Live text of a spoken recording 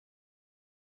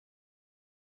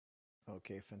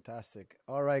Okay, fantastic.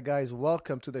 All right, guys,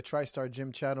 welcome to the TriStar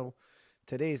Gym channel.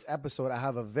 Today's episode, I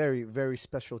have a very, very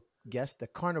special guest, the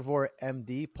Carnivore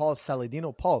MD, Paul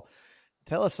Saladino. Paul,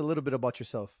 tell us a little bit about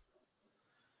yourself.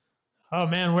 Oh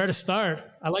man, where to start?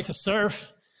 I like to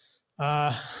surf.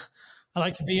 Uh, I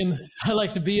like to be in. I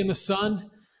like to be in the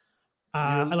sun.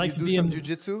 I You like to do be some in.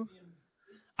 jujitsu?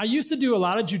 I used to do a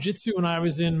lot of jujitsu when I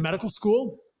was in medical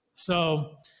school.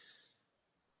 So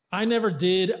I never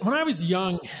did. When I was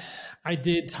young, I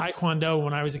did taekwondo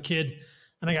when I was a kid,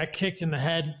 and I got kicked in the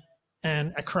head,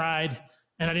 and I cried,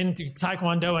 and I didn't do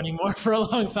taekwondo anymore for a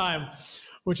long time,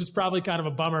 which was probably kind of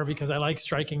a bummer because I like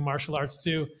striking martial arts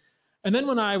too. And then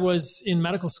when I was in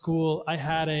medical school, I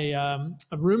had a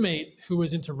roommate who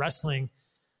was into wrestling.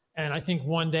 And I think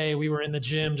one day we were in the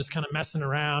gym just kind of messing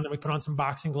around and we put on some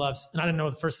boxing gloves. And I didn't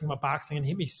know the first thing about boxing and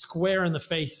he hit me square in the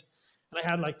face. And I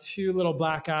had like two little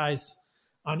black eyes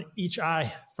on each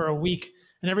eye for a week.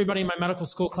 And everybody in my medical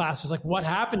school class was like, "What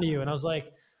happened to you?" And I was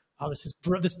like, "Oh, this is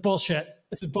bullshit.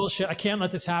 This is bullshit. I can't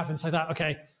let this happen." So I thought, okay,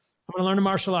 I'm going to learn a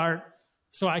martial art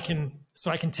so I can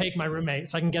take my roommate,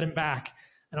 so I can get him back.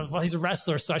 And I was, well, he's a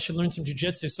wrestler, so I should learn some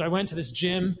jujitsu. So I went to this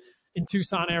gym in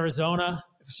Tucson, Arizona.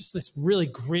 It was just this really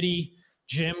gritty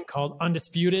gym called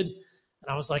Undisputed. And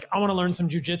I was like, I want to learn some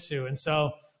jujitsu. And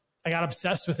so I got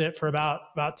obsessed with it for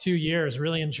about 2 years,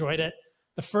 really enjoyed it.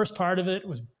 The first part of it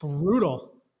was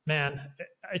brutal, man.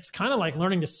 It's kind of like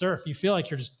learning to surf. You feel like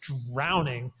you're just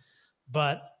drowning,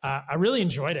 but I really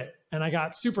enjoyed it. And I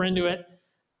got super into it.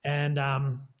 And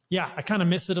yeah, I kind of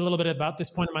miss it a little bit about this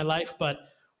point in my life, but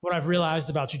what I've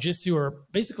realized about jujitsu or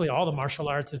basically all the martial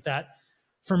arts is that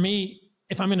for me,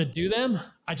 if I'm going to do them,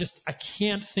 I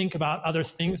can't think about other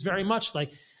things very much.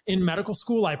 Like in medical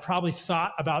school, I probably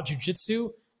thought about jujitsu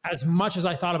as much as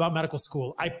I thought about medical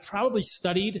school. I probably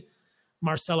studied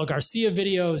Marcelo Garcia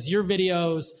videos, your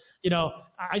videos. You know,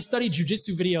 I studied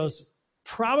jujitsu videos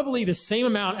probably the same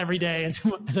amount every day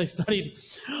as I studied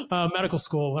medical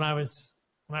school when I was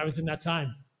in that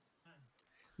time.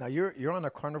 Now you're on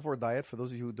a carnivore diet. For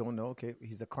those of you who don't know, okay,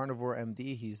 he's the Carnivore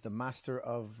MD. He's the master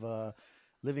of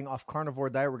living off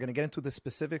carnivore diet. We're going to get into the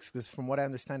specifics because, from what I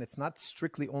understand, it's not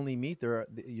strictly only meat.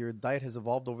 Your diet has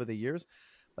evolved over the years.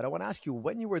 But I want to ask you,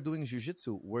 when you were doing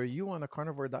jujitsu, were you on a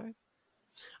carnivore diet?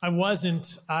 I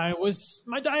wasn't.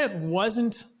 My diet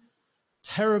wasn't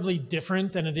terribly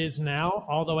different than it is now.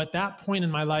 Although at that point in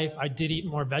my life, I did eat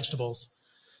more vegetables.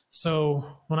 So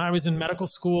when I was in medical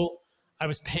school, I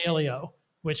was paleo,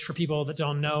 which for people that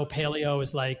don't know, paleo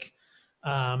is like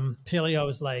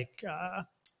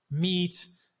meat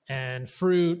and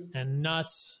fruit and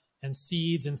nuts and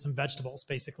seeds and some vegetables,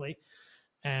 basically.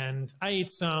 And I ate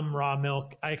some raw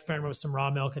milk. I experimented with some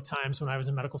raw milk at times when I was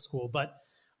in medical school. But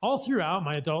all throughout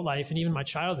my adult life and even my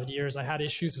childhood years, I had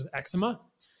issues with eczema.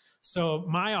 So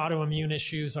my autoimmune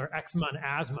issues are eczema and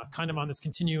asthma, kind of on this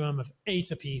continuum of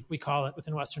atopy, we call it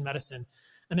within Western medicine.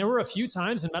 And there were a few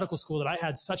times in medical school that I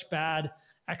had such bad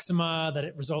eczema that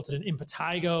it resulted in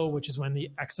impetigo, which is when the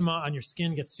eczema on your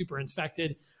skin gets super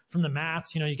infected from the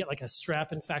mats. You know, you get like a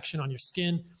strep infection on your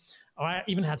skin. Oh, I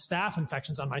even had staph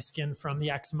infections on my skin from the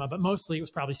eczema, but mostly it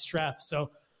was probably strep.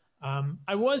 So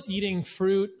I was eating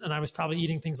fruit and I was probably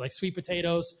eating things like sweet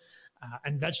potatoes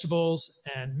and vegetables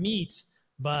and meat,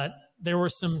 but there were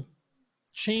some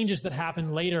changes that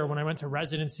happened later when I went to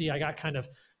residency. I got kind of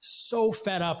so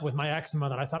fed up with my eczema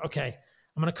that I thought, okay,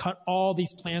 I'm going to cut all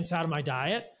these plants out of my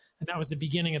diet. And that was the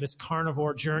beginning of this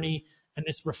carnivore journey and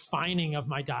this refining of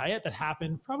my diet that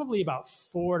happened probably about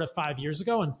 4 to 5 years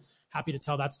ago. And happy to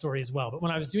tell that story as well. But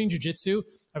when I was doing jujitsu,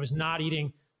 I was not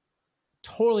eating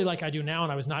totally like I do now.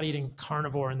 And I was not eating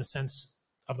carnivore in the sense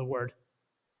of the word.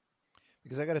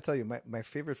 Because I got to tell you, my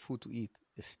favorite food to eat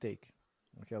is steak.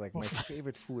 Okay, like my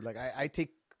favorite food. Like I take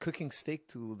cooking steak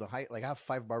to the height. Like I have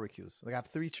 5 barbecues. Like I have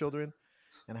 3 children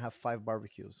and I have 5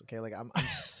 barbecues. Okay, like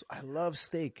I love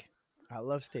steak. I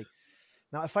love steak.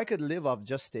 Now, if I could live off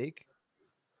just steak,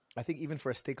 I think even for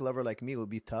a steak lover like me, it would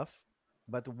be tough.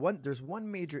 But there's one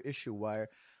major issue where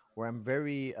I'm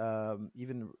very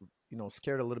even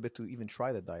scared a little bit to even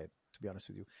try the diet. To be honest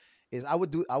with you, is I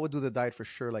would do the diet for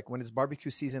sure. Like when it's barbecue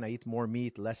season, I eat more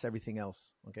meat, less everything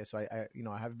else. Okay, so I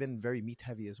have been very meat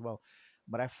heavy as well,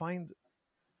 but I find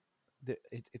that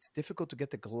it's difficult to get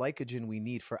the glycogen we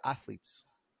need for athletes.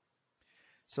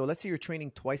 So let's say you're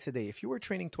training twice a day. If you were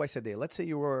training twice a day, let's say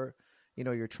you're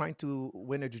trying to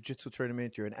win a jiu-jitsu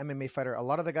tournament, you're an MMA fighter. A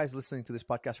lot of the guys listening to this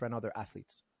podcast right now, they're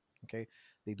athletes. Okay,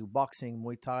 they do boxing,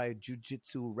 Muay Thai,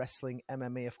 jiu-jitsu, wrestling,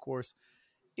 MMA, of course.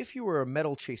 If you were a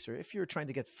medal chaser, if you're trying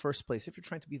to get first place, if you're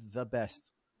trying to be the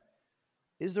best,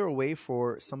 is there a way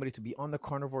for somebody to be on the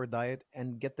carnivore diet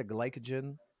and get the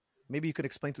glycogen maybe you could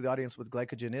explain to the audience what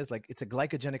glycogen is. Like, it's a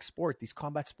glycogenic sport. These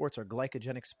combat sports are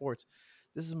glycogenic sports.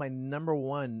 This is my number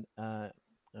one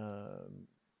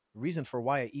reason for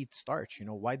why I eat starch. You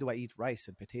know, why do I eat rice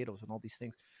and potatoes and all these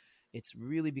things? It's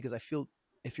really because I feel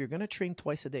if you're going to train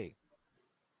twice a day,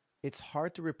 it's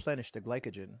hard to replenish the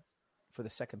glycogen for the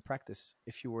second practice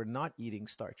if you were not eating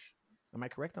starch. Am I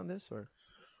correct on this, or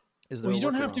is there? Well, you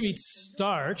don't have to eat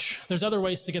starch. There's other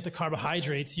ways to get the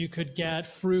carbohydrates. You could get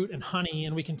fruit and honey,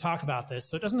 and we can talk about this.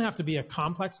 So it doesn't have to be a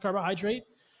complex carbohydrate.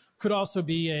 Could also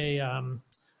be a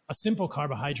simple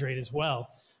carbohydrate as well.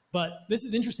 But this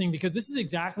is interesting because this is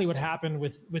exactly what happened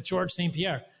with George St.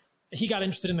 Pierre. He got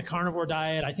interested in the carnivore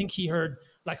diet. I think he heard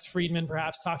Lex Friedman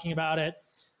perhaps talking about it.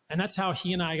 And that's how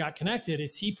he and I got connected,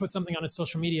 is he put something on his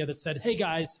social media that said, hey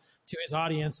guys, to his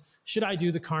audience, should I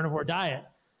do the carnivore diet?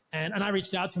 And I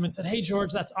reached out to him and said, hey,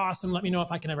 George, that's awesome. Let me know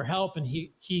if I can ever help. And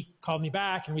he called me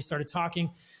back and we started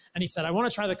talking. And he said, I want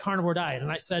to try the carnivore diet.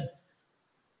 And I said,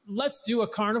 let's do a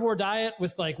carnivore diet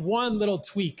with like one little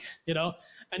tweak, you know?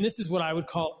 And this is what I would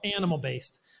call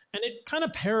animal-based. And it kind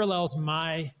of parallels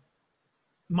my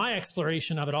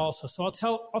exploration of it also. So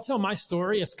I'll tell my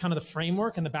story as kind of the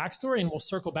framework and the backstory, and we'll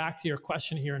circle back to your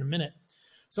question here in a minute.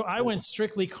 So I went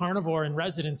strictly carnivore in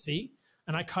residency,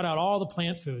 and I cut out all the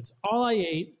plant foods. All I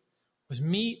ate was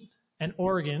meat and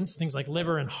organs, things like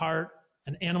liver and heart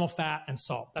and animal fat and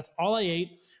salt. That's all I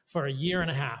ate for a year and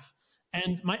a half.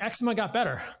 And my eczema got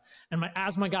better and my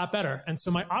asthma got better. And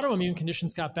so my autoimmune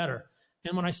conditions got better.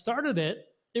 And when I started it,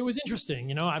 it was interesting.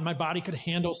 You know, my body could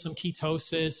handle some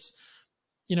ketosis,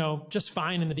 you know, just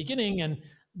fine in the beginning. And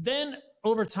then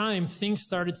over time, things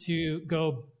started to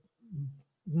go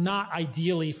not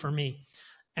ideally for me.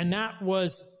 And that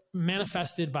was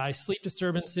manifested by sleep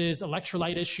disturbances,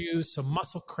 electrolyte issues, some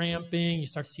muscle cramping. You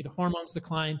start to see the hormones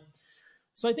decline.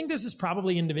 So I think this is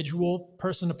probably individual,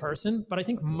 person to person, but I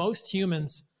think most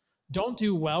humans don't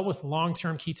do well with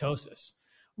long-term ketosis.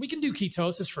 We can do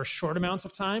ketosis for short amounts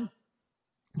of time,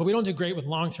 but we don't do great with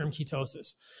long-term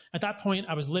ketosis. At that point,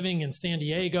 I was living in San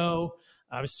Diego.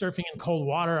 I was surfing in cold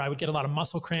water. I would get a lot of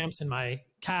muscle cramps in my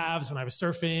calves when I was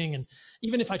surfing. And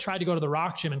even if I tried to go to the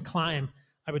rock gym and climb,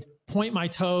 I would point my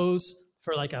toes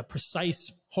for like a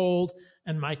precise hold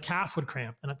and my calf would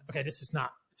cramp. And okay, this is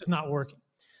not working.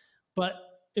 But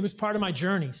it was part of my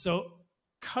journey. So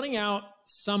cutting out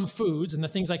some foods, and the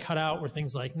things I cut out were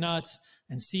things like nuts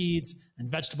and seeds and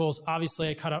vegetables. Obviously,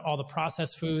 I cut out all the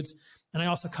processed foods, and I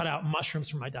also cut out mushrooms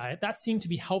from my diet. That seemed to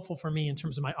be helpful for me in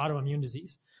terms of my autoimmune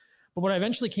disease. But what I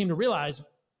eventually came to realize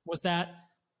was that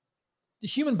the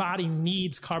human body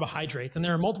needs carbohydrates, and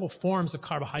there are multiple forms of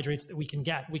carbohydrates that we can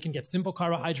get. We can get simple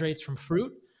carbohydrates from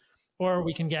fruit, or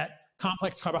we can get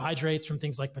complex carbohydrates from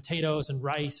things like potatoes and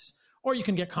rice, or you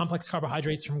can get complex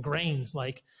carbohydrates from grains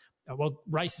like, well,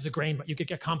 rice is a grain, but you could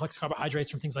get complex carbohydrates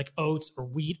from things like oats or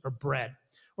wheat or bread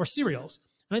or cereals.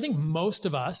 And I think most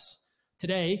of us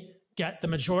today get the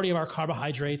majority of our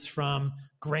carbohydrates from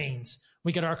grains.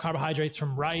 We get our carbohydrates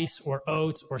from rice or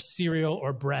oats or cereal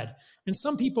or bread. And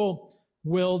some people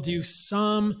will do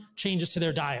some changes to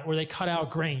their diet where they cut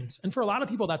out grains. And for a lot of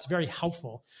people, that's very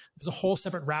helpful. There's a whole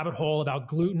separate rabbit hole about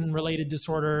gluten-related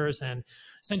disorders and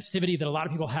sensitivity that a lot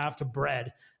of people have to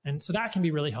bread. And so that can be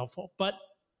really helpful. But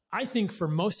I think for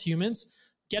most humans,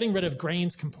 getting rid of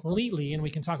grains completely, and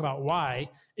we can talk about why,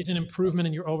 is an improvement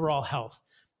in your overall health.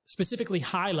 Specifically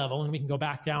high level, and we can go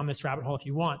back down this rabbit hole if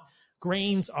you want,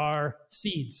 grains are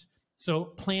seeds. So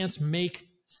plants make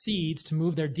seeds to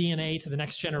move their DNA to the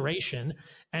next generation.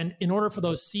 And in order for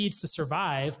those seeds to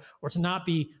survive or to not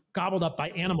be gobbled up by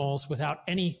animals without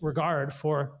any regard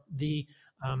for the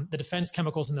defense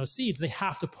chemicals in those seeds, they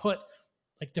have to put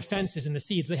like defenses in the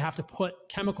seeds. They have to put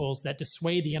chemicals that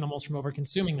dissuade the animals from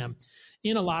over-consuming them.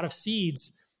 In a lot of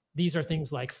seeds, these are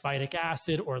things like phytic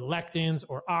acid or lectins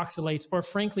or oxalates or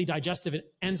frankly digestive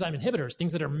enzyme inhibitors,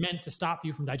 things that are meant to stop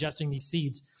you from digesting these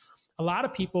seeds. A lot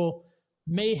of people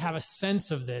may have a sense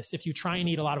of this. If you try and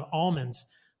eat a lot of almonds,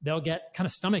 they'll get kind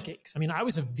of stomach aches. I mean, I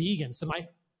was a vegan, so my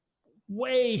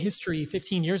way history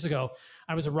 15 years ago,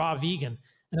 I was a raw vegan.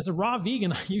 And as a raw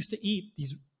vegan, I used to eat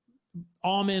these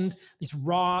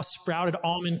raw sprouted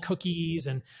almond cookies.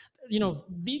 And, you know,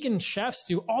 vegan chefs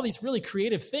do all these really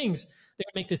creative things. They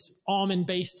would make this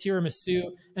almond-based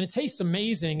tiramisu, and it tastes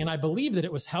amazing. And I believed that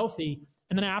it was healthy.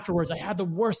 And then afterwards, I had the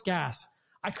worst gas.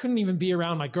 I couldn't even be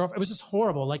around my girlfriend. It was just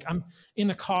horrible. Like I'm in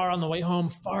the car on the way home,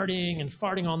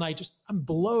 farting all night. Just I'm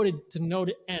bloated to no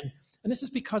end. And this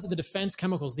is because of the defense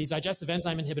chemicals, these digestive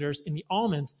enzyme inhibitors in the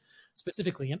almonds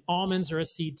specifically. And almonds are a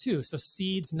seed too. So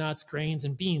seeds, nuts, grains,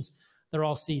 and beans, they're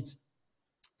all seeds.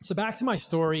 So back to my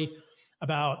story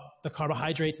about the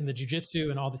carbohydrates and the jujitsu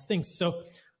and all these things. So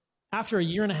after a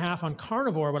year and a half on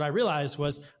carnivore, what I realized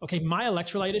was, okay, my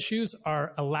electrolyte issues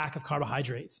are a lack of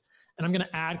carbohydrates, and I'm going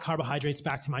to add carbohydrates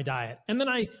back to my diet. And then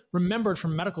I remembered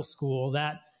from medical school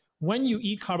that when you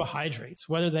eat carbohydrates,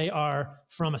 whether they are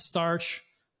from a starch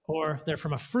or they're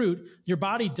from a fruit, your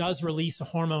body does release a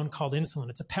hormone called insulin.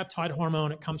 It's a peptide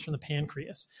hormone. It comes from the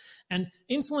pancreas. And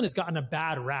insulin has gotten a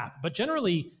bad rap, but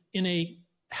generally in a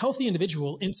healthy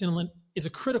individual, insulin is a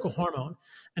critical hormone.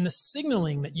 And the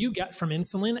signaling that you get from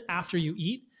insulin after you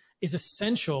eat is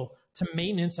essential to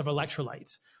maintenance of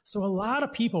electrolytes. So a lot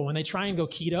of people, when they try and go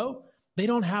keto, they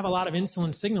don't have a lot of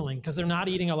insulin signaling because they're not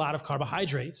eating a lot of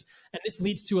carbohydrates. And this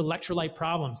leads to electrolyte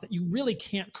problems that you really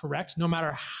can't correct no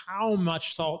matter how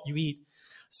much salt you eat.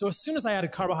 So as soon as I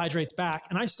added carbohydrates back,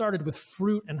 and I started with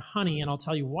fruit and honey, and I'll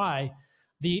tell you why,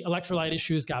 the electrolyte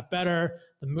issues got better,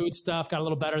 the mood stuff got a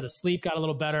little better, the sleep got a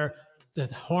little better, the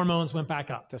hormones went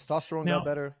back up. Testosterone got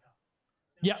better.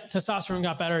 Yeah, testosterone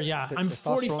got better. Yeah, I'm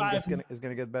 45. Is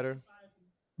going to get better.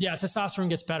 Yeah, testosterone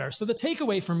gets better. So the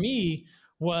takeaway for me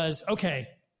was, okay,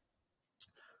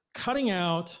 cutting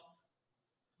out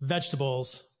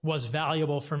vegetables was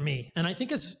valuable for me. And I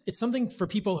think it's something for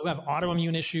people who have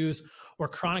autoimmune issues or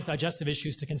chronic digestive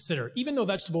issues to consider, even though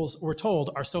vegetables, we're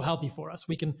told, are so healthy for us.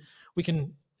 We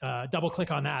can double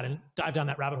click on that and dive down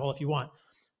that rabbit hole if you want.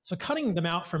 So cutting them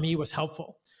out for me was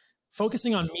helpful.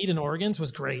 Focusing on meat and organs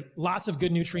was great. Lots of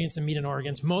good nutrients in meat and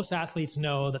organs. Most athletes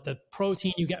know that the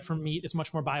protein you get from meat is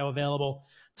much more bioavailable.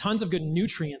 Tons of good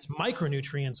nutrients,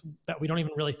 micronutrients that we don't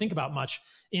even really think about much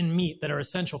in meat that are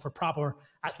essential for proper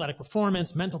athletic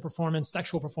performance, mental performance,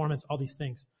 sexual performance, all these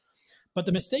things. But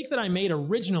the mistake that I made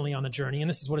originally on the journey, and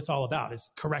this is what it's all about,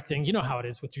 is correcting. You know how it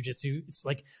is with jiu-jitsu. It's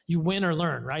like you win or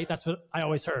learn, right? That's what I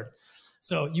always heard.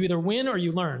 So you either win or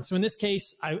you learn. So in this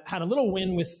case, I had a little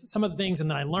win with some of the things, and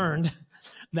then I learned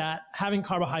that having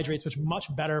carbohydrates was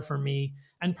much better for me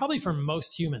and probably for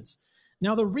most humans.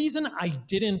 Now, the reason I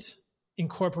didn't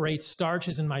incorporate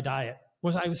starches in my diet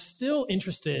was I was still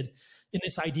interested in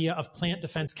this idea of plant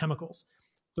defense chemicals.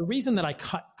 The reason that I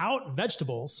cut out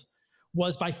vegetables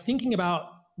was by thinking about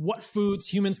what foods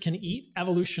humans can eat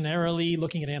evolutionarily,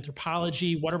 looking at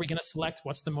anthropology, what are we going to select,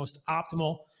 what's the most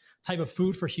optimal type of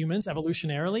food for humans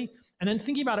evolutionarily, and then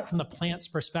thinking about it from the plant's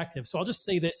perspective. So I'll just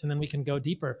say this and then we can go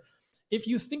deeper. If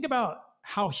you think about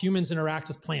how humans interact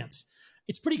with plants,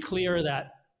 it's pretty clear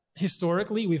that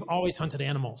historically we've always hunted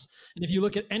animals. And if you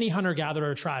look at any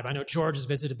hunter-gatherer tribe, I know George has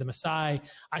visited the Maasai,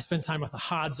 I spend time with the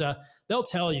Hadza, they'll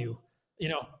tell you,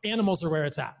 animals are where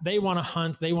it's at. They want to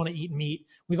hunt, they want to eat meat.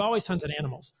 We've always hunted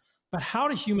animals. But how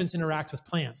do humans interact with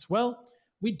plants? Well,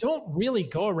 we don't really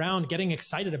go around getting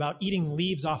excited about eating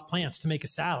leaves off plants to make a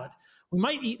salad. We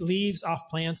might eat leaves off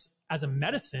plants as a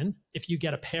medicine if you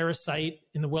get a parasite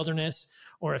in the wilderness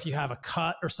or if you have a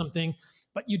cut or something,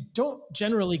 but you don't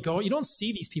generally you don't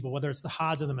see these people, whether it's the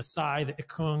Hadza, the Maasai, the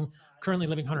Ikung, currently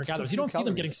living hunter-gatherers. You don't see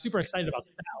them getting super excited about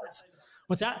salads.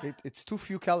 What's that? It's too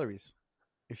few calories.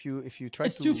 If you try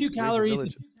it's too few calories.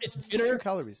 It's bitter. Too few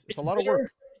calories. It's a lot of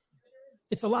work.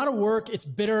 It's a lot of work. It's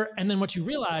bitter. And then what you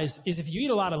realize is if you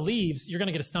eat a lot of leaves, you're going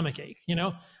to get a stomach ache.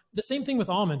 The same thing with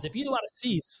almonds. If you eat a lot of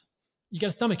seeds, you get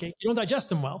a stomach ache. You don't digest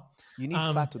them well. You need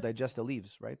fat to digest the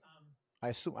leaves, right? I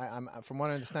assume, I'm from what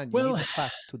I understand, you need the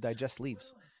fat to digest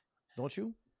leaves, don't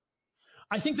you?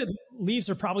 I think that leaves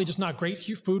are probably just not great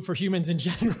food for humans in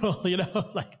general.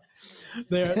 Like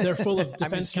they're full of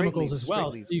defense chemicals as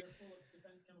well.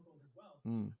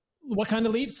 What kind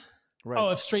of leaves? Right. Oh,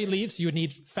 if straight leaves, you would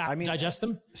need fat to digest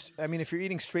them? If you're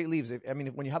eating straight leaves,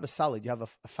 when you have a salad, you have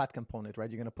a fat component, right?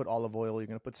 You're going to put olive oil, you're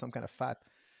going to put some kind of fat.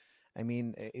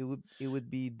 It would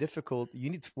be difficult.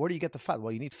 Where do you get the fat?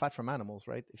 Well, you need fat from animals,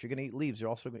 right? If you're going to eat leaves,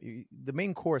 the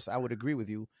main course, I would agree with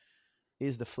you,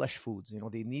 is the flesh foods.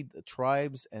 They need the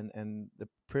tribes and the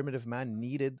primitive man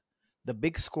needed the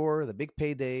big score, the big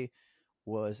payday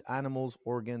was animals,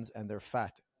 organs, and their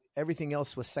fat. Everything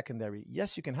else was secondary.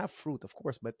 Yes, you can have fruit, of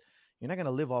course, but you're not going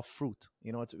to live off fruit.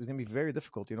 It's going to be very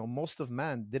difficult. Most of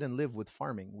man didn't live with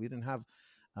farming. We didn't have,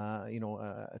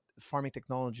 farming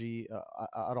technology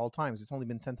at all times. It's only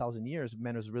been 10,000 years.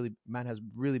 Man has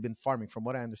really been farming, from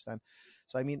what I understand.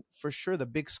 So, for sure, the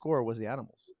big score was the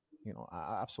animals.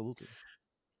 Absolutely.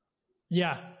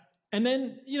 Yeah, and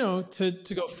then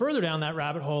to go further down that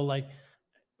rabbit hole,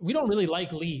 we don't really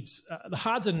like leaves. The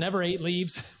Hadza never ate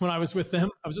leaves when I was with them.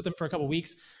 I was with them for a couple of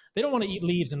weeks. They don't want to eat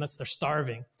leaves unless they're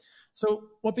starving. So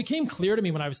what became clear to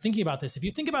me when I was thinking about this, if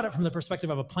you think about it from the perspective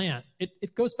of a plant,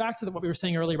 it goes back to what we were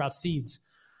saying earlier about seeds.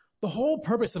 The whole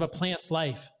purpose of a plant's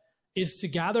life is to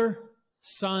gather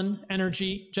sun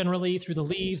energy generally through the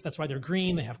leaves. That's why they're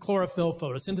green. They have chlorophyll,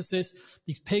 photosynthesis,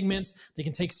 these pigments. They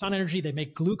can take sun energy. They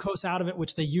make glucose out of it,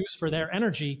 which they use for their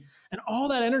energy. And all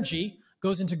that energy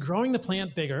goes into growing the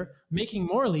plant bigger, making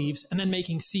more leaves, and then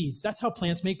making seeds. That's how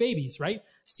plants make babies, right?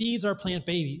 Seeds are plant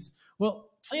babies. Well,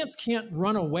 plants can't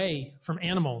run away from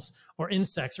animals or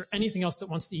insects or anything else that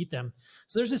wants to eat them.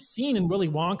 So there's this scene in Willy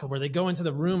Wonka where they go into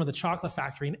the room of the chocolate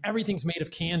factory and everything's made of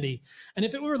candy. And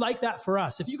if it were like that for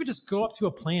us, if you could just go up to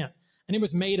a plant and it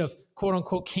was made of quote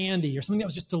unquote candy or something that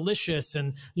was just delicious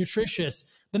and nutritious,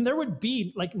 then there would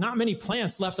be like not many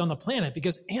plants left on the planet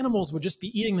because animals would just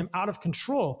be eating them out of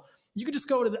control. You could just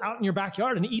go out in your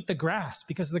backyard and eat the grass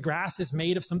because the grass is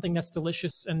made of something that's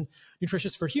delicious and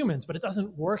nutritious for humans, but it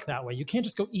doesn't work that way. You can't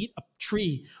just go eat a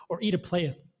tree or eat a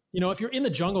plant. You know, if you're in the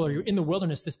jungle or you're in the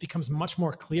wilderness, this becomes much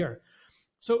more clear.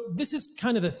 So this is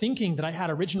kind of the thinking that I had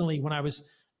originally when I was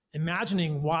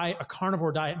imagining why a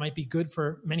carnivore diet might be good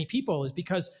for many people, is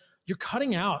because you're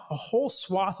cutting out a whole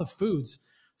swath of foods,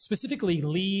 specifically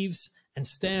leaves and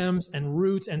stems and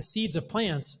roots and seeds of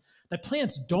plants that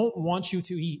plants don't want you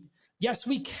to eat. Yes,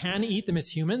 we can eat them as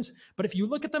humans, but if you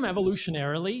look at them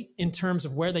evolutionarily in terms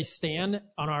of where they stand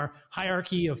on our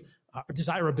hierarchy of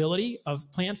desirability of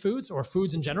plant foods or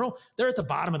foods in general, they're at the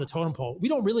bottom of the totem pole. We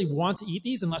don't really want to eat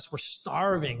these unless we're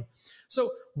starving.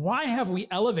 So why have we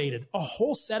elevated a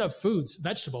whole set of foods,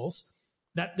 vegetables,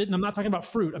 that I'm not talking about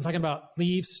fruit, I'm talking about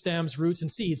leaves, stems, roots, and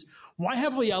seeds. Why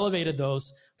have we elevated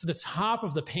those to the top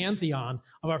of the pantheon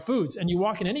of our foods? And you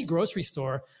walk in any grocery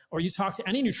store or you talk to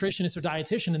any nutritionist or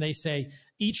dietitian and they say,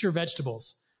 eat your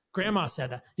vegetables. Grandma said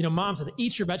that, mom said that,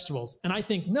 eat your vegetables. And I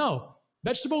think, no,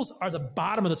 vegetables are the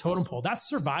bottom of the totem pole. That's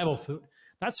survival food.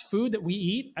 That's food that we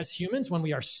eat as humans when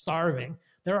we are starving.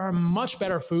 There are much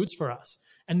better foods for us.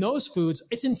 And those foods,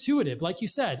 it's intuitive. Like you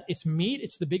said, it's meat,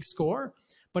 it's the big score.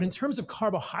 But in terms of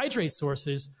carbohydrate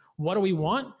sources, what do we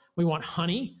want? We want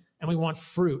honey and we want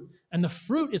fruit. And the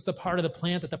fruit is the part of the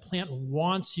plant that the plant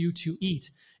wants you to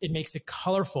eat. It makes it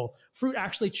colorful. Fruit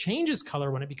actually changes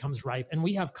color when it becomes ripe, and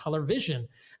we have color vision,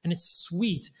 and it's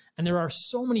sweet. And there are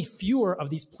so many fewer of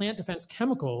these plant defense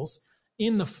chemicals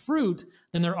in the fruit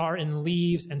than there are in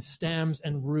leaves and stems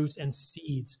and roots and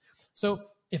seeds. So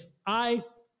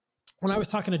when I was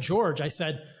talking to George, I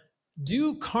said,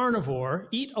 do carnivore,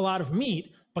 eat a lot of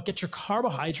meat, but get your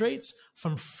carbohydrates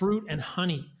from fruit and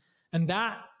honey. And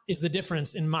that is the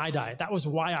difference in my diet. That was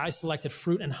why I selected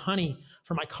fruit and honey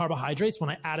for my carbohydrates when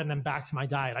I added them back to my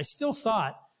diet. I still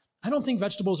thought, I don't think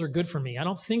vegetables are good for me. I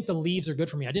don't think the leaves are good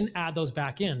for me. I didn't add those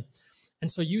back in.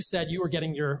 And so you said you were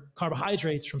getting your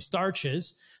carbohydrates from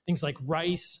starches, things like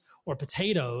rice or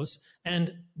potatoes,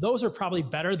 and those are probably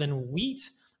better than wheat.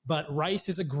 But rice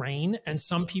is a grain, and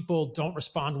some people don't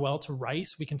respond well to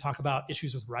rice. We can talk about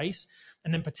issues with rice.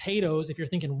 And then potatoes, if you're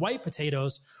thinking white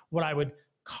potatoes, what I would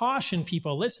caution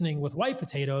people listening with white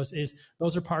potatoes is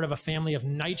those are part of a family of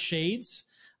nightshades.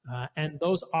 And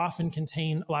those often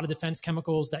contain a lot of defense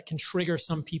chemicals that can trigger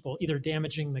some people, either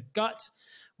damaging the gut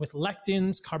with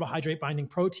lectins, carbohydrate binding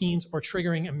proteins, or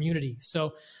triggering immunity.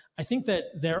 So I think that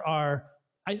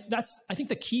I think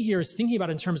the key here is thinking about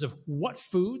in terms of what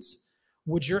foods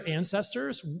would your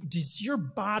ancestors,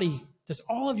 does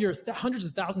all of your hundreds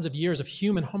of thousands of years of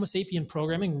human Homo sapien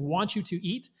programming want you to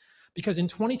eat? Because in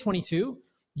 2022,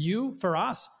 you, for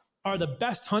us, are the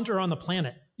best hunter on the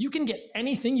planet. You can get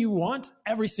anything you want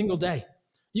every single day.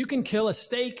 You can kill a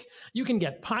steak, you can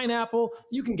get pineapple,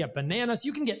 you can get bananas,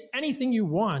 you can get anything you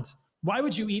want. Why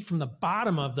would you eat from the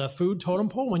bottom of the food totem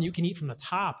pole when you can eat from the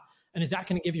top? And is that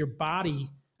going to give your body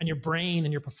and your brain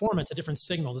and your performance a different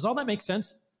signal? Does all that make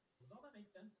sense?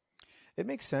 It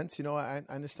makes sense. I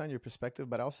understand your perspective,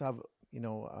 but I also have,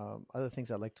 other things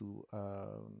I'd like to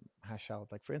hash out.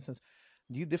 Like, for instance,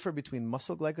 do you differ between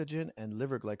muscle glycogen and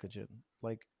liver glycogen?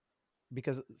 Like,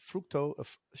 because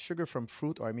sugar from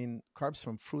fruit, or carbs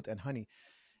from fruit and honey,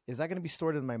 is that going to be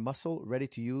stored in my muscle, ready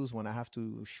to use when I have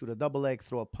to shoot a double leg,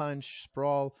 throw a punch,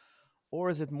 sprawl? Or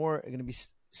is it more going to be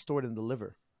stored in the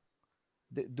liver?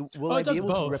 Will I be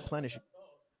able to replenish?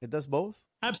 It does both?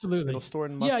 Absolutely. It'll store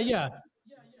in muscle? Yeah.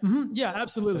 Mm-hmm. Yeah,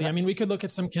 absolutely. We could look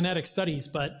at some kinetic studies,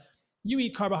 but you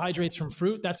eat carbohydrates from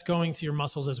fruit, that's going to your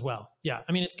muscles as well. Yeah.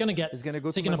 It's going to get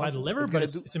taken up by the liver, but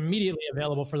it's immediately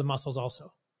available for the muscles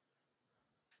also.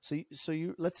 So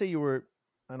you, let's say you were,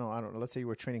 I don't know, let's say you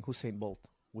were training Usain Bolt.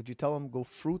 Would you tell him go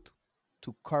fruit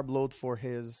to carb load for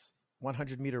his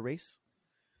 100-meter race?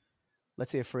 Let's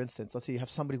say, for instance, you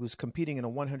have somebody who's competing in a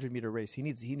 100-meter race.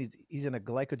 He's in a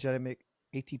glycogenic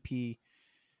ATP.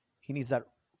 He needs that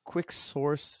quick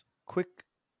source, quick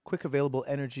available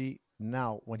energy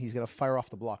now when he's going to fire off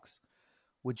the blocks.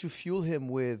 Would you fuel him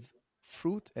with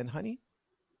fruit and honey,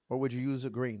 Or would you use the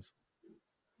grains?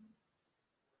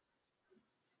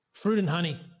 Fruit and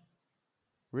honey.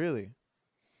 Really?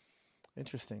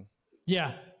 Interesting.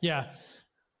 Yeah, yeah,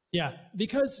 yeah.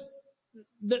 Because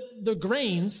the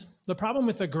grains, the problem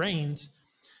with the grains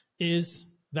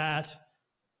is that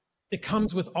it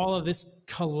comes with all of this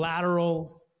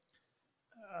collateral,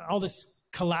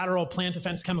 plant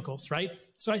defense chemicals, right?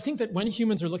 So I think that when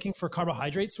humans are looking for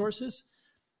carbohydrate sources,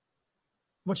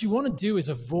 what you want to do is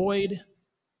avoid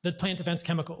the plant defense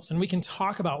chemicals. And we can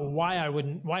talk about why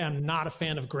I'm not a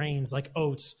fan of grains like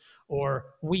oats or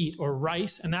wheat or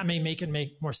rice. And that may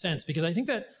make more sense, because I think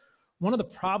that one of the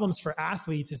problems for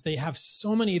athletes is they have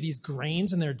so many of these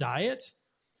grains in their diet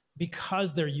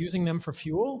because they're using them for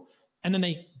fuel. And then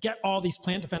they get all these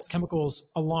plant defense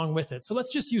chemicals along with it. So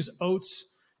let's just use oats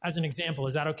as an example.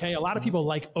 Is that okay? A lot of people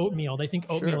like oatmeal. They think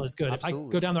oatmeal is good. Absolutely. If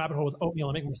I go down the rabbit hole with oatmeal,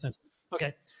 it'll make more sense.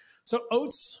 Okay. So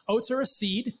oats are a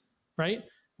seed, right?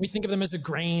 We think of them as a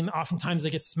grain. Oftentimes they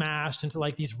get smashed into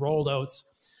like these rolled oats.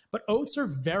 But oats are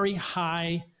very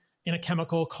high in a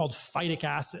chemical called phytic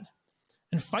acid.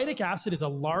 And phytic acid is a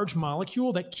large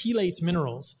molecule that chelates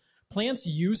minerals. Plants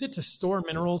use it to store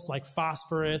minerals like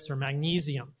phosphorus or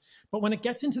magnesium. But when it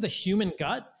gets into the human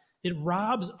gut, it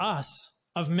robs us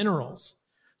of minerals.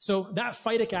 So that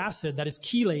phytic acid that is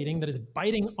chelating, that is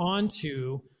biting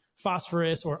onto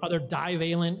phosphorus or other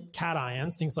divalent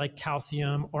cations, things like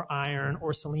calcium or iron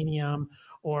or selenium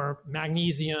or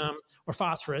magnesium or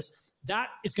phosphorus, that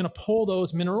is going to pull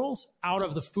those minerals out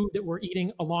of the food that we're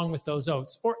eating along with those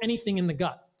oats or anything in the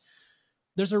gut.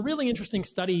 There's a really interesting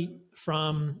study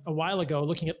from a while ago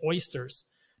looking at oysters.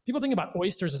 People think about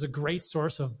oysters as a great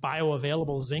source of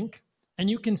bioavailable zinc, and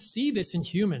you can see this in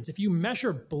humans. If you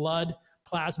measure blood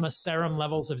plasma serum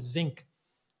levels of zinc,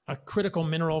 a critical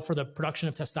mineral for the production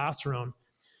of testosterone,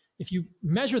 if you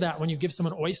measure that when you give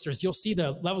someone oysters, you'll see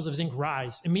the levels of zinc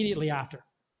rise immediately after.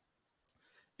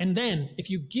 And then if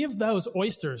you give those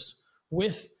oysters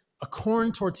with a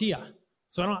corn tortilla,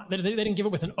 so they didn't give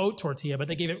it with an oat tortilla, but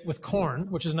they gave it with corn,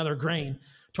 which is another grain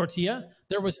tortilla,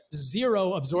 there was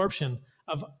zero absorption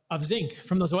of zinc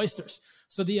from those oysters.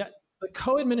 So the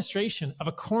co-administration of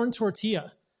a corn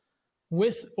tortilla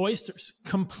with oysters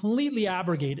completely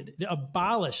abrogated, it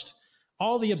abolished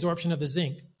all the absorption of the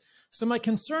zinc. So my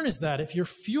concern is that if you're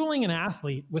fueling an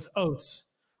athlete with oats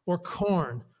or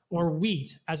corn or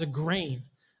wheat as a grain,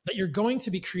 that you're going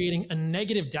to be creating a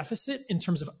negative deficit in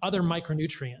terms of other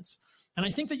micronutrients. And I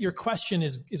think that your question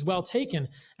is well taken,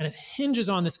 and it hinges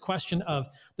on this question of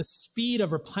the speed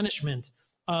of replenishment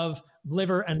of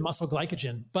liver and muscle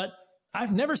glycogen. But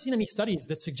I've never seen any studies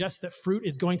that suggest that fruit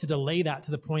is going to delay that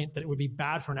to the point that it would be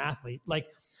bad for an athlete. Like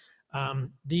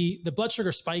the blood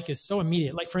sugar spike is so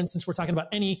immediate. Like for instance, we're talking about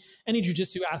any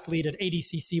jiu-jitsu athlete at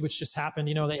ADCC, which just happened.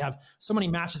 You know, they have so many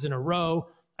matches in a row.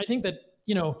 I think that,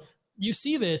 you know, you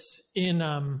see this in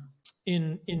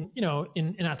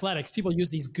athletics. People use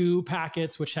these goo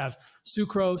packets which have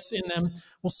sucrose in them.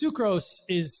 Well, sucrose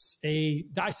is a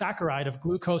disaccharide of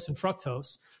glucose and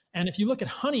fructose. And if you look at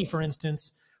honey, for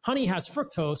instance, honey has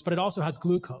fructose, but it also has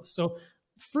glucose. So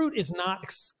fruit is not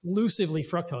exclusively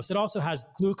fructose. It also has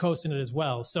glucose in it as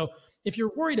well. So if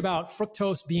you're worried about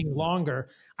fructose being longer,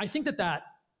 I think that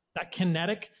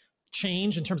kinetic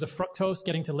change in terms of fructose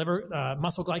getting to liver,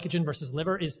 muscle glycogen versus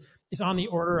liver is on the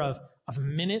order of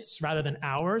minutes rather than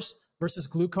hours versus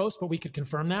glucose, but we could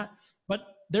confirm that. But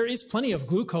there is plenty of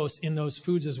glucose in those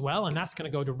foods as well, and that's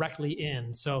going to go directly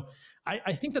in. So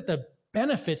I think that the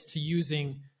benefits to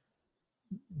using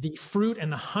the fruit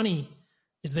and the honey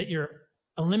is that you're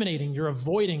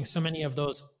avoiding so many of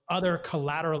those other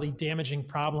collaterally damaging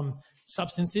problem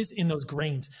substances in those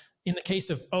grains. In the case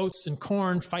of oats and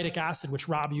corn, phytic acid, which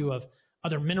rob you of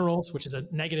other minerals, which is a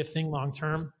negative thing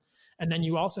long-term. And then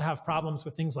you also have problems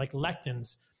with things like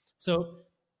lectins. So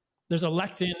there's a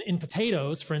lectin in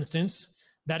potatoes, for instance,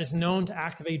 that is known to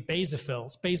activate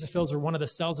basophils. Basophils are one of the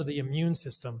cells of the immune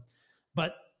system.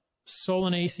 But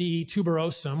Solanaceae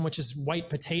tuberosum, which is white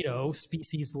potato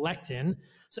species lectin,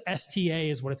 so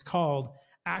STA is what it's called,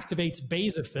 activates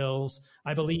basophils,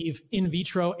 I believe, in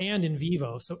vitro and in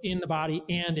vivo, so in the body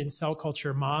and in cell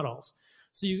culture models.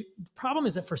 So the problem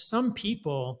is that for some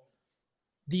people,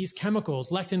 these chemicals,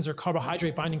 lectins or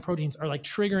carbohydrate binding proteins, are like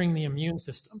triggering the immune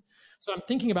system. So I'm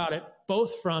thinking about it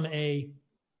both from a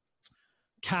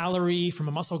calorie, from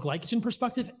a muscle glycogen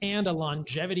perspective, and a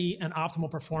longevity and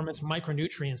optimal performance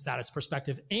micronutrient status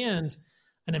perspective, and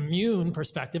an immune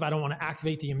perspective. I don't want to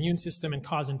activate the immune system and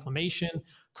cause inflammation,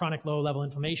 chronic low-level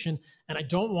inflammation. And I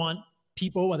don't want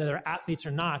people, whether they're athletes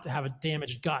or not, to have a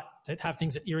damaged gut, to have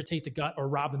things that irritate the gut or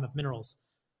rob them of minerals.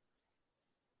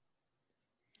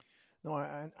 No,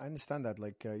 I understand that.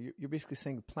 Like you're basically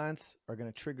saying plants are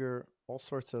going to trigger all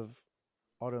sorts of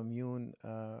autoimmune.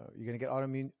 You're going to get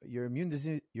autoimmune. Your immune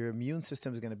disease, your immune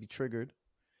system is going to be triggered.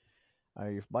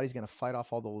 Your body's going to fight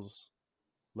off all those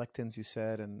lectins you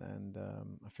said, and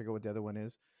I forget what the other one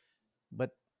is.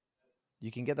 But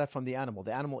you can get that from the animal.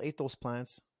 The animal ate those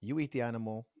plants. You eat the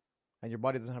animal, and your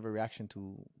body doesn't have a reaction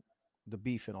to the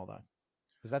beef and all that.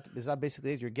 Is that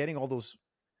basically it? You're getting all those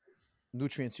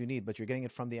nutrients you need, but you're getting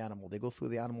it from the animal. They go through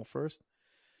the animal first.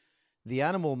 The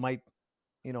animal might,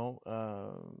 you know,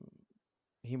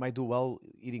 he might do well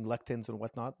eating lectins and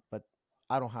whatnot, but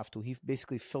I don't have to. He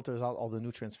basically filters out all the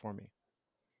nutrients for me.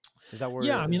 Is that where?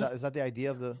 Yeah, I mean, is that the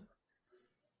idea of the?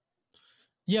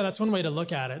 Yeah, that's one way to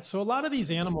look at it. So a lot of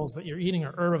these animals that you're eating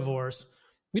are herbivores.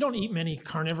 We don't eat many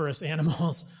carnivorous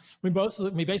animals. We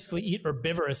basically eat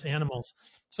herbivorous animals.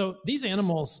 So these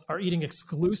animals are eating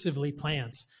exclusively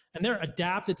plants, and they're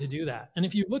adapted to do that. And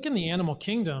if you look in the animal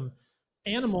kingdom,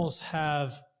 animals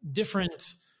have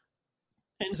different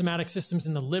enzymatic systems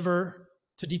in the liver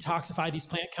to detoxify these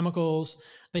plant chemicals.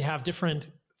 They have different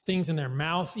things in their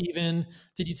mouth even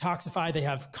to detoxify. They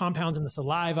have compounds in the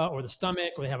saliva or the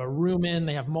stomach, or they have a rumen.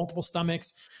 They have multiple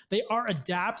stomachs. They are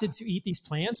adapted to eat these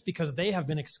plants because they have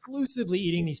been exclusively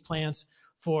eating these plants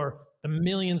for the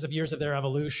millions of years of their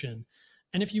evolution.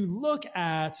 And if you look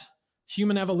at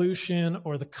human evolution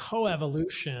or the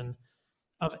coevolution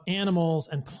of animals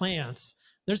and plants,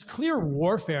 there's clear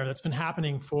warfare that's been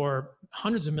happening for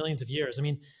hundreds of millions of years. I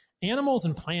mean, animals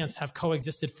and plants have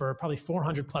coexisted for probably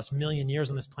 400 plus million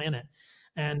years on this planet.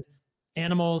 And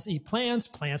animals eat plants,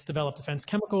 plants develop defense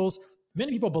chemicals.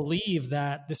 Many people believe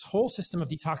that this whole system of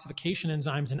detoxification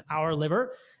enzymes in our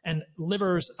liver and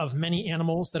livers of many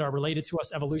animals that are related to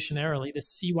us evolutionarily, the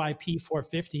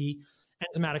CYP450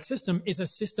 enzymatic system, is a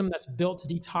system that's built to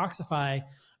detoxify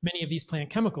many of these plant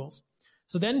chemicals.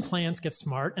 So then plants get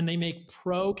smart and they make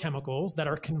prochemicals that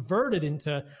are converted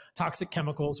into toxic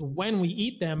chemicals when we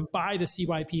eat them by the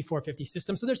CYP450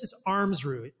 system. So there's this arms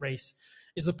race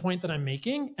is the point that I'm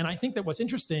making. And I think that what's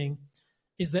interesting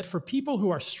is that for people who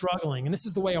are struggling, and this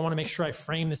is the way I want to make sure I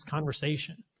frame this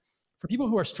conversation, for people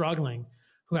who are struggling,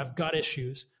 who have gut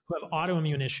issues, who have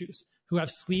autoimmune issues, who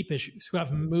have sleep issues, who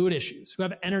have mood issues, who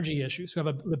have energy issues, who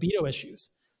have libido issues,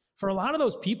 for a lot of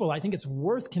those people, I think it's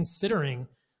worth considering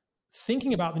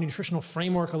thinking about the nutritional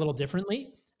framework a little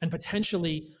differently and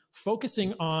potentially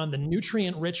focusing on the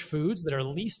nutrient-rich foods that are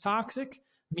least toxic,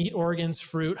 meat, organs,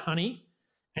 fruit, honey,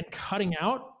 and cutting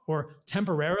out or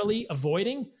temporarily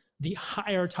avoiding the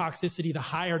higher toxicity, the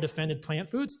higher defended plant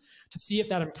foods to see if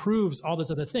that improves all those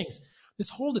other things. This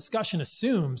whole discussion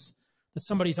assumes that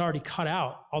somebody's already cut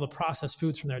out all the processed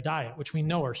foods from their diet, which we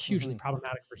know are hugely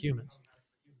problematic for humans.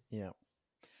 Yeah.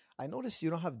 I noticed you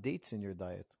don't have dates in your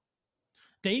diet.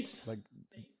 Dates?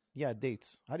 Yeah,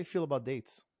 dates. How do you feel about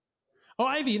dates? Oh,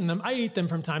 I've eaten them. I eat them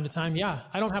from time to time. Yeah.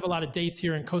 I don't have a lot of dates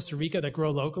here in Costa Rica that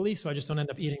grow locally, so I just don't end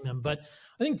up eating them. But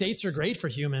I think dates are great for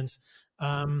humans.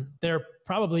 They're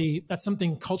probably, that's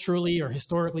something culturally or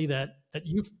historically that that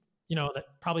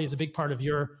probably is a big part of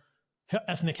your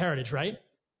ethnic heritage, right?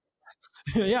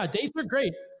 Yeah, dates are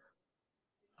great.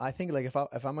 I think like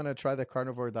if I'm gonna try the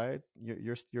carnivore diet,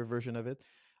 your version of it,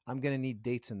 I'm gonna need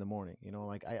dates in the morning. You know,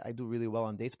 like I do really well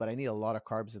on dates, but I need a lot of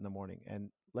carbs in the morning.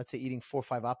 And let's say eating 4 or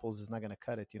 5 apples is not gonna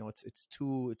cut it. You know, it's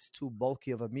too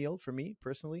bulky of a meal for me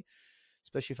personally,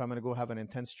 especially if I'm gonna go have an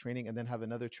intense training and then have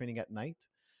another training at night.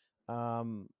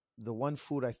 The one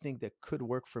food I think that could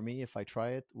work for me if I try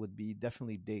it would be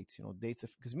definitely dates. You know, dates,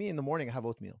 because me in the morning I have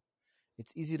oatmeal.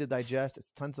 It's easy to digest.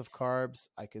 It's tons of carbs.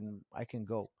 I can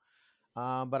go.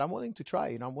 But I'm willing to try.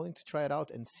 You know, I'm willing to try it out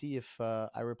and see if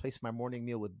I replace my morning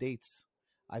meal with dates.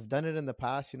 I've done it in the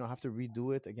past. You know, I have to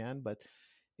redo it again. But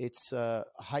it's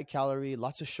high calorie,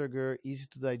 lots of sugar, easy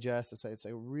to digest. It's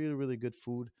a really, really good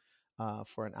food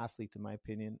for an athlete, in my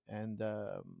opinion. And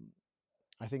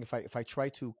I think if I try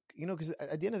to, you know, because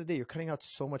at the end of the day, you're cutting out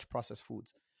so much processed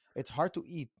foods. It's hard to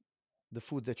eat the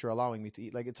foods that you're allowing me to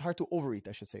eat. Like it's hard to overeat,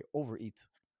 I should say, overeat.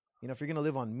 You know, if you're going to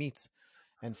live on meat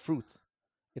and fruit,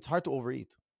 it's hard to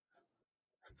overeat.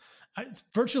 It's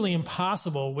virtually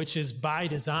impossible, which is by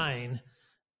design.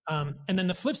 And then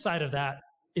the flip side of that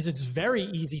is it's very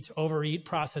easy to overeat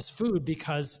processed food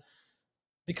because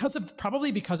of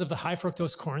the high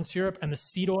fructose corn syrup and the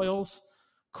seed oils,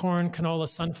 corn, canola,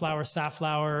 sunflower,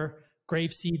 safflower,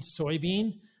 grapeseed,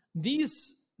 soybean.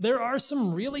 There are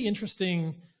some really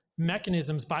interesting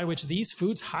mechanisms by which these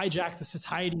foods hijack the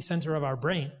satiety center of our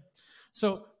brain.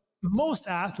 So most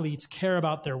athletes care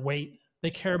about their weight.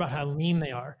 They care about how lean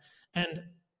they are. And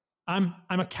I'm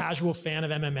a casual fan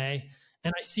of MMA.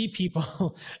 And I see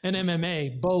people in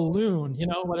MMA balloon, you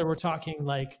know, whether we're talking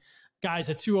like guys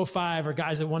at 205 or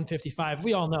guys at 155,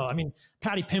 we all know. I mean,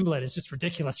 Patty Pimblett is just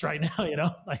ridiculous right now, you know,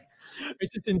 like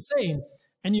it's just insane.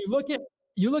 And you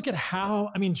look at how,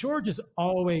 I mean, George is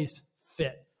always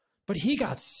fit, but he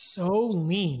got so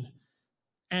lean.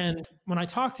 And when I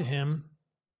talked to him,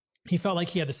 he felt like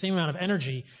he had the same amount of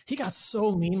energy. He got so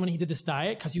lean when he did this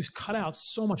diet because he was cut out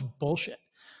so much bullshit.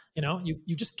 You know,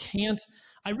 you just can't.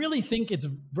 I really think it's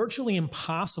virtually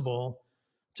impossible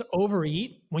to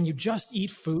overeat when you just eat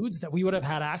foods that we would have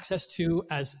had access to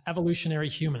as evolutionary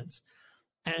humans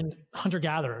and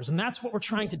hunter-gatherers. And that's what we're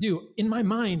trying to do. In my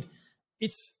mind,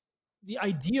 it's the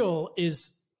ideal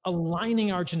is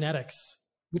aligning our genetics,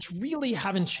 which really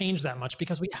haven't changed that much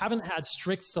because we haven't had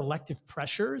strict selective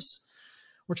pressures.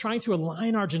 We're trying to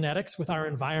align our genetics with our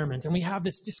environment, and we have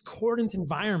this discordant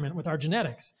environment with our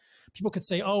genetics. People could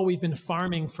say, oh, we've been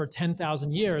farming for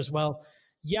 10,000 years. Well,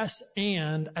 yes,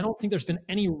 and I don't think there's been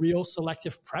any real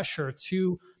selective pressure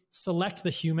to select the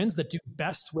humans that do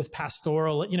best with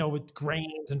pastoral, you know, with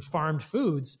grains and farmed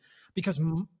foods, because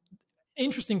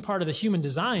interesting part of the human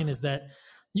design is that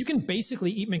you can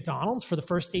basically eat McDonald's for the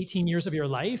first 18 years of your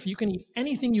life. You can eat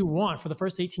anything you want for the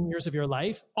first 18 years of your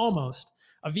life, almost.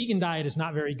 A vegan diet is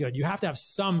not very good. You have to have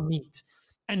some meat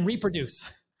and reproduce.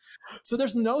 So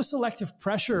there's no selective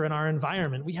pressure in our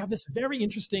environment. We have this very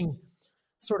interesting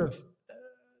sort of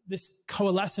this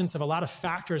coalescence of a lot of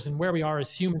factors in where we are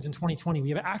as humans in 2020. We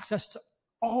have access to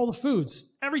all the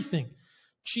foods, everything,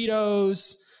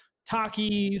 Cheetos,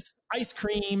 Takis, ice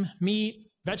cream,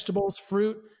 meat, vegetables,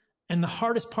 fruit. And the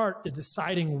hardest part is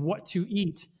deciding what to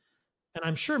eat. And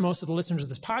I'm sure most of the listeners of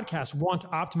this podcast want to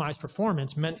optimize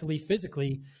performance mentally,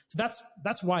 physically. So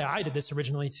that's why I did this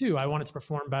originally too. I wanted to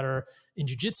perform better in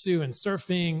jiu-jitsu and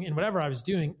surfing and whatever I was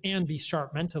doing and be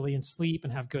sharp mentally and sleep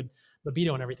and have good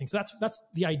libido and everything. So that's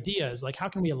the idea, is like, how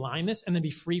can we align this and then be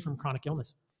free from chronic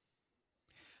illness?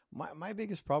 My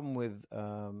biggest problem with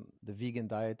the vegan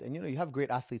diet, and you know, you have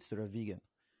great athletes that are vegan,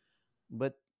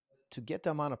 but to get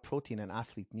the amount of protein an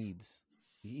athlete needs,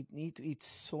 you need to eat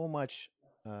so much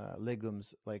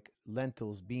legumes, like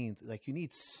lentils, beans, like you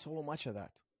need so much of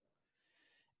that.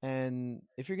 And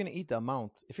if you're going to eat the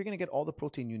amount, if you're going to get all the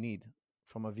protein you need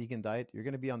from a vegan diet, you're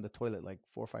going to be on the toilet like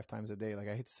 4 or 5 times a day. Like,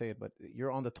 I hate to say it, but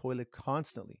you're on the toilet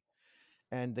constantly.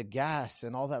 And the gas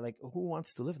and all that, like, who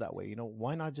wants to live that way? You know,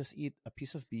 why not just eat a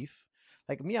piece of beef?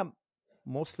 Like me, I'm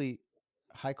mostly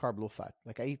high carb, low fat.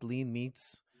 Like, I eat lean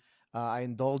meats. I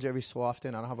indulge every so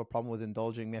often. I don't have a problem with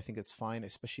indulging. I think it's fine,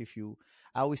 especially if you,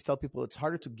 I always tell people it's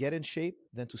harder to get in shape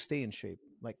than to stay in shape.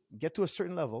 Like, get to a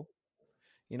certain level.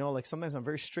 You know, like sometimes I'm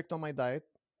very strict on my diet,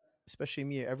 especially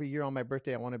me. Every year on my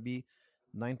birthday, I want to be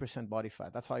 9% body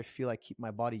fat. That's how I feel I keep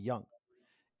my body young.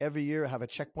 Every year I have a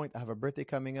checkpoint. I have a birthday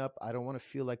coming up. I don't want to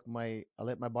feel like I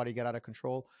let my body get out of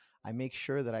control. I make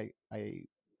sure that I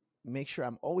make sure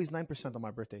I'm always 9% on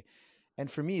my birthday. And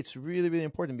for me, it's really, really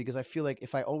important because I feel like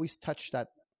if I always touch that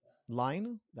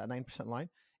line, that 9% line,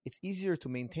 it's easier to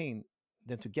maintain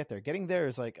than to get there. Getting there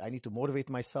is like, I need to motivate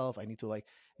myself. I need to, like,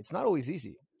 it's not always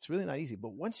easy. It's really not easy.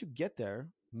 But once you get there,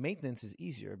 maintenance is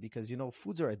easier because, you know,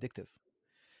 foods are addictive.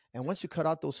 And once you cut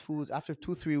out those foods, after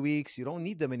 2-3 weeks, you don't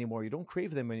need them anymore. You don't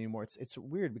crave them anymore. It's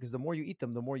weird because the more you eat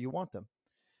them, the more you want them.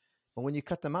 But when you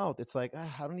cut them out, it's like,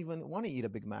 I don't even want to eat a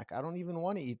Big Mac. I don't even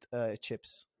want to eat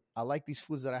chips. I like these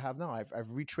foods that I have now. I've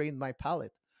retrained my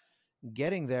palate.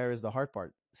 Getting there is the hard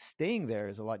part. Staying there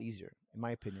is a lot easier. In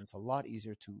my opinion, it's a lot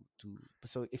easier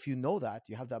so if you know that,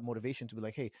 you have that motivation to be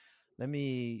like, hey, let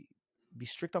me be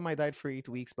strict on my diet for 8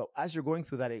 weeks. But as you're going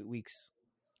through that 8 weeks,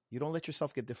 you don't let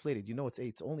yourself get deflated. You know,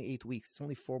 it's only 8 weeks. It's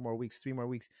only 4 more weeks, 3 more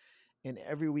weeks. And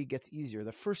every week gets easier.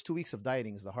 The first 2 weeks of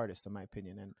dieting is the hardest, in my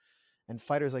opinion. And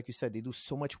fighters, like you said, they do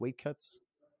so much weight cuts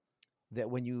that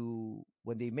when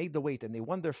they make the weight and they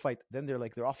won their fight, then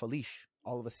they're off a leash.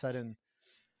 All of a sudden,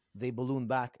 they balloon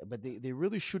back. But they're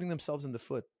really shooting themselves in the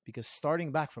foot because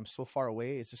starting back from so far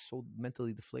away is just so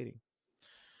mentally deflating.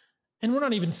 And we're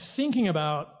not even thinking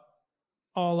about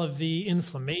all of the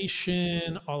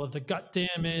inflammation, all of the gut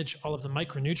damage, all of the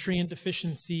micronutrient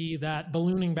deficiency that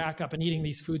ballooning back up and eating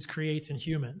these foods creates in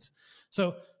humans.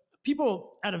 So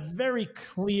people at a very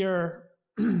clear,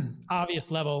 obvious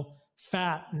level,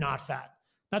 fat, not fat.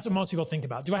 That's what most people think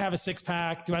about. Do I have a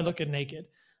 6-pack? Do I look good naked?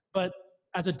 But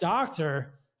as a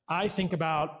doctor, I think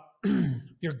about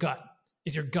your gut.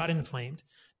 Is your gut inflamed?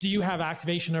 Do you have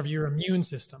activation of your immune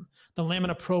system? The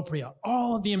lamina propria,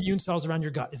 all of the immune cells around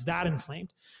your gut, is that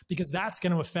inflamed? Because that's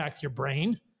going to affect your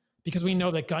brain, because we know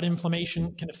that gut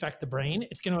inflammation can affect the brain.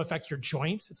 It's going to affect your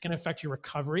joints. It's going to affect your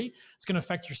recovery. It's going to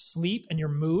affect your sleep and your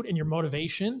mood and your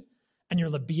motivation. and your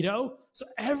libido. So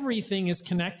everything is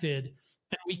connected.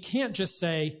 And we can't just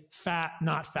say fat,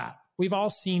 not fat. We've all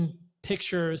seen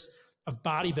pictures of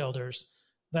bodybuilders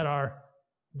that are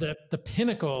the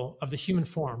pinnacle of the human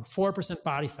form, 4%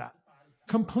 body fat,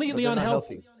 completely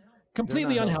unhealthy,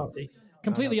 completely unhealthy.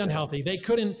 Completely unhealthy. They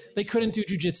couldn't do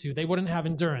jujitsu. They wouldn't have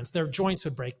endurance. Their joints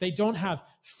would break. They don't have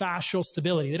fascial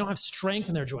stability. They don't have strength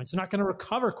in their joints. They're not going to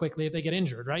recover quickly if they get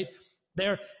injured, right?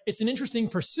 It's an interesting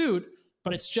pursuit,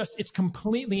 but it's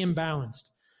completely imbalanced.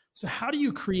 So how do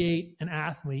you create an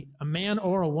athlete, a man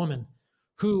or a woman,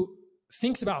 who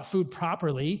thinks about food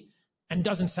properly and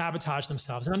doesn't sabotage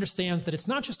themselves and understands that it's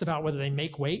not just about whether they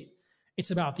make weight,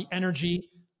 it's about the energy,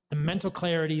 the mental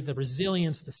clarity, the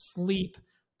resilience, the sleep,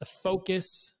 the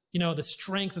focus, the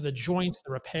strength of the joints,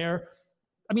 the repair.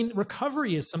 I mean,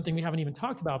 recovery is something we haven't even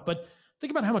talked about, but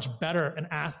think about how much better an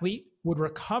athlete would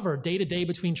recover day to day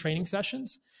between training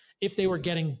sessions if they were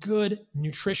getting good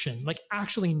nutrition, like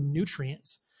actually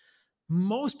nutrients.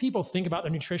 Most people think about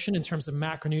their nutrition in terms of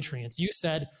macronutrients. You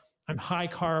said, I'm high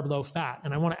carb, low fat.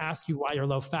 And I want to ask you why you're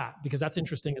low fat, because that's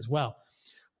interesting as well.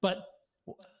 But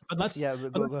go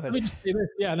ahead. Let me just say this.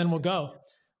 Yeah, and then we'll go.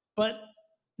 But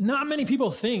not many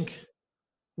people think,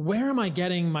 where am I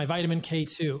getting my vitamin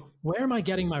K2? Where am I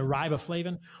getting my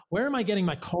riboflavin? Where am I getting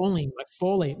my choline, my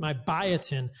folate, my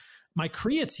biotin, my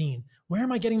creatine? Where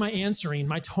am I getting my anserine,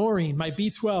 my taurine, my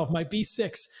B12, my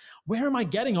B6? Where am I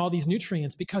getting all these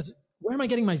nutrients? Because where am I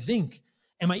getting my zinc?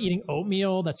 Am I eating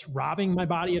oatmeal that's robbing my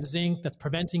body of zinc, that's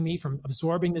preventing me from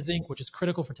absorbing the zinc, which is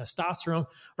critical for testosterone,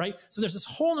 right? So there's this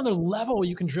whole other level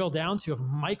you can drill down to of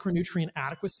micronutrient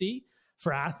adequacy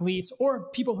for athletes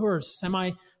or people who are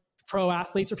semi-pro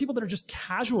athletes or people that are just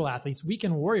casual athletes,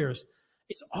 weekend warriors.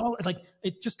 It's all like,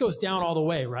 it just goes down all the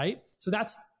way, right? So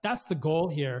that's the goal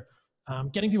here.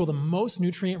 Getting people the most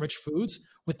nutrient-rich foods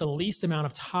with the least amount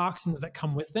of toxins that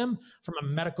come with them from a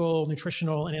medical,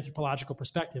 nutritional, and anthropological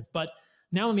perspective. But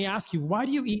now let me ask you, why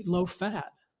do you eat low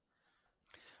fat?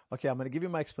 Okay, I'm going to give you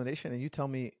my explanation and you tell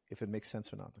me if it makes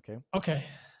sense or not, okay? Okay.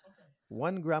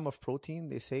 1 gram of protein,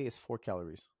 they say, is 4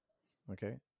 calories.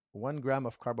 Okay. 1 gram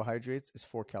of carbohydrates is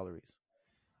 4 calories.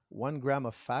 1 gram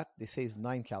of fat, they say, is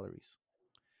 9 calories.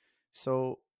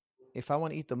 So if I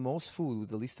want to eat the most food with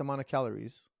the least amount of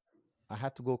calories, I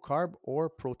had to go carb or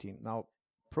protein. Now,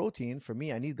 protein, for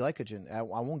me, I need glycogen. I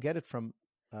won't get it from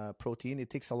protein. It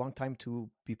takes a long time to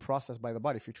be processed by the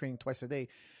body. If you're training twice a day,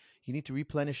 you need to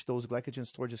replenish those glycogen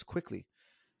storages quickly.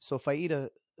 So if I eat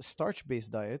a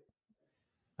starch-based diet,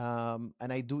 and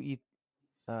I do eat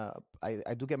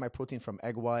I do get my protein from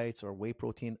egg whites or whey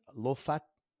protein, low fat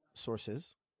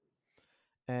sources.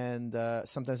 And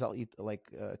sometimes I'll eat like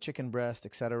chicken breast,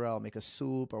 etc. I'll make a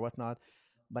soup or whatnot.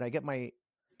 But I get my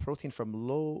protein from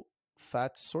low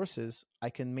fat sources. I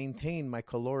can maintain my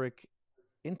caloric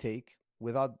intake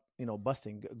without,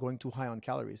 busting, going too high on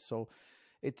calories. So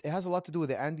it has a lot to do with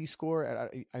the Andy score.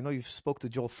 I know you spoke to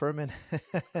Joel Furman.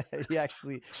 He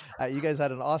actually, you guys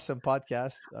had an awesome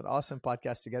podcast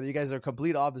together. You guys are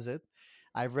complete opposite.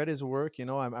 I've read his work.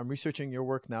 I'm researching your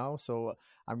work now, so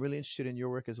I'm really interested in your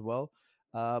work as well.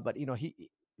 But he,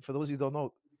 for those who don't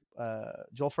know,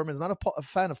 Joel Furman is not a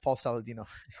fan of Paul Saladino.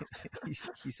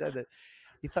 he said that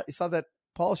he thought that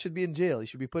Paul should be in jail. He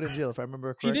should be put in jail, if I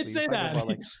remember correctly. He did say that. About,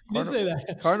 he did say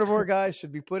that. Carnivore guys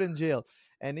should be put in jail.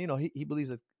 And, he believes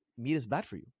that meat is bad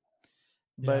for you.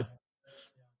 But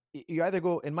you either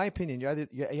go, in my opinion,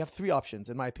 you have 3 options,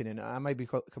 in my opinion. I might be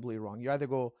completely wrong. You either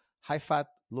go high fat,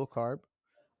 low carb,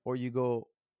 or you go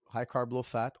high carb, low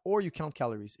fat, or you count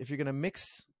calories. If you're going to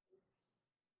mix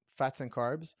fats and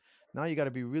carbs, now you got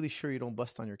to be really sure you don't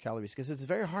bust on your calories, because it's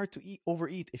very hard to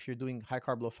overeat if you're doing high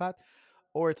carb, low fat,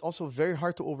 or it's also very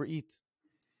hard to overeat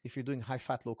if you're doing high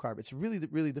fat, low carb. It's really,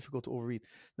 really difficult to overeat.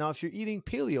 Now, if you're eating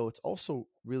paleo, it's also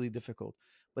really difficult.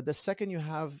 But the second you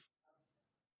have,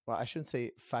 well, I shouldn't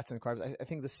say fats and carbs. I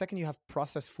think the second you have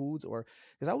processed foods,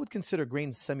 because I would consider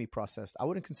grains semi-processed. I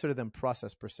wouldn't consider them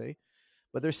processed per se,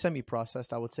 but they're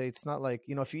semi-processed. I would say it's not like,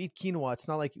 if you eat quinoa, it's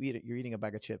not like you're eating a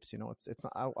bag of chips. It's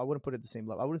not, I wouldn't put it at the same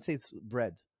level. I wouldn't say it's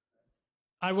bread.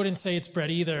 I wouldn't say it's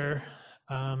bread either.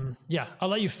 I'll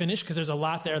let you finish because there's a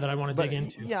lot there that I want to dig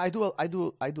into. Yeah, I do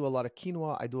a lot of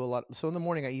quinoa. So in the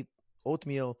morning I eat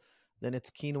oatmeal, then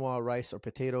it's quinoa, rice or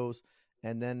potatoes,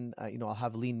 and then I'll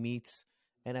have lean meats,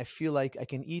 and I feel like I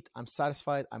can eat. I'm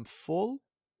satisfied. I'm full,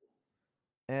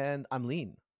 and I'm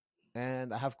lean,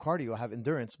 and I have cardio. I have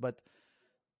endurance, but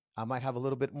I might have a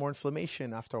little bit more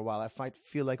inflammation after a while. I might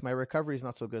feel like my recovery is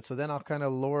not so good. So then I'll kind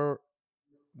of lower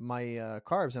my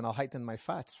carbs and I'll heighten my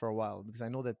fats for a while, because I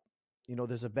know that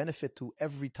there's a benefit to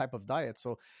every type of diet.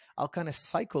 So I'll kind of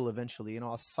cycle eventually,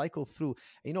 I'll cycle through.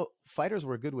 Fighters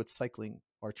were good with cycling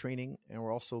our training, and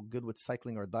we're also good with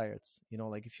cycling our diets.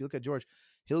 Like if you look at George,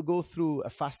 he'll go through a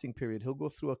fasting period, he'll go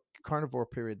through a carnivore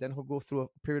period, then he'll go through a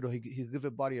period where he'll give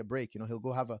his body a break. He'll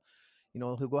go have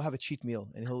a cheat meal,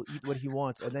 and he'll eat what he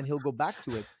wants, and then he'll go back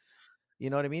to it. You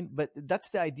know what I mean? But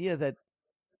that's the idea that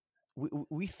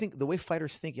we think, the way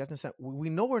fighters think, you have to understand, we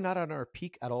know we're not on our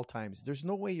peak at all times. There's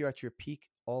no way you're at your peak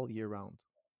all year round.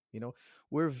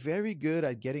 We're very good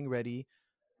at getting ready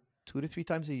 2 to 3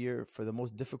 times a year for the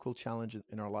most difficult challenge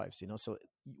in our lives. So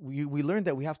we learned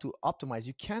that we have to optimize.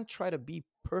 You can't try to be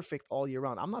perfect all year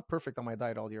round. I'm not perfect on my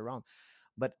diet all year round,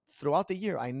 but throughout the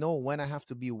year, I know when I have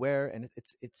to be where, and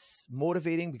it's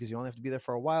motivating because you only have to be there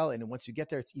for a while. And then once you get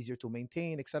there, it's easier to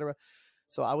maintain, etc.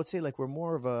 So I would say like we're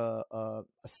more of a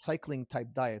cycling type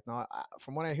diet. Now,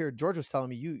 from what I hear, George was telling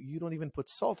me, you don't even put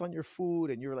salt on your food,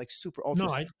 and you're like super ultra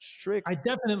strict. I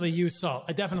definitely use salt.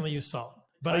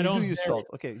 But I don't use salt.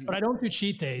 Okay. But I don't do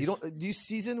cheat days. Do you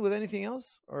season with anything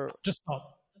else, or just salt?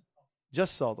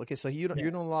 Just salt. Okay. So you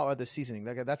don't allow other seasoning.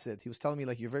 Like, that's it. He was telling me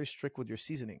like you're very strict with your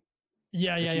seasoning.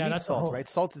 Yeah. That's salt, right?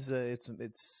 Salt is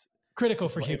it's critical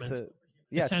for humans.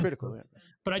 It's critical. Yeah.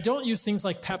 But I don't use things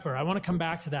like pepper. I want to come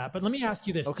back to that. But let me ask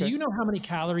you this. Okay. Do you know how many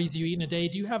calories you eat in a day?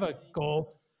 Do you have a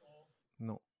goal?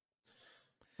 No.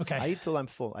 Okay. I eat till I'm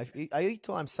full. I eat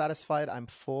till I'm satisfied. I'm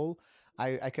full.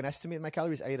 I can estimate my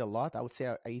calories. I eat a lot. I would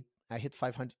say I hit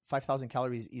 5,000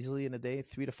 calories easily in a day,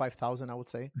 3,000 to 5,000, I would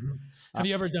say. Mm-hmm. Have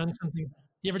you ever done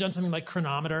something like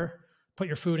Chronometer? Put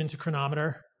your food into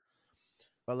Chronometer?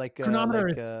 Well, Chronometer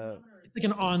it's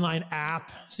like an online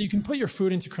app. So you can put your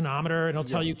food into Chronometer, and it'll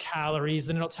tell you calories,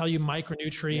 then it'll tell you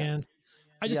micronutrients.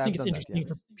 Yeah. I just think it's interesting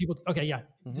for people to, okay, yeah.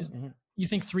 You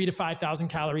think 3,000 to 5,000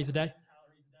 calories a day?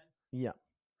 Yeah.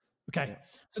 Okay. Yeah.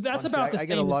 So that's honestly, about the same. I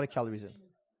get a lot of calories in.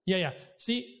 Yeah.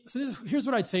 See, here's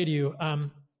what I'd say to you,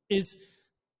 is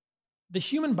the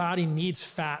human body needs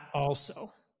fat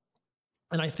also.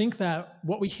 And I think that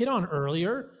what we hit on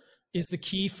earlier is the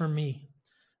key for me,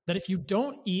 that if you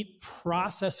don't eat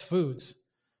processed foods,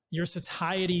 your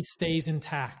satiety stays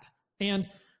intact. And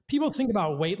people think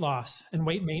about weight loss and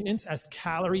weight maintenance as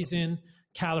calories in,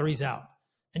 calories out.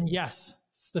 And yes,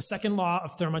 the second law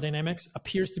of thermodynamics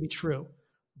appears to be true,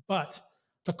 but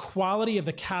the quality of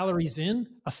the calories in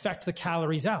affect the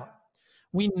calories out.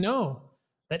 We know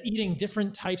that eating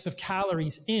different types of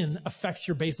calories in affects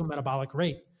your basal metabolic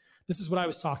rate. This is what I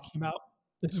was talking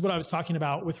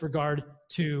about with regard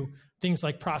to things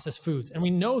like processed foods. And we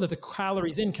know that the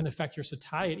calories in can affect your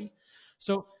satiety.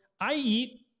 So I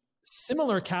eat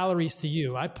similar calories to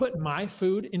you. I put my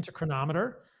food into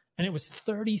Chronometer, and it was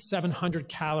 3,700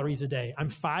 calories a day. I'm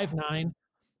 5'9",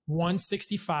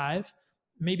 165,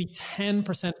 maybe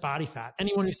 10% body fat.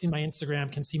 Anyone who's seen my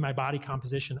Instagram can see my body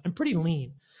composition. I'm pretty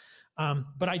lean,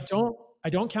 but I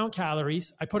don't count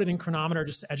calories. I put it in Chronometer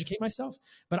just to educate myself,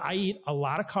 but I eat a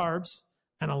lot of carbs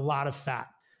and a lot of fat.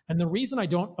 And the reason I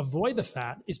don't avoid the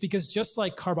fat is because, just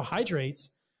like carbohydrates,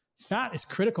 fat is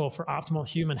critical for optimal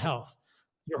human health.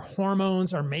 Your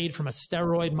hormones are made from a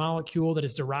steroid molecule that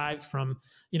is derived from,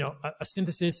 a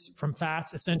synthesis from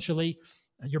fats, essentially.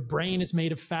 Your brain is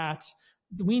made of fats.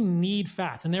 We need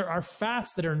fats, and there are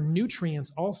fats that are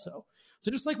nutrients also.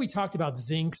 So just like we talked about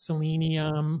zinc,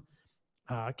 selenium,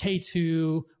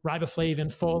 K2,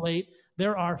 riboflavin, folate,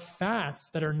 there are fats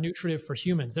that are nutritive for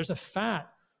humans. There's a fat,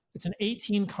 it's an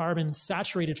 18 carbon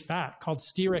saturated fat called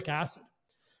stearic acid.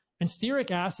 And stearic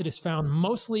acid is found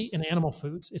mostly in animal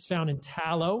foods. It's found in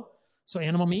tallow, so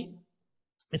animal meat.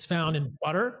 It's found in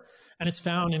butter, and it's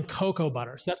found in cocoa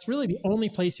butter. So that's really the only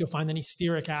place you'll find any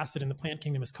stearic acid in the plant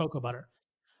kingdom is cocoa butter.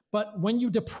 But when you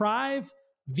deprive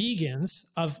vegans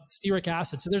of stearic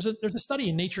acid, so there's a study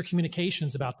in Nature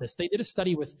Communications about this. They did a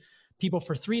study with people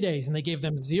for 3 days, and they gave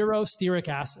them 0 stearic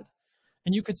acid,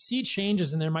 and you could see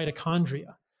changes in their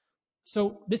mitochondria.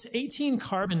 So this 18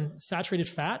 carbon saturated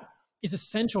fat is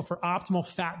essential for optimal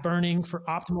fat burning, for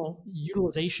optimal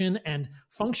utilization and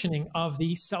functioning of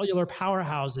the cellular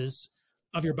powerhouses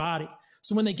of your body.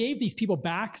 So when they gave these people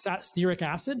back stearic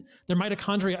acid, their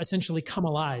mitochondria essentially come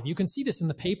alive. You can see this in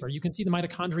the paper. You can see the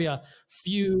mitochondria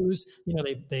fuse.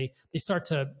 They start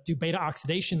to do beta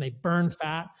oxidation. They burn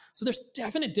fat. So there's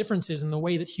definite differences in the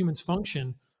way that humans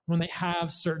function when they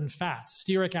have certain fats.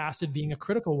 Stearic acid being a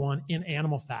critical one in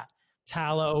animal fat,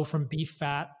 tallow from beef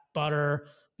fat, butter,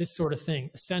 this sort of thing,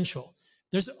 essential.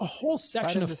 There's a whole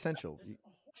section of essential.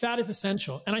 Fat is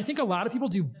essential. And I think a lot of people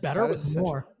do better with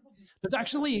more. There's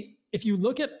actually, if you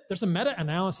look at, there's a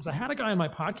meta-analysis. I had a guy on my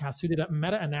podcast who did a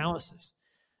meta-analysis.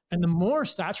 And the more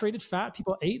saturated fat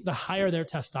people ate, the higher their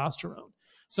testosterone.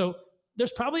 So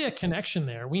there's probably a connection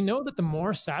there. We know that the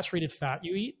more saturated fat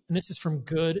you eat, and this is from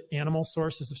good animal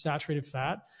sources of saturated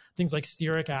fat, things like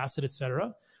stearic acid, et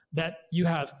cetera, that you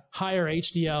have higher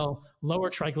HDL,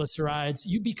 lower triglycerides,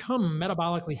 you become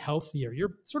metabolically healthier.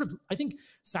 You're sort of, I think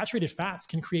saturated fats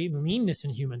can create leanness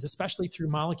in humans, especially through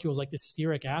molecules like this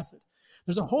stearic acid.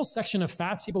 There's a whole section of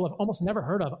fats people have almost never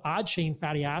heard of, odd chain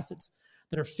fatty acids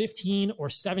that are 15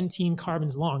 or 17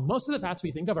 carbons long. Most of the fats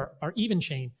we think of are even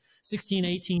chain, 16,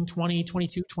 18, 20,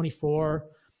 22, 24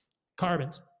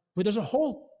 carbons. But there's a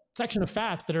whole section of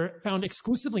fats that are found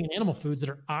exclusively in animal foods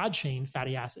that are odd chain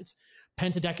fatty acids,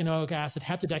 pentadecanoic acid,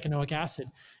 heptadecanoic acid.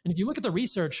 And if you look at the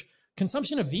research,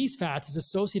 consumption of these fats is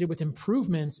associated with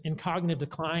improvements in cognitive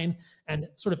decline and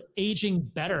sort of aging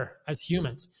better as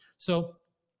humans. So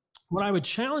what I would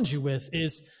challenge you with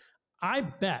is, I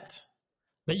bet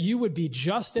that you would be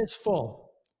just as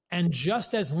full and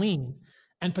just as lean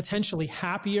and potentially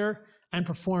happier and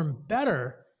perform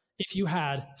better if you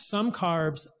had some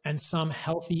carbs and some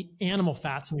healthy animal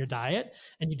fats in your diet,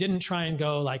 and you didn't try and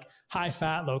go like high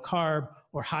fat, low carb,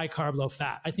 or high carb, low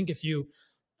fat. I think if you,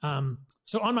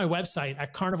 so on my website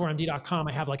at carnivoremd.com,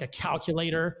 I have like a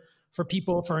calculator for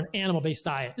people for an animal-based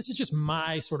diet. This is just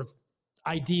my sort of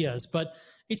ideas, but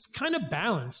it's kind of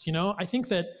balanced. You know, I think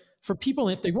that for people,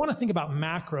 if they want to think about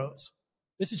macros,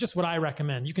 this is just what I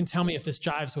recommend. You can tell me if this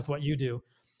jives with what you do.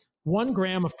 1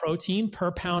 gram of protein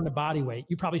per pound of body weight.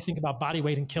 You probably think about body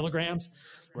weight in kilograms,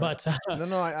 right. But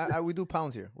no, we do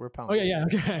pounds here. We're pounds. Oh yeah,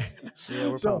 okay. Yeah,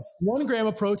 we're so pounds. 1 gram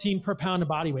of protein per pound of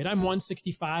body weight. I'm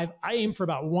 165. I aim for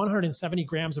about 170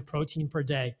 grams of protein per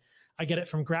day. I get it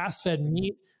from grass-fed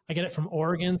meat. I get it from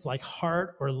organs like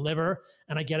heart or liver,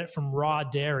 and I get it from raw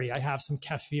dairy. I have some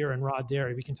kefir and raw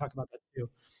dairy. We can talk about that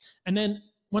too. And then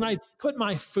when I put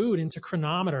my food into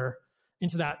Chronometer,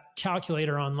 into that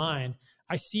calculator online,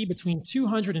 I see between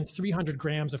 200 and 300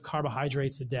 grams of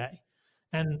carbohydrates a day.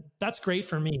 And that's great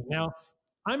for me. Now,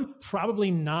 I'm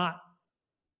probably not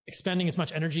expending as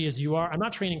much energy as you are. I'm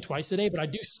not training twice a day, but I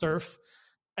do surf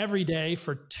every day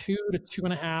for 2 to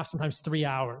 2.5, sometimes 3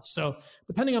 hours. So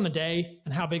depending on the day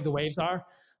and how big the waves are,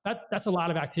 that's a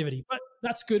lot of activity, but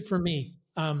that's good for me.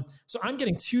 So I'm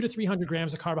getting 200 to 300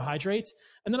 grams of carbohydrates,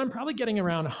 and then I'm probably getting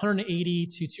around 180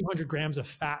 to 200 grams of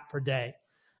fat per day.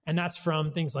 And that's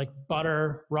from things like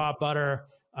butter, raw butter,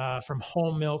 from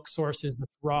whole milk sources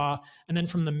that's raw, and then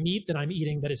from the meat that I'm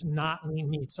eating that is not lean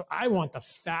meat. So I want the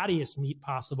fattiest meat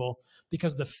possible,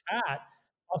 because the fat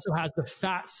also has the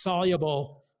fat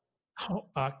soluble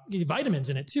vitamins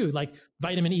in it too. Like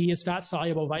vitamin E is fat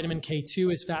soluble, vitamin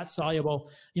K2 is fat soluble.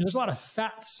 You know, there's a lot of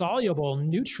fat soluble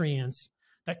nutrients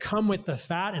that come with the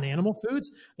fat in animal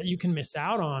foods that you can miss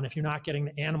out on if you're not getting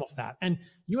the animal fat. And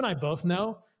you and I both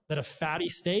know that a fatty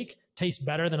steak tastes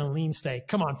better than a lean steak.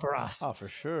 Come on, for us. Oh, for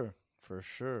sure. For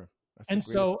sure. That's and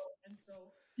so,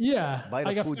 yeah.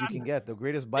 Bite of food you can get. The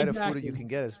greatest bite of food that you can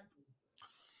get is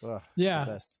the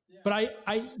best. But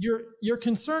your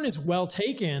concern is well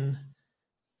taken.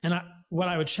 And what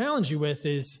I would challenge you with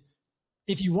is,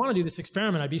 if you want to do this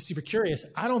experiment, I'd be super curious.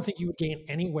 I don't think you would gain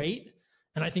any weight,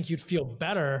 and I think you'd feel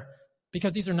better,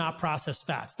 because these are not processed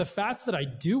fats. The fats that I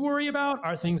do worry about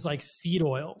are things like seed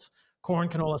oils, corn,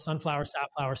 canola, sunflower,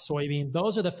 safflower, soybean.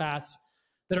 Those are the fats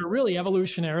that are really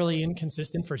evolutionarily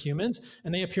inconsistent for humans,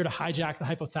 and they appear to hijack the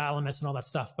hypothalamus and all that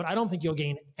stuff. But I don't think you'll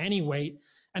gain any weight.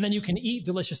 And then you can eat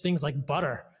delicious things like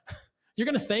butter. You're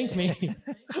going to thank me.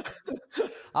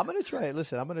 I'm going to try it.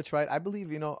 Listen, I'm going to try it. I believe,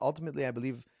 ultimately, I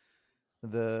believe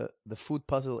the food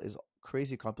puzzle is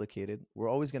crazy complicated. We're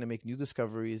always going to make new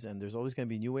discoveries, and there's always going to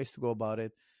be new ways to go about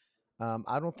it.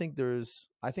 I don't think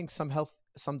I think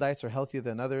some diets are healthier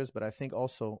than others, but I think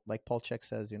also, like Paul Chek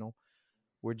says,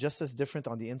 we're just as different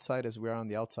on the inside as we are on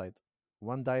the outside.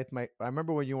 One diet I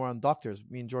remember when you were on Doctors,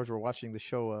 me and George were watching the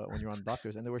show when you were on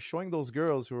Doctors, and they were showing those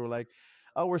girls who were like,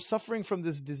 oh, we're suffering from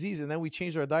this disease, and then we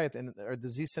changed our diet and our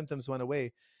disease symptoms went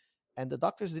away. And the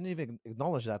doctors didn't even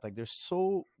acknowledge that. Like, they're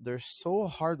so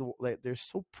hard, like they're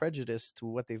so prejudiced to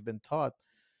what they've been taught,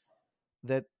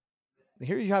 that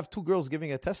here you have 2 girls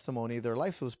giving a testimony. Their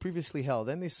life was previously hell.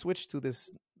 Then they switched to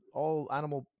this all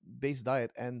animal-based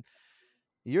diet, and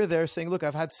you're there saying, look,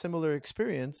 I've had similar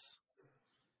experience.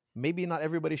 Maybe not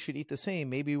everybody should eat the same.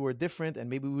 Maybe we're different, and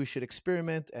maybe we should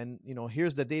experiment. And,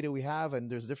 here's the data we have,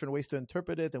 and there's different ways to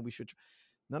interpret it. And we should.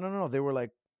 No. They were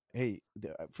like, hey,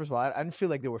 first of all, I didn't feel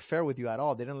like they were fair with you at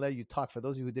all. They didn't let you talk. For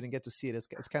those of you who didn't get to see it,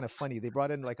 it's kind of funny. They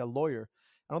brought in like a lawyer.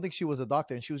 I don't think she was a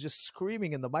doctor, and she was just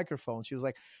screaming in the microphone. She was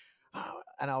like, oh,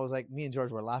 and I was like, me and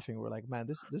George were laughing. We're like, man,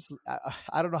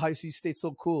 I don't know how you stayed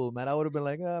so cool, man. I would have been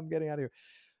like, oh, I'm getting out of here.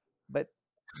 But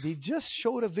they just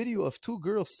showed a video of two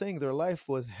girls saying their life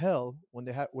was hell when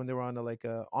they were on a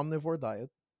omnivore diet,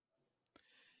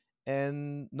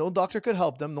 and no doctor could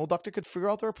help them, no doctor could figure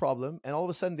out their problem, and all of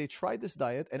a sudden they tried this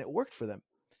diet and it worked for them.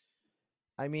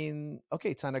 I mean,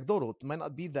 okay, it's anecdotal. It might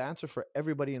not be the answer for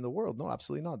everybody in the world. No,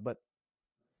 absolutely not. But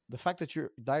the fact that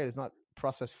your diet is not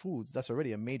processed foods, that's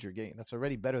already a major gain. That's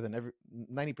already better than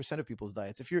 90% of people's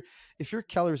diets. If your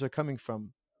calories are coming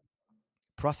from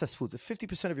processed foods, if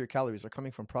 50% of your calories are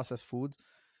coming from processed foods,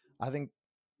 I think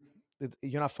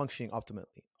you're not functioning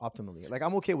optimally. Like,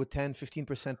 I'm okay with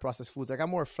 10-15% processed foods. Like, I'm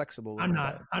more flexible with my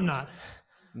diet. I'm not.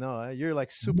 No, you're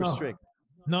like super strict.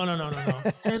 No.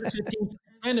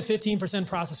 10 to 15%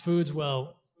 processed foods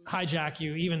will hijack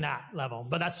you, even that level.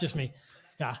 But that's just me.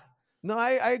 Yeah. No,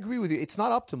 I agree with you. It's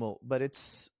not optimal, but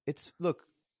it's look,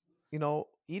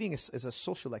 eating is a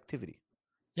social activity.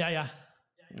 Yeah.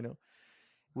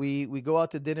 We go out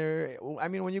to dinner. I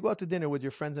mean, when you go out to dinner with your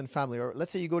friends and family, or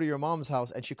let's say you go to your mom's house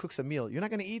and she cooks a meal, you're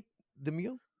not going to eat the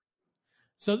meal.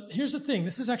 So here's the thing.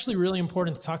 This is actually really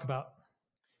important to talk about.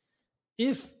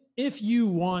 If you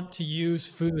want to use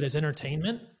food as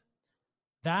entertainment,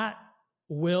 that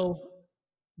will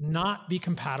not be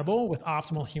compatible with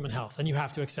optimal human health. And you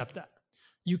have to accept that.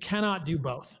 You cannot do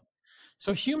both.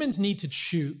 So humans need to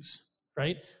choose,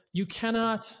 right? You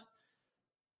cannot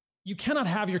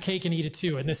have your cake and eat it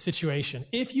too in this situation.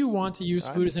 If you want to use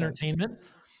food as entertainment,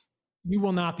 you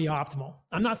will not be optimal.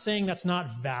 I'm not saying that's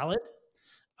not valid.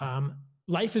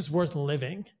 Life is worth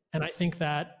living. And I think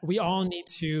that we all need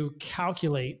to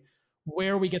calculate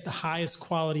where we get the highest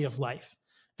quality of life.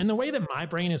 And the way that my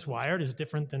brain is wired is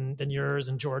different than yours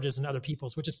and George's and other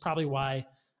people's, which is probably why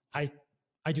I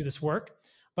do this work.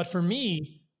 But for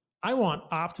me, I want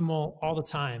optimal all the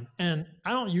time. And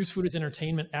I don't use food as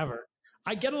entertainment ever.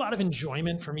 I get a lot of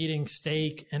enjoyment from eating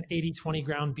steak and 80-20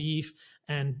 ground beef.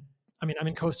 And I mean, I'm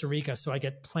in Costa Rica, so I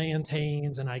get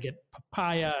plantains and I get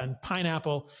papaya and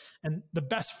pineapple and the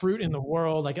best fruit in the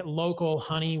world. I get local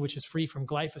honey, which is free from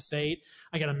glyphosate.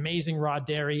 I get amazing raw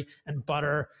dairy and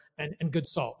butter and good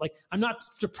salt. Like, I'm not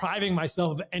depriving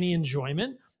myself of any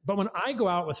enjoyment. But when I go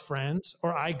out with friends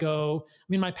or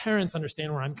my parents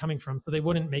understand where I'm coming from, so they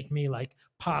wouldn't make me like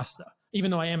pasta, even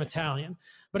though I am Italian.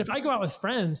 But if I go out with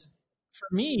friends,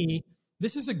 for me,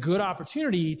 this is a good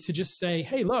opportunity to just say,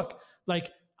 hey, look,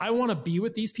 like, I want to be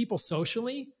with these people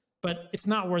socially, but it's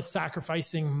not worth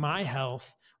sacrificing my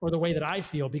health or the way that I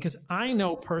feel, because I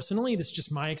know personally, this is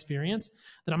just my experience,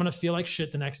 that I'm going to feel like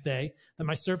shit the next day, that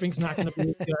my surfing's not going to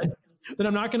be good, that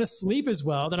I'm not going to sleep as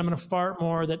well, that I'm going to fart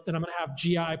more, that I'm going to have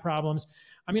GI problems.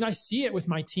 I mean, I see it with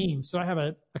my team. So I have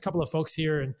a couple of folks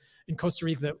here in Costa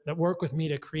Rica that work with me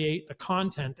to create the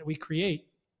content that we create,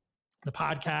 the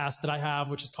podcast that I have,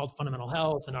 which is called Fundamental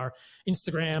Health, and our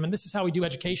Instagram. And this is how we do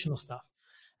educational stuff.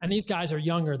 And these guys are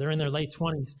younger. They're in their late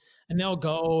 20s, and they'll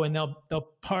go and they'll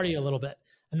party a little bit,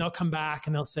 and they'll come back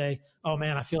and they'll say, oh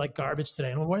man, I feel like garbage today.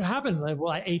 And what happened? Like,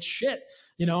 well, I ate shit.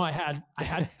 I had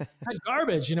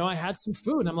garbage, I had some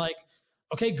food. And I'm like,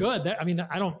 okay, good.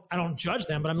 I don't judge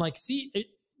them, but I'm like, see,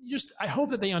 I hope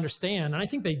that they understand. And I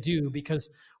think they do, because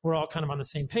we're all kind of on the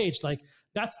same page. Like,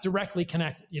 that's directly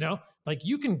connected, like,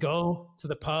 you can go to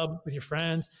the pub with your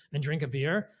friends and drink a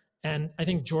beer. And I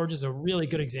think George is a really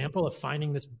good example of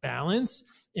finding this balance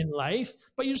in life,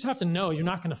 but you just have to know you're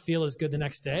not going to feel as good the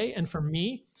next day. And for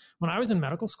me, when I was in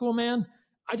medical school, man,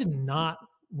 I did not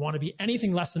want to be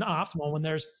anything less than optimal when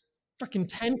there's freaking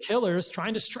 10 killers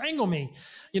trying to strangle me,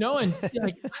 and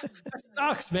like, that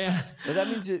sucks, man. But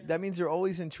that means you're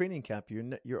always in training camp.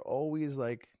 You're always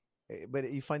like,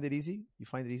 but you find it easy? You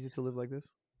find it easy to live like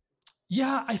this?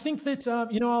 Yeah, I think that,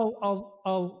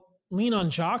 I'll lean on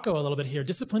Jocko a little bit here.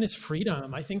 Discipline is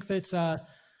freedom. I think that,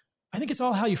 I think it's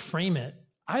all how you frame it.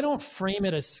 I don't frame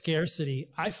it as scarcity.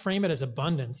 I frame it as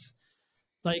abundance.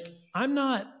 Like, I'm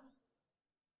not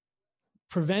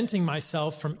preventing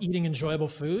myself from eating enjoyable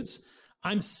foods.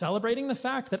 I'm celebrating the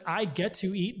fact that I get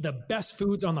to eat the best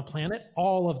foods on the planet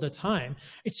all of the time.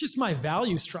 It's just my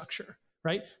value structure,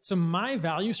 right? So my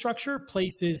value structure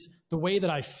places the way that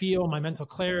I feel, my mental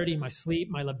clarity, my sleep,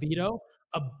 my libido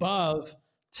above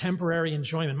temporary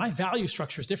enjoyment. My value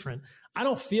structure is different. I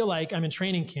don't feel like I'm in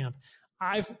training camp.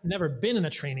 I've never been in a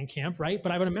training camp, right?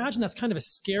 But I would imagine that's kind of a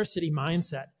scarcity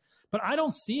mindset. But I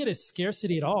don't see it as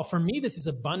scarcity at all. For me, this is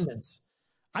abundance.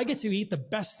 I get to eat the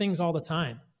best things all the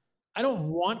time. I don't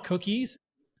want cookies,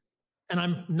 and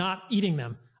I'm not eating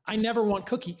them. I never want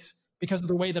cookies because of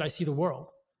the way that I see the world.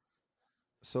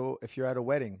 So if you're at a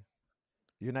wedding,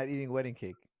 you're not eating wedding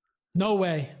cake. No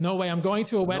way. No way. I'm going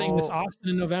to a wedding this No. Austin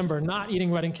in November, not eating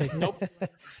wedding cake. Nope.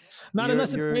 Not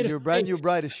unless it's made of Your brand new steak.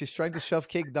 bride, is she's trying to shove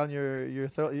cake down your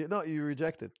throat? No, you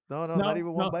reject it. No, no, not No,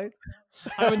 even one no. bite.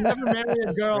 I would never marry a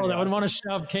That's girl pretty that would awesome. want to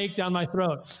shove cake down my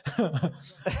throat.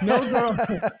 No girl.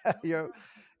 you're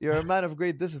you're a man of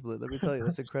great discipline. Let me tell you,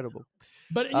 that's incredible.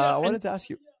 But I and wanted to ask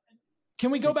you.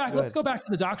 can we go back? Go Let's ahead. go back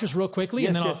to the doctors real quickly,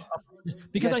 and Yes, then yes,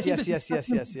 because I yes, think yes,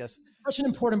 this is yes. such an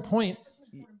important point.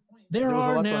 There There was a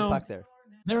are lot to now unpack there.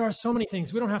 there are so many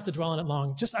things. We don't have to dwell on it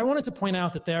long. Just I wanted to point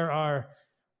out that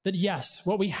that yes,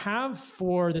 what we have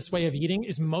for this way of eating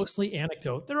is mostly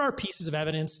anecdote. There are pieces of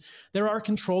evidence. There are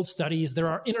controlled studies. There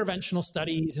are interventional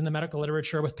studies in the medical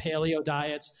literature with paleo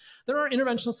diets. There are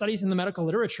interventional studies in the medical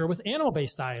literature with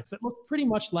animal-based diets that look pretty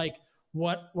much like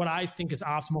what I think is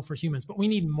optimal for humans, but we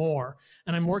need more.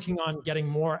 And I'm working on getting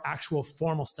more actual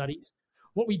formal studies.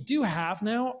 What we do have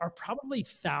now are probably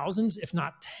thousands, if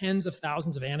not tens of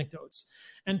thousands of anecdotes.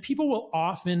 And people will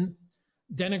often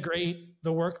denigrate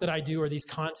the work that I do or these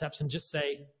concepts and just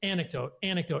say anecdote,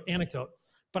 anecdote, anecdote.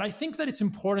 But I think that it's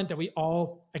important that we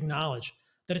all acknowledge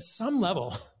that at some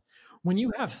level, when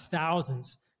you have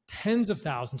thousands, tens of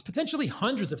thousands, potentially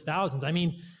hundreds of thousands, I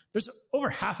mean, there's over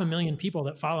 500,000 people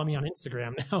that follow me on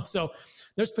Instagram now. So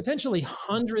there's potentially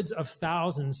hundreds of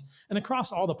thousands. And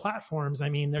across all the platforms, I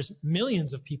mean, there's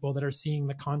millions of people that are seeing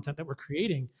the content that we're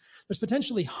creating. There's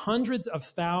potentially hundreds of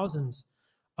thousands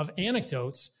of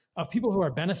anecdotes of people who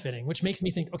are benefiting, which makes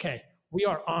me think, okay, we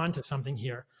are on to something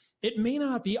here. It may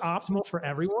not be optimal for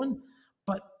everyone,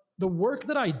 but the work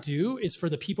that I do is for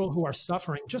the people who are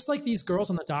suffering, just like these girls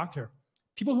and the doctor,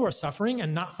 people who are suffering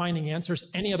and not finding answers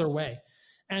any other way.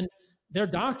 And their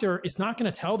doctor is not going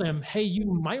to tell them, hey, you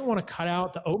might want to cut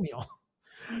out the oatmeal.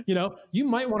 You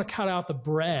might want to cut out the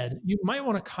bread. You might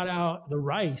want to cut out the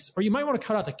rice, or you might want to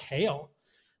cut out the kale.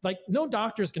 Like, no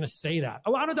doctor is going to say that.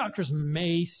 A lot of doctors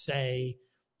may say,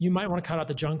 you might want to cut out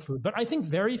the junk food. But I think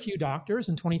very few doctors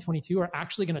in 2022 are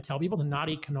actually going to tell people to not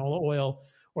eat canola oil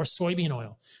or soybean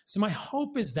oil. So my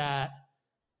hope is that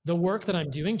the work that I'm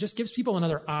doing just gives people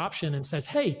another option and says,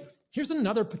 hey, here's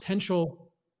another potential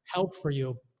help for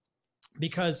you,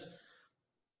 because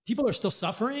people are still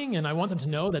suffering. And I want them to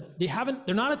know that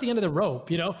they're not at the end of the rope.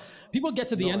 People get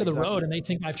to the end of the road and they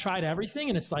think I've tried everything.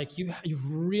 And it's like,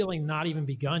 you've really not even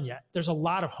begun yet. There's a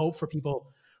lot of hope for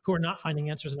people who are not finding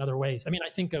answers in other ways. I mean, I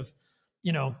think of,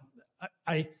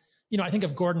 I think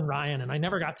of Gordon Ryan, and I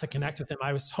never got to connect with him.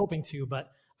 I was hoping to, but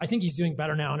I think he's doing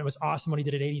better now. And it was awesome what he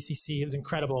did at ADCC. It was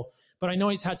incredible. But I know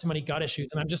he's had so many gut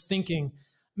issues. And I'm just thinking,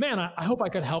 man, I hope I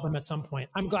could help him at some point.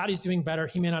 I'm glad he's doing better.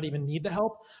 He may not even need the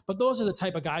help. But those are the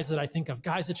type of guys that I think of,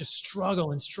 guys that just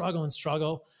struggle and struggle and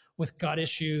struggle with gut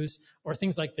issues or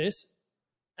things like this.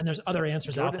 And there's other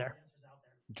answers out there.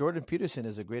 Jordan Peterson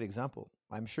is a great example.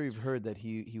 I'm sure you've heard that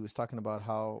he was talking about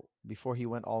how before he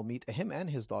went all meat, him and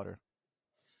his daughter,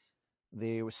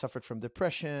 they suffered from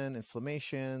depression,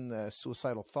 inflammation,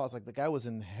 suicidal thoughts. Like, the guy was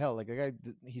in hell. Like, the guy,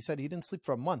 he said he didn't sleep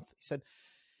for a month. He said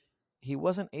he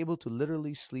wasn't able to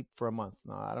literally sleep for a month.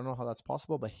 Now, I don't know how that's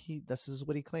possible, but this is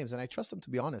what he claims. And I trust him, to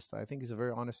be honest. I think he's a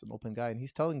very honest and open guy. And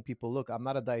he's telling people, look, I'm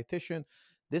not a dietitian.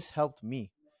 This helped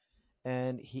me.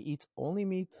 And he eats only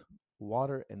meat,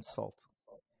 water, and salt.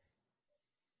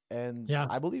 And yeah,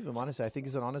 I believe him, honestly. I think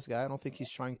he's an honest guy. I don't think he's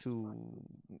trying to,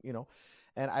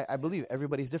 and I believe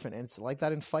everybody's different. And it's like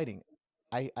that in fighting.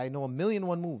 I know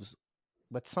 1,000,001 moves,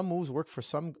 but some moves work for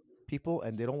some people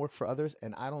and they don't work for others.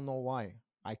 And I don't know why.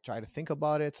 I try to think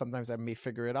about it. Sometimes I may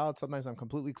figure it out. Sometimes I'm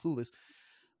completely clueless.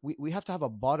 We have to have a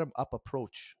bottom-up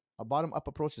approach. A bottom-up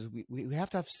approach is we have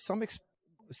to have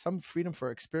some freedom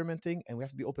for experimenting, and we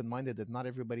have to be open-minded that not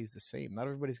everybody's the same. Not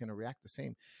everybody's going to react the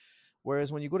same.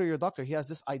 Whereas when you go to your doctor, he has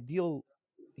this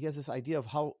idea of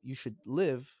how you should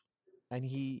live, and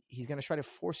he's going to try to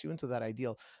force you into that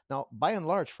ideal. Now, by and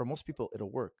large, for most people, it'll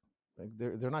work. Like,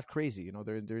 they're not crazy,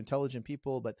 they're intelligent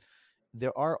people, but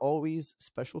there are always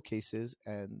special cases,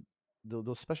 and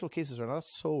those special cases are not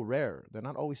so rare. They're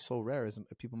not always so rare as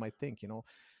people might think.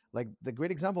 Like, the great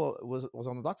example was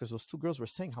on the doctors. Those two girls were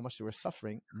saying how much they were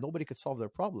suffering. Nobody could solve their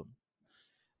problem.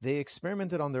 They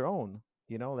experimented on their own.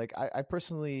 Like, I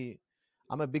personally,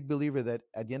 I'm a big believer that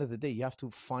at the end of the day, you have to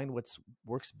find what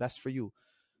works best for you.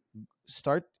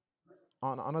 Start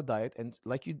on a diet, and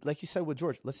like you said with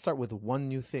George, let's start with one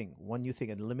new thing,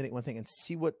 and eliminate one thing, and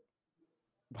see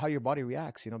how your body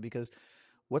reacts. Because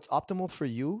what's optimal for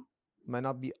you might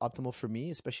not be optimal for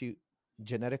me, especially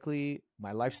genetically,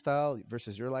 my lifestyle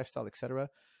versus your lifestyle, etc.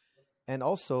 And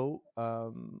also,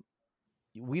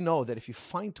 we know that if you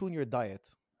fine tune your diet,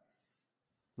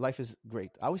 life is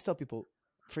great. I always tell people,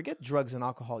 forget drugs and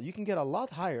alcohol. You can get a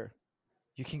lot higher.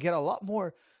 You can get a lot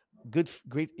more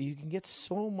great. You can get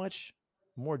so much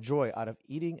more joy out of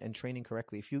eating and training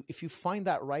correctly. If you find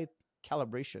that right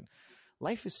calibration,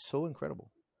 life is so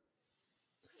incredible.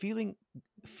 Feeling,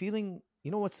 feeling. You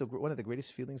know what's one of the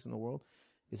greatest feelings in the world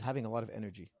is having a lot of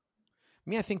energy.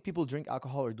 Me, I think people drink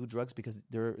alcohol or do drugs because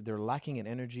they're lacking in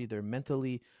energy. They're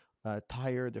mentally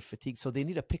tired. They're fatigued, so they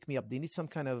need a pick me up. They need some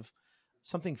kind of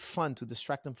something fun to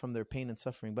distract them from their pain and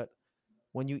suffering. But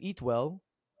when you eat well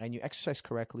and you exercise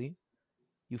correctly,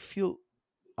 you feel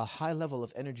a high level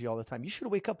of energy all the time. You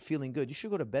should wake up feeling good. You should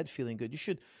go to bed feeling good.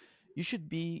 You should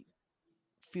be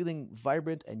feeling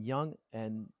vibrant and young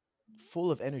and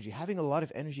full of energy. Having a lot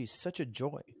of energy is such a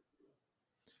joy.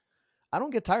 I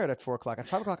don't get tired at 4 o'clock. At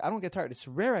 5 o'clock, I don't get tired. It's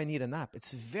rare I need a nap.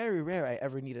 It's very rare I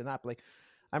ever need a nap. Like,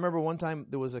 I remember one time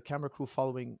there was a camera crew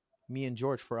following me and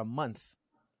George for a month.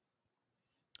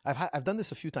 I've done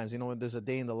this a few times. You know, when there's a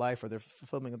day in the life or they're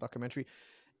filming a documentary,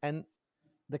 and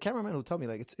the cameraman will tell me,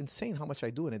 like, it's insane how much I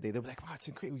do in a day. They'll be like, wow, it's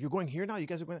incredible. You're going here now. You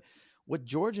guys are going. What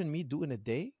George and me do in a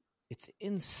day, it's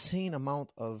insane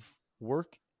amount of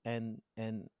work and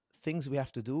things we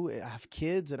have to do. I have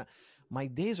kids, and my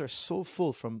days are so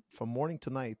full from morning to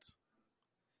night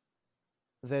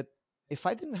that if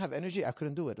I didn't have energy, I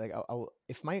couldn't do it. Like,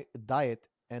 if my diet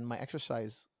and my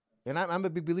exercise, and I'm a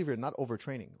big believer in not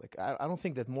overtraining. Like, I don't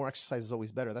think that more exercise is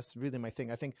always better. That's really my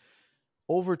thing. I think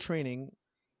overtraining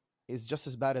is just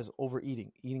as bad as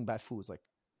overeating, eating bad foods. Like,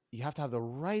 you have to have the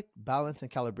right balance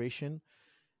and calibration.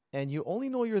 And you only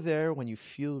know you're there when you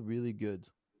feel really good.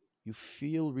 You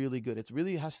feel really good. It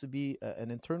really has to be an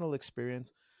internal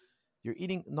experience. You're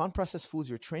eating non-processed foods,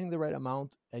 you're training the right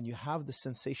amount, and you have the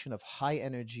sensation of high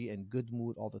energy and good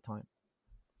mood all the time.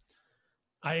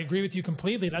 I agree with you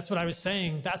completely. That's what I was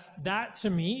saying. That to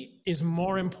me is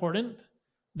more important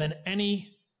than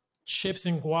any chips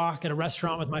and guac at a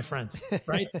restaurant with my friends,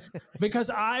 right? Because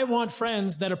I want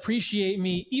friends that appreciate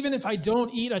me, even if I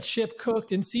don't eat a chip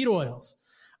cooked in seed oils.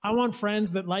 I want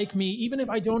friends that like me, even if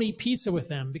I don't eat pizza with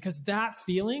them, because that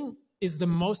feeling is the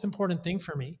most important thing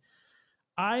for me.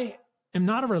 I am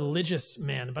not a religious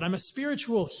man, but I'm a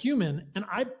spiritual human. And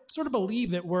I sort of believe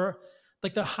that we're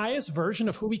like the highest version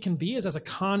of who we can be is as a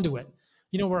conduit.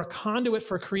 You know, we're a conduit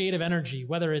for creative energy,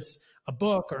 whether it's a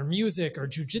book or music or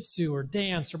jujitsu or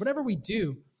dance or whatever we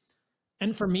do.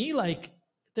 And for me, like,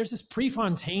 there's this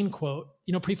Prefontaine quote,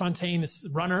 you know, Prefontaine, this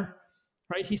runner,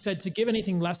 right? He said, to give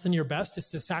anything less than your best is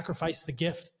to sacrifice the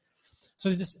gift. So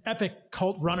there's this epic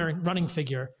cult running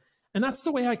figure. And that's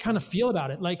the way I kind of feel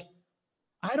about it. Like,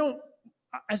 I don't,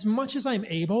 as much as I'm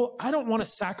able, I don't want to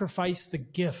sacrifice the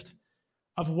gift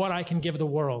of what I can give the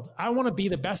world. I want to be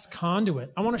the best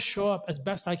conduit. I want to show up as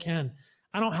best I can.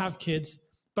 I don't have kids,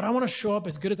 but I want to show up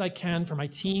as good as I can for my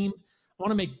team. I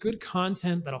want to make good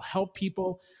content that'll help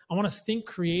people. I want to think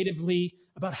creatively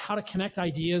about how to connect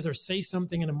ideas or say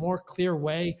something in a more clear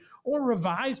way, or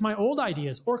revise my old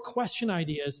ideas or question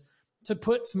ideas to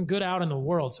put some good out in the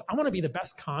world. So I want to be the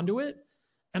best conduit,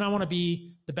 and I want to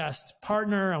be the best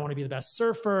partner. I want to be the best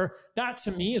surfer. That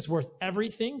to me is worth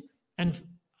everything. And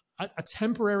a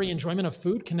temporary enjoyment of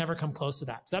food can never come close to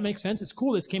that. Does that make sense? It's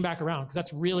cool this came back around, because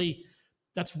that's really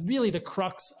the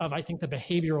crux of, I think, the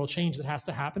behavioral change that has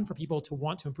to happen for people to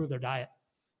want to improve their diet.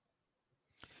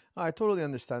 I totally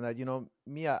understand that. You know,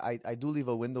 me, I do leave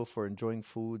a window for enjoying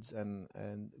foods, and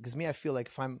because me, I feel like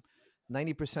if I'm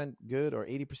 90% good or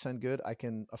 80% good, I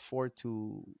can afford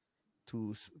to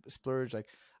splurge. Like,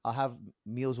 I'll have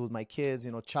meals with my kids,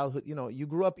 you know, childhood, you know, you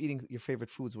grew up eating your favorite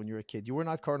foods when you were a kid. You were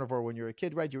not carnivore when you were a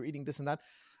kid, right? You were eating this and that.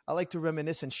 I like to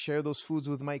reminisce and share those foods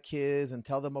with my kids and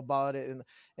tell them about it. And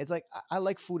it's like, I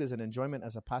like food as an enjoyment,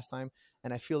 as a pastime.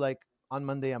 And I feel like on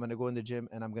Monday, I'm going to go in the gym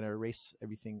and I'm going to erase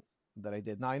everything that I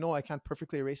did. Now, I know I can't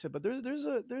perfectly erase it, but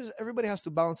there's everybody has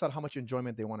to balance out how much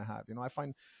enjoyment they want to have. You know, I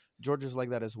find George is like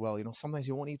that as well. You know, sometimes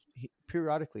you won't eat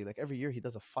periodically, like every year he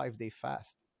does a 5-day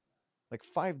fast. Like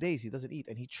 5 days he doesn't eat,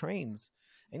 and he trains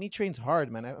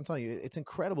hard, man. I'm telling you, it's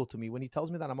incredible to me. When he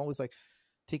tells me that, I'm always like,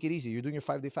 take it easy. You're doing your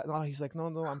 5-day fast. No, he's like, no,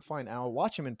 I'm fine. And I'll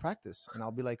watch him in practice, and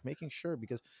I'll be like making sure,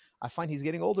 because I find he's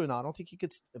getting older now. I don't think he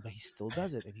could, but he still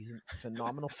does it. And he's in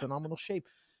phenomenal shape.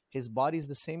 His body is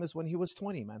the same as when he was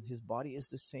 20, man. His body is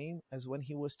the same as when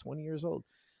he was 20 years old.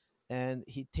 And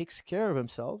he takes care of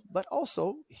himself, but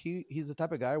also he's the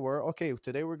type of guy where, okay,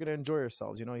 today we're going to enjoy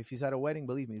ourselves. You know, if he's at a wedding,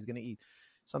 believe me, he's going to eat.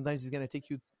 Sometimes he's going to take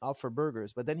you out for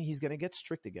burgers, but then he's going to get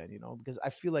strict again, you know, because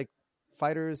I feel like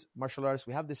fighters, martial artists,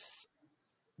 we have this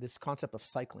concept of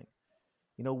cycling.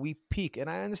 You know, we peak, and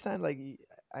I understand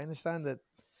that,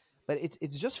 but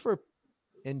it's just for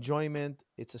enjoyment.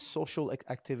 It's a social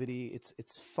activity.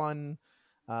 It's fun.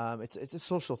 It's a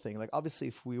social thing. Like, obviously,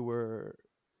 if we were,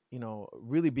 you know,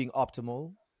 really being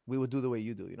optimal, we would do the way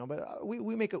you do, you know. But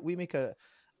we make a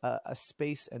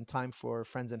space and time for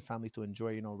friends and family to enjoy,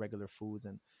 you know, regular foods,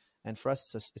 and for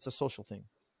us it's a social thing.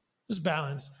 There's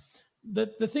balance.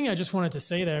 The thing I just wanted to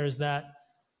say there is that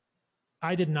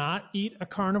I did not eat a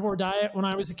carnivore diet when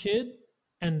I was a kid.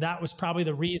 And that was probably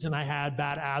the reason I had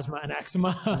bad asthma and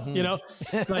eczema, you know,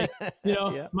 like, you know,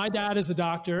 yeah. My dad is a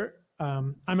doctor.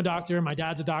 I'm a doctor. My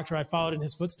dad's a doctor. I followed in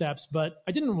his footsteps, but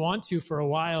I didn't want to for a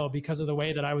while because of the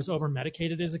way that I was over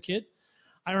medicated as a kid.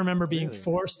 I remember being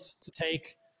forced to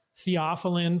take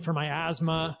theophylline for my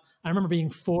asthma. I remember being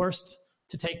forced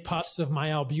to take puffs of my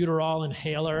albuterol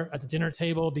inhaler at the dinner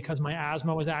table because my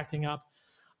asthma was acting up.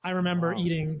 I remember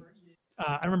eating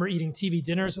TV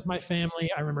dinners with my family.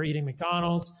 I remember eating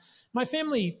McDonald's. My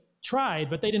family tried,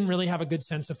 but they didn't really have a good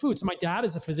sense of food. So my dad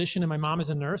is a physician and my mom is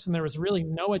a nurse, and there was really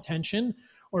no attention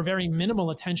or very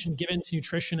minimal attention given to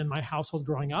nutrition in my household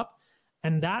growing up.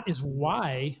 And that is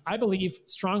why I believe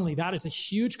strongly that is a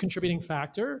huge contributing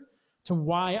factor to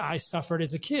why I suffered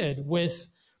as a kid with,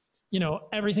 you know,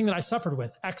 everything that I suffered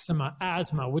with, eczema,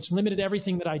 asthma, which limited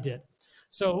everything that I did.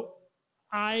 So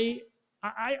I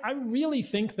really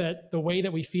think that the way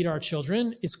that we feed our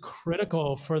children is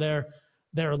critical for their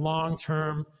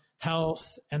long-term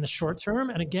health and the short-term.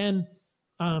 And again,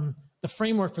 the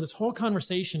framework for this whole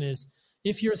conversation is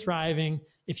if you're thriving,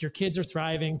 if your kids are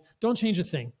thriving, don't change a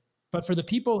thing. But for the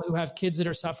people who have kids that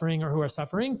are suffering or who are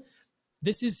suffering,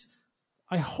 this is,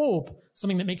 I hope,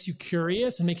 something that makes you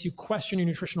curious and makes you question your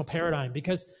nutritional paradigm,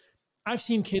 because I've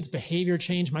seen kids' behavior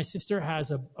change. My sister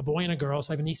has a boy and a girl,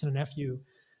 so I have a niece and a nephew.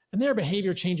 And their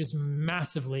behavior changes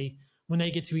massively when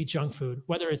they get to eat junk food,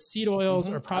 whether it's seed oils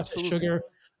or processed sugar,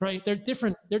 right? They're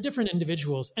different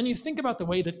individuals. And you think about the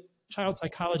way that child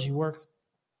psychology works.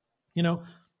 You know,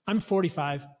 I'm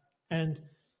 45, and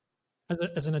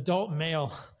as an adult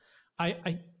male,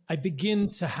 I begin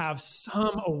to have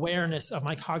some awareness of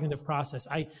my cognitive process.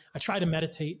 I try to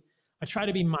meditate. I try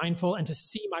to be mindful and to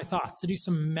see my thoughts, to do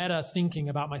some meta thinking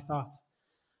about my thoughts.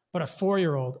 But a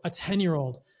 4-year-old, a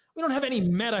 10-year-old, we don't have any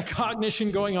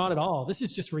metacognition going on at all. This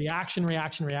is just reaction,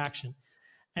 reaction, reaction.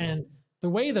 And the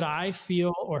way that I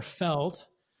feel or felt,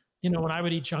 you know, when I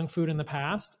would eat junk food in the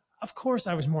past, of course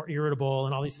I was more irritable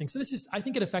and all these things. So I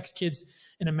think it affects kids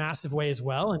in a massive way as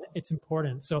well. And it's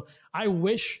important. So I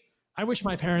wish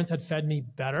my parents had fed me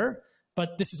better,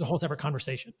 but this is a whole separate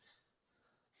conversation.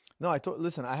 No,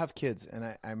 listen, I have kids,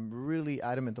 and I'm really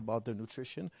adamant about their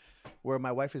nutrition, where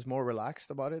my wife is more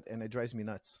relaxed about it, and it drives me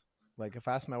nuts. Like if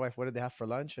I ask my wife, what did they have for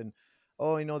lunch? And,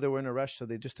 oh, you know, they were in a rush, so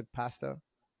they just took pasta.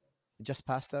 Just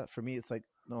pasta. For me, it's like,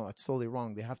 no, it's totally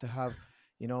wrong. They have to have,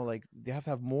 you know, like they have to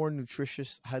have more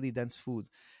nutritious, highly dense foods.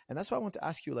 And that's why I want to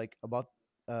ask you, like, about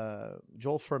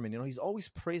Joel Fuhrman. You know, he's always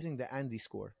praising the Andy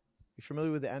score. You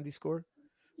familiar with the Andy score?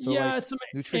 So, yeah, like, it's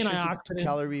nutrition to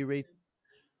calorie rate.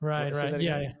 Right.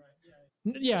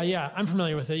 Yeah. I'm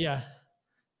familiar with it. Yeah.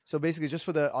 So basically, just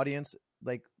for the audience,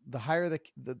 like the higher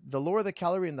the lower the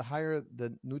calorie and the higher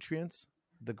the nutrients,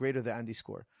 the greater the Andy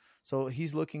score. So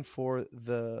he's looking for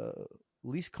the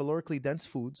least calorically dense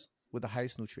foods with the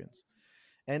highest nutrients.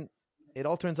 And it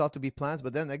all turns out to be plants.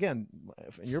 But then again,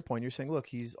 in your point, you're saying, look,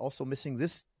 he's also missing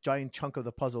this giant chunk of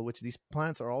the puzzle, which these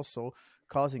plants are also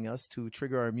causing us to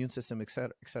trigger our immune system, et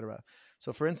cetera, et cetera.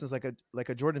 So for instance, like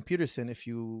a Jordan Peterson, if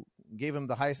you gave him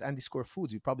the highest Andy score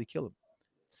foods, you'd probably kill him.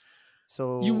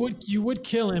 So you would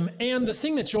kill him. And the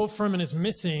thing that Joel Fuhrman is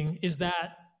missing is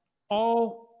that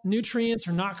all nutrients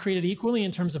are not created equally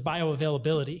in terms of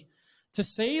bioavailability. To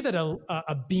say that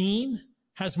a bean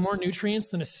has more nutrients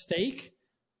than a steak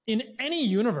in any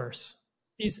universe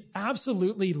is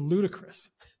absolutely ludicrous.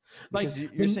 Because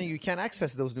you're saying you can't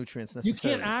access those nutrients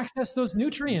necessarily. You can't access those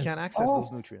nutrients. You can't access those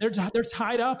nutrients. They're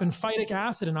tied up in phytic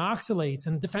acid and oxalates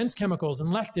and defense chemicals and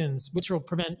lectins, which will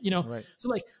prevent, you know. Right. So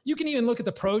like you can even look at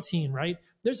the protein, right?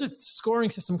 There's a scoring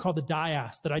system called the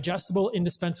DIAS, the digestible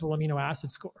indispensable amino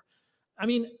acid score. I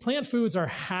mean, plant foods are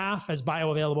half as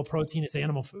bioavailable protein as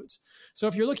animal foods. So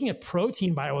if you're looking at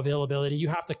protein bioavailability, you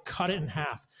have to cut it in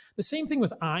half. The same thing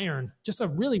with iron, just a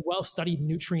really well-studied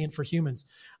nutrient for humans.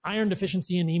 Iron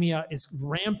deficiency anemia is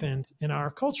rampant in our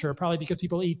culture, probably because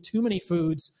people eat too many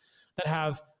foods that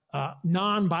have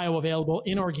non-bioavailable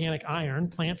inorganic iron,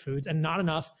 plant foods, and not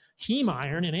enough heme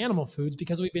iron in animal foods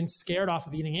because we've been scared off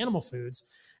of eating animal foods.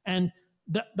 And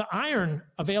the iron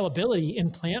availability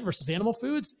in plant versus animal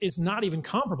foods is not even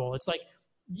comparable. It's like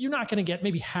you're not going to get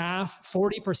maybe half,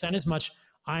 40% as much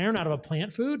iron out of a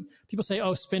plant food. People say,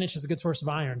 oh, spinach is a good source of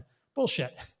iron.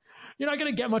 Bullshit. You're not going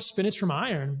to get much spinach from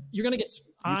iron. You're going to get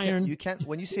iron. You can't.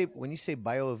 When you say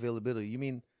bioavailability, you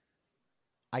mean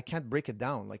I can't break it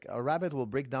down. Like a rabbit will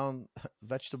break down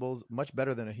vegetables much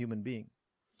better than a human being.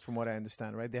 from what I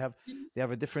understand, right? They have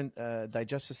a different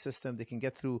digestive system. They can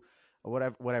get through what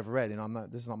I've read. You know,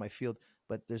 this is not my field,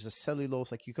 but there's a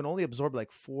cellulose, like you can only absorb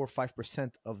like 4 or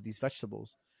 5% of these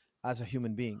vegetables as a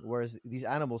human being, whereas these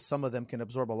animals, some of them can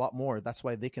absorb a lot more. That's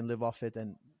why they can live off it,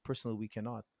 and personally we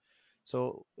cannot.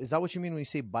 So is that what you mean when you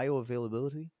say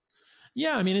bioavailability?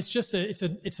 Yeah, I mean, it's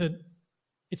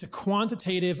a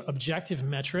quantitative, objective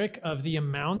metric of the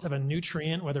amount of a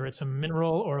nutrient, whether it's a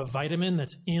mineral or a vitamin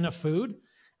that's in a food,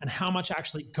 and how much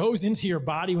actually goes into your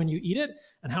body when you eat it,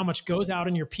 and how much goes out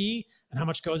in your pee, and how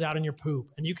much goes out in your poop.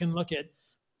 And you can look at,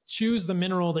 choose the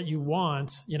mineral that you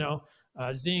want, you know,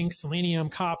 zinc, selenium,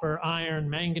 copper, iron,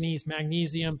 manganese,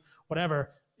 magnesium,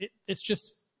 whatever. It's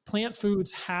just plant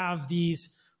foods have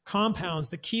these compounds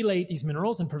that chelate these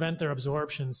minerals and prevent their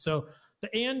absorption. So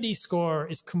the AND score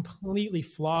is completely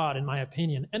flawed in my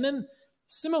opinion. And then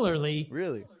similarly,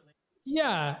 really,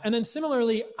 yeah. And then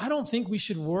similarly, I don't think we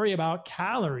should worry about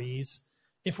calories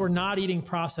if we're not eating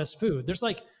processed food. There's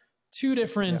like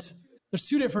there's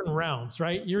two different realms,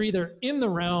 right? You're either in the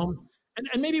realm,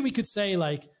 and maybe we could say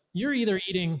like, you're either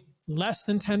eating less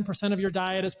than 10% of your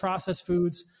diet as processed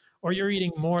foods, or you're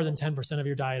eating more than 10% of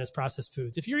your diet as processed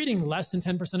foods. If you're eating less than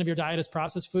 10% of your diet as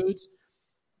processed foods,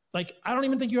 like, I don't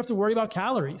even think you have to worry about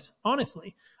calories.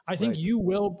 Honestly, I think you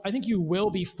will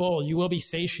be full. You will be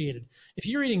satiated. If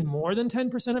you're eating more than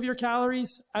 10% of your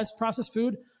calories as processed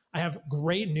food, I have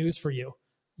great news for you.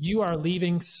 You are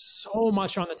leaving so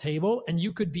much on the table, and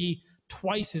you could be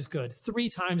twice as good, 3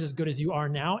 times as good as you are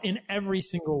now in every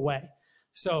single way.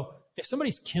 So if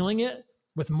somebody's killing it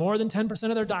with more than 10%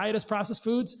 of their diet as processed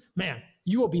foods, man,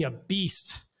 you will be a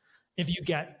beast if you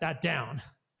get that down.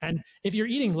 And if you're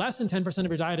eating less than 10% of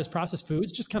your diet as processed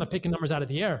foods, just kind of picking numbers out of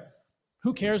the air,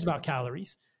 who cares about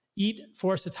calories? Eat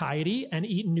for satiety and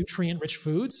eat nutrient-rich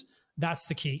foods. That's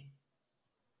the key.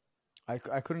 I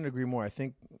couldn't agree more. I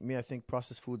think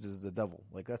processed foods is the devil.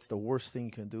 Like, that's the worst thing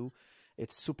you can do.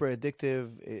 It's super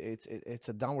addictive. It's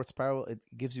a downward spiral. It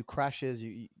gives you crashes.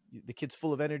 The kid's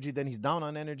full of energy, then he's down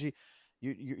on energy.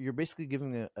 You're basically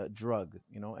giving a drug,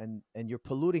 you know, and you're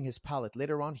polluting his palate.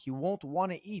 Later on, he won't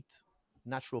want to eat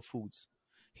natural foods.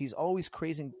 He's always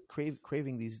craving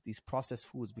these processed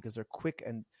foods because they're quick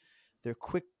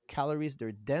calories.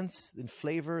 They're dense in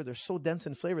flavor. They're so dense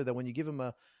in flavor that when you give him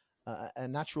a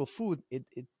natural food,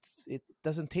 it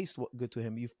doesn't taste good to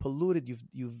him. You've polluted.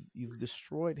 You've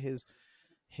destroyed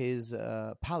his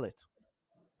palate.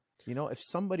 You know, if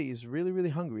somebody is really, really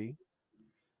hungry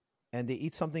and they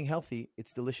eat something healthy,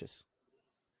 it's delicious.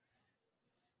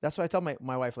 That's why I tell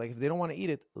my wife, like, if they don't want to eat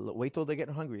it, wait till they get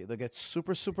hungry. They'll get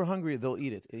super, super hungry. They'll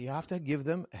eat it. You have to give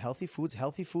them healthy foods.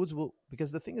 Healthy foods will,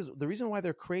 because the thing is, the reason why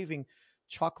they're craving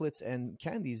chocolates and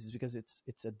candies is because it's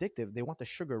addictive. They want the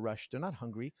sugar rush. They're not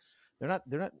hungry. They're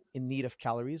not in need of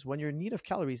calories. When you're in need of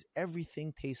calories,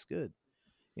 everything tastes good.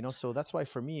 You know, so that's why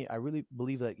for me, I really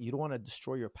believe that you don't want to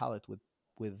destroy your palate with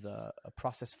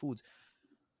processed foods.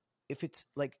 If it's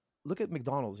like, look at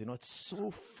McDonald's, you know, it's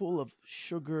so full of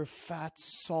sugar, fat,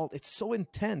 salt. It's so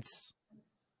intense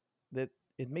that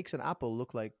it makes an apple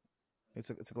look like it's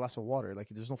a glass of water. Like,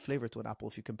 there's no flavor to an apple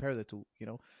if you compare the two, you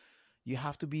know. You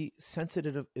have to be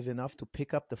sensitive enough to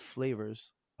pick up the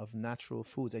flavors of natural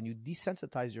foods, and you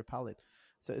desensitize your palate.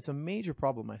 It's a major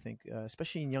problem, I think,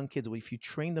 especially in young kids, if you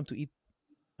train them to eat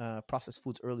processed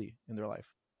foods early in their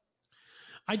life.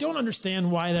 I don't understand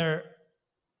why there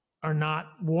are not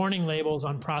warning labels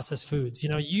on processed foods. You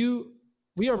know,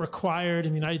 we are required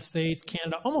in the United States,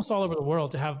 Canada, almost all over the world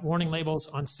to have warning labels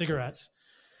on cigarettes.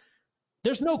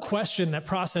 There's no question that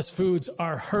processed foods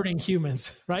are hurting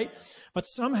humans, right? But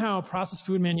somehow processed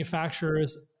food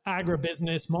manufacturers,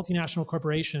 agribusiness, multinational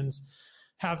corporations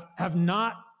have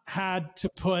not had to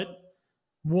put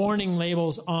warning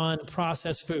labels on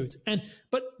processed foods.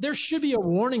 But there should be a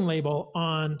warning label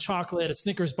on chocolate, a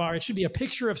Snickers bar. It should be a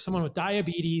picture of someone with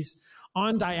diabetes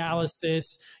on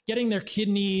dialysis, getting their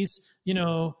kidneys, you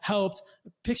know, helped. A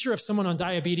picture of someone on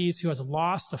diabetes who has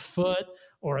lost a foot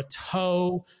or a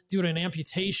toe due to an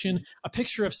amputation. A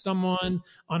picture of someone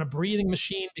on a breathing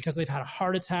machine because they've had a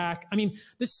heart attack. I mean,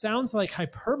 this sounds like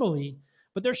hyperbole,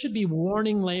 but there should be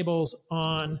warning labels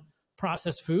on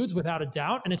processed foods without a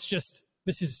doubt. And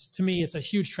to me, it's a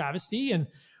huge travesty. And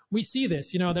we see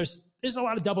this, you know, there's a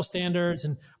lot of double standards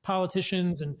and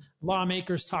politicians and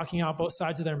lawmakers talking out both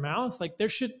sides of their mouth. Like,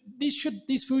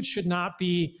 these foods should not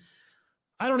be,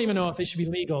 I don't even know if they should be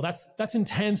legal. That's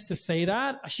intense to say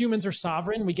that. Humans are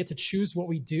sovereign. We get to choose what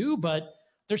we do, but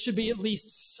there should be at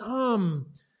least some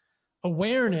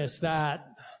awareness that,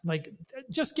 like,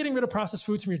 just getting rid of processed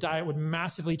foods from your diet would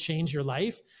massively change your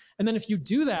life. And then if you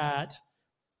do that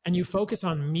and you focus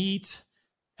on meat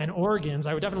and organs.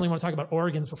 I would definitely want to talk about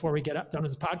organs before we get done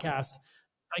with this podcast.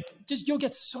 Like, just you'll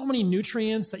get so many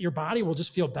nutrients that your body will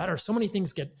just feel better. So many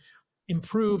things get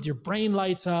improved. Your brain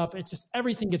lights up. It's just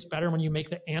everything gets better when you make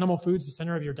the animal foods the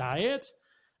center of your diet.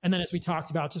 And then, as we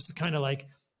talked about, just to kind of like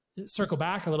circle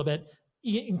back a little bit,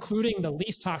 including the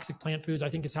least toxic plant foods, I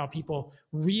think is how people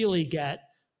really get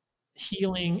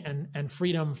healing and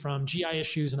freedom from GI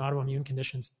issues and autoimmune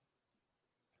conditions.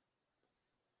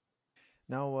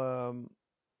 Now,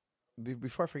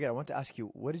 before I forget, I want to ask you,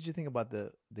 what did you think about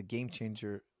the Game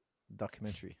Changer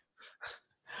documentary?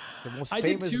 The most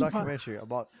famous documentary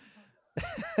about.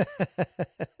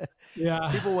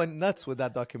 Yeah, people went nuts with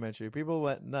that documentary. People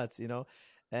went nuts, you know.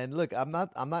 And look, I'm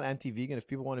not anti-vegan. If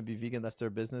people want to be vegan, that's their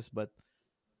business. But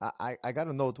I got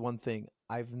to note one thing.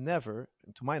 I've never,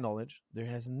 to my knowledge, there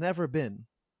has never been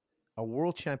a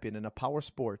world champion in a power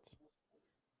sport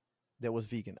that was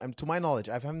vegan. To my knowledge,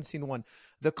 I haven't seen one.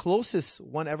 The closest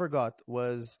one ever got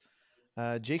was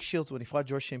Jake Shields when he fought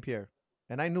Georges St-Pierre,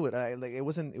 and I knew it. It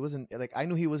wasn't like I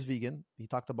knew he was vegan. He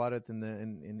talked about it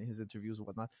in his interviews and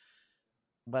whatnot.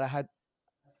 But I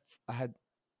had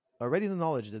already the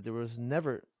knowledge that there was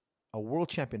never a world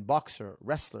champion boxer,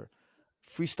 wrestler,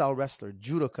 freestyle wrestler,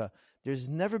 judoka.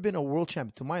 There's never been a world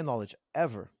champion, to my knowledge,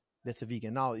 ever that's a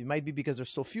vegan. Now, it might be because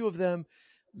there's so few of them,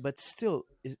 but still,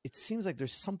 it seems like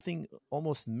there's something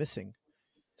almost missing.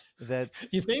 That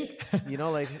you think? You know,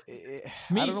 like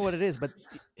I don't know what it is, but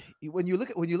when you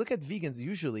look at vegans,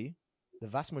 usually the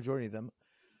vast majority of them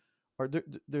are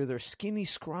they're skinny,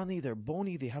 scrawny, they're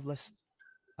bony, they have less.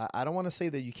 I don't want to say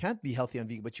that you can't be healthy on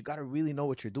vegan, but you got to really know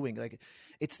what you're doing. Like,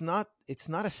 it's not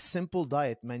a simple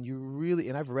diet, man. You really,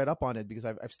 and I've read up on it because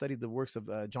I've studied the works of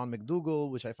John McDougall,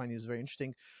 which I find is very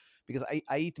interesting, because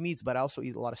I eat meats, but I also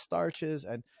eat a lot of starches,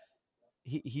 and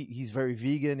he's very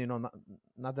vegan. You know,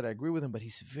 not that I agree with him, but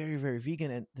he's very, very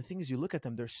vegan. And the thing is, you look at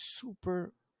them, they're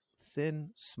super thin,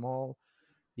 small,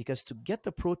 because to get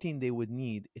the protein they would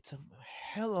need, it's a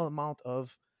hell of amount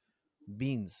of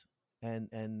beans and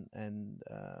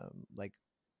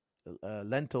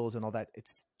lentils and all that.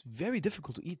 It's very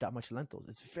difficult to eat that much lentils.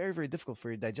 It's very, very difficult for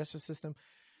your digestive system,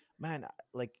 man.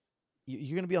 Like,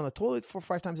 you're gonna be on the toilet 4 or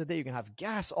 5 times a day. You're gonna have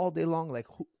gas all day long. Like,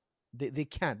 they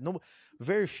can't. No,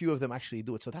 very few of them actually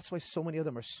do it. So that's why so many of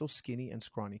them are so skinny and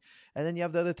scrawny. And then you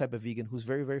have the other type of vegan who's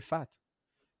very, very fat.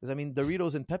 Because I mean,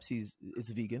 Doritos and Pepsi is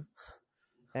vegan.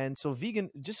 And so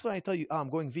vegan, just when I tell you, I'm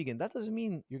going vegan, that doesn't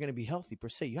mean you're going to be healthy per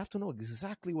se. You have to know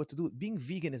exactly what to do. Being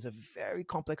vegan is a very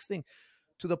complex thing,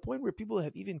 to the point where people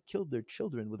have even killed their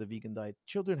children with a vegan diet.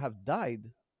 Children have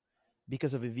died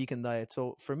because of a vegan diet.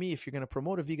 So for me, if you're going to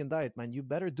promote a vegan diet, man, you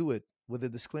better do it with a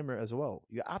disclaimer as well.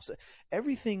 You absolutely,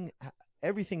 everything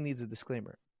needs a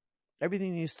disclaimer.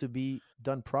 Everything needs to be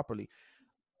done properly.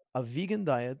 A vegan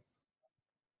diet,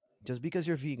 just because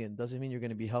you're vegan doesn't mean you're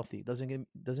going to be healthy. Doesn't mean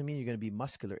you're going to be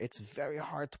muscular. It's very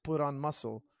hard to put on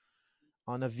muscle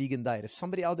on a vegan diet. If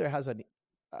somebody out there has a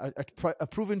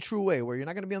proven true way where you're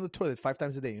not going to be on the toilet 5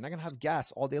 times a day, you're not going to have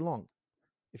gas all day long.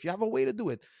 If you have a way to do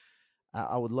it,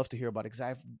 I would love to hear about it, because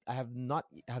I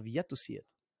have yet to see it.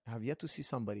 I have yet to see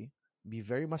somebody be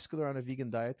very muscular on a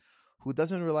vegan diet who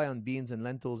doesn't rely on beans and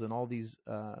lentils and all these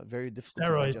very difficult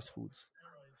to digest foods.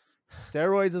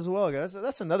 Steroids as well.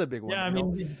 That's another big one. Yeah,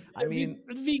 I mean,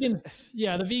 vegans.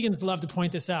 Yeah, the vegans love to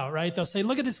point this out, right? They'll say,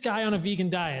 "Look at this guy on a vegan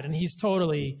diet, and he's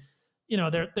totally,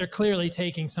 they're clearly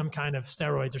taking some kind of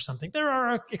steroids or something." There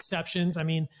are exceptions. I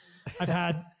mean, I've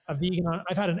had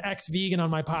an ex-vegan on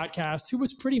my podcast who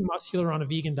was pretty muscular on a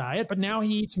vegan diet, but now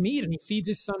he eats meat and he feeds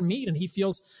his son meat, and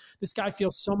this guy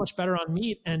feels so much better on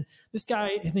meat. And this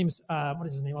guy, his name's what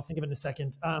is his name? I'll think of it in a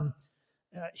second.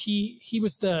 He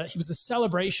was the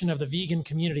celebration of the vegan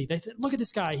community. They look at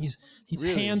this guy. He's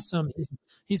really handsome.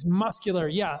 He's muscular.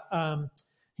 Yeah.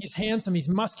 He's handsome. He's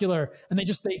muscular. And they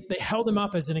held him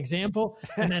up as an example.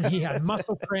 And then he had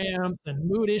muscle cramps and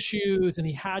mood issues, and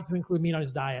he had to include meat on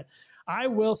his diet. I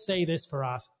will say this for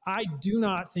us. I do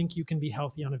not think you can be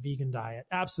healthy on a vegan diet.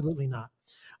 Absolutely not.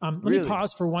 Let me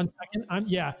pause for 1 second. I'm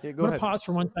going to pause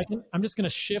for 1 second. I'm just going to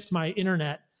shift my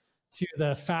internet to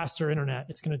the faster internet.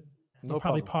 It's going to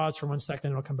probably pause for 1 second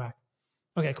and it'll come back.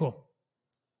 Okay, cool.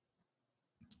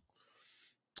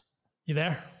 You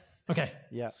there? Okay.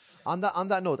 Yeah. On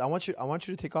that note, I want you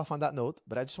to take off on that note,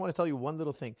 but I just want to tell you one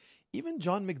little thing. Even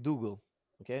John McDougall,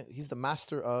 okay, he's the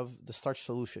master of the starch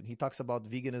solution. He talks about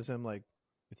veganism like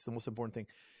it's the most important thing.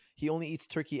 He only eats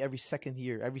turkey every second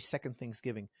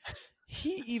Thanksgiving.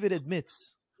 He even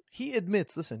admits,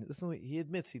 listen, he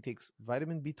admits he takes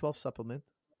vitamin B12 supplement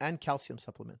and calcium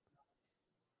supplement.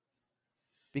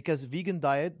 Because vegan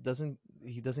diet doesn't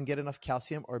get enough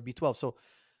calcium or B12. So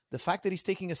The fact that he's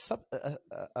taking a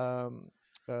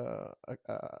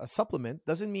supplement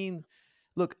doesn't mean.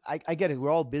 Look, I get it. We're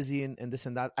all busy and this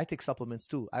and that. I take supplements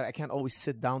too. I can't always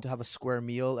sit down to have a square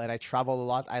meal, and I travel a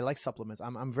lot. I like supplements.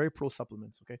 I'm very pro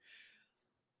supplements. Okay,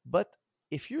 but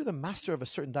if you're the master of a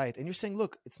certain diet and you're saying,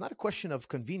 look, it's not a question of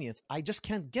convenience. I just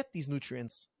can't get these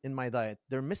nutrients in my diet.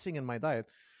 They're missing in my diet.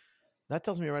 That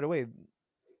tells me right away,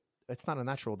 it's not a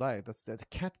natural diet. That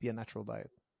can't be a natural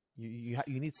diet. You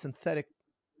need synthetic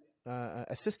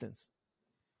assistance.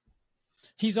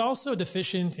 He's also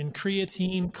deficient in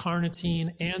creatine,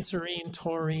 carnitine, anserine,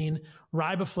 taurine,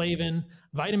 riboflavin,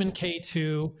 vitamin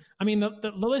K2. I mean,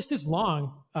 the list is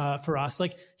long for us.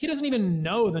 Like, he doesn't even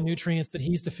know the nutrients that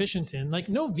he's deficient in. Like,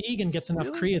 no vegan gets enough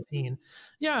creatine.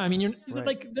 Yeah, I mean, Right.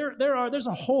 like there's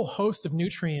a whole host of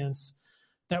nutrients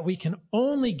that we can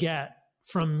only get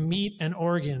from meat and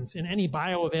organs in any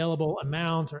bioavailable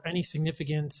amount or any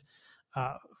significant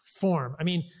form. I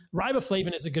mean,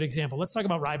 riboflavin is a good example. Let's talk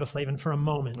about riboflavin for a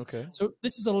moment. Okay. So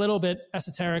this is a little bit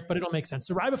esoteric, but it'll make sense.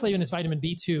 So riboflavin is vitamin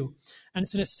B2, and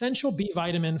it's an essential B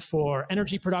vitamin for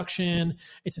energy production.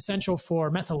 It's essential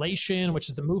for methylation, which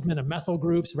is the movement of methyl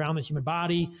groups around the human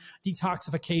body,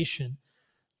 detoxification.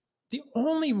 The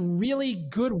only really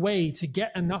good way to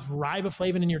get enough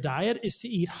riboflavin in your diet is to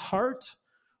eat heart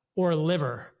or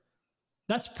liver.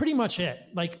 That's pretty much it.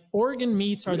 Like, organ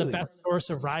meats are the best source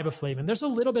of riboflavin. There's a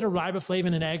little bit of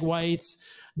riboflavin in egg whites,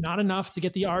 not enough to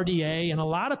get the RDA. And a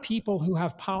lot of people who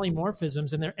have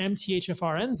polymorphisms in their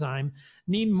MTHFR enzyme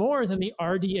need more than the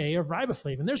RDA of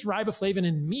riboflavin. There's riboflavin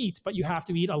in meat, but you have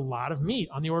to eat a lot of meat,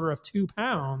 on the order of 2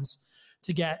 pounds,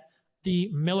 to get the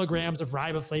milligrams of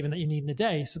riboflavin that you need in a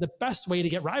day. So the best way to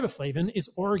get riboflavin is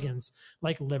organs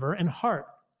like liver and heart.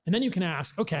 And then you can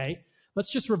ask, okay,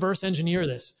 let's just reverse engineer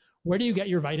this. Where do you get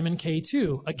your vitamin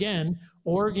K2? Again,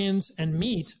 organs and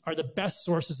meat are the best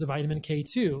sources of vitamin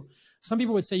K2. Some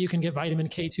people would say you can get vitamin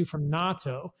K2 from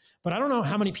natto, but I don't know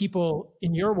how many people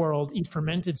in your world eat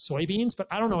fermented soybeans, but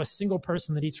I don't know a single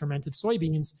person that eats fermented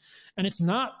soybeans. And it's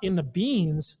not in the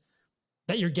beans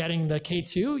that you're getting the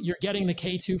K2. You're getting the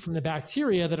K2 from the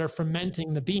bacteria that are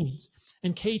fermenting the beans.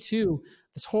 And K2,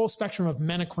 this whole spectrum of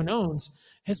menaquinones,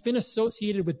 has been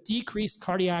associated with decreased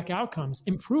cardiac outcomes,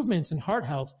 improvements in heart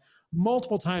health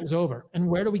multiple times over. And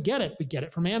where do we get it? We get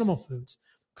it from animal foods: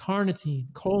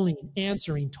 carnitine, choline,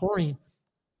 anserine, taurine.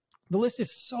 The list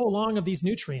is so long of these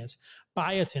nutrients.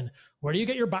 Biotin. Where do you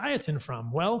get your biotin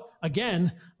from? Well,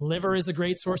 again, liver is a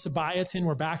great source of biotin.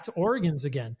 We're back to organs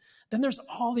again. Then there's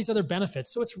all these other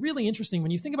benefits. So it's really interesting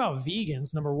when you think about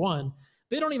vegans. Number one,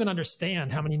 they don't even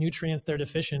understand how many nutrients they're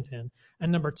deficient in. And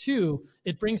number two,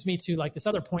 it brings me to like this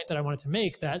other point that I wanted to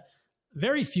make, that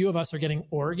very few of us are getting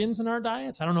organs in our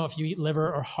diets. I don't know if you eat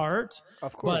liver or heart.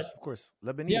 Of course, of course.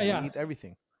 Lebanese, we eat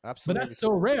everything. Absolutely. But that's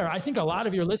so rare. I think a lot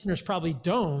of your listeners probably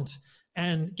don't.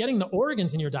 And getting the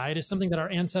organs in your diet is something that our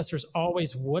ancestors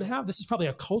always would have. This is probably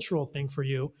a cultural thing for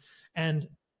you. And,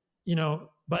 you know,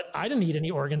 but I didn't eat any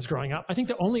organs growing up. I think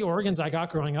the only organs I got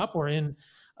growing up were in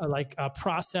like a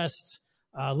processed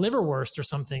liverwurst or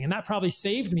something. And that probably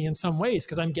saved me in some ways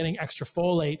because I'm getting extra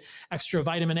folate, extra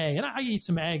vitamin A. And I eat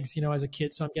some eggs, you know, as a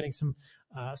kid. So I'm getting some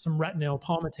retinol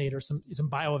palmitate or some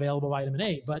bioavailable vitamin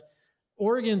A. But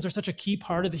organs are such a key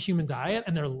part of the human diet,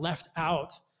 and they're left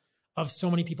out of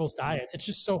so many people's diets. It's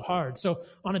just so hard. So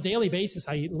on a daily basis,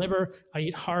 I eat liver, I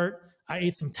eat heart, I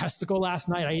ate some testicle last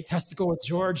night. I ate testicle with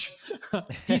George.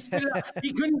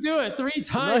 He couldn't do it 3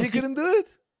 times. No, he couldn't do it?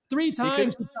 3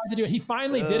 times he tried to do it. He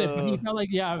finally did it, but he felt like,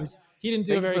 he didn't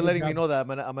do it very good. Thank you for letting me know that.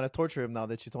 I'm gonna torture him now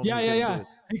that you told me. Yeah.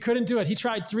 He couldn't do it. He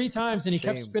tried 3 times and he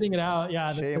kept spitting it out.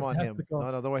 Yeah. Shame on him.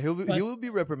 No, don't worry. He will be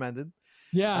reprimanded.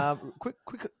 Yeah. Quick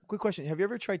question. Have you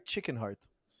ever tried chicken heart?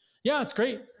 Yeah, it's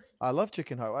great. I love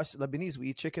chicken heart. Us Lebanese, we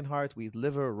eat chicken heart. We eat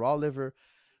liver, raw liver.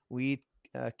 We eat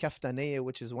kaftaneh,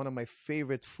 which is one of my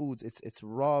favorite foods. It's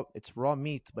raw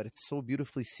meat, but it's so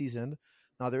beautifully seasoned.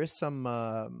 Now there is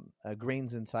some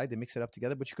grains inside. They mix it up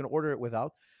together, but you can order it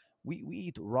without. We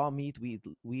eat raw meat. We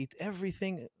eat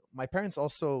everything. My parents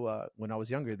also, when I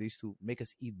was younger, they used to make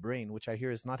us eat brain, which I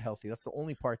hear is not healthy. That's the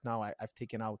only part now I've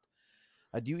taken out.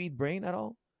 Do you eat brain at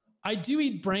all? I do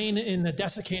eat brain in the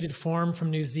desiccated form from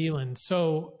New Zealand.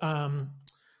 So,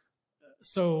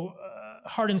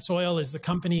 Heart and Soil is the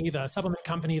company, the supplement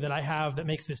company that I have that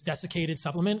makes this desiccated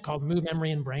supplement called Mood,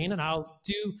 Memory, and Brain. And I'll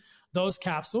do those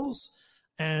capsules.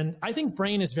 And I think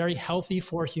brain is very healthy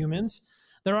for humans.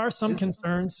 There are some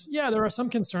concerns. Yeah, there are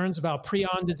some concerns about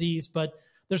prion disease, but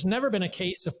there's never been a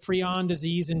case of prion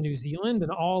disease in New Zealand,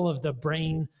 and all of the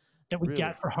brain that we Really?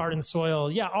 get for Heart and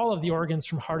Soil. Yeah, all of the organs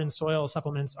from Heart and Soil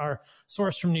supplements are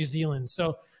sourced from New Zealand.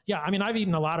 So yeah, I mean, I've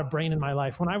eaten a lot of brain in my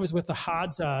life. When I was with the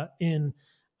Hadza in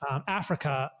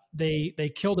Africa,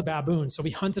 they killed a baboon. So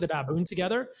we hunted a baboon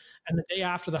together. And the day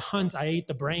after the hunt, I ate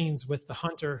the brains with the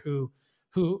hunter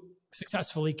who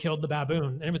successfully killed the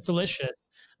baboon. And it was delicious.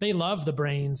 They love the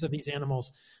brains of these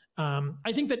animals.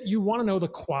 I think that you want to know the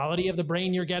quality of the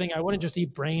brain you're getting. I wouldn't just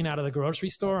eat brain out of the grocery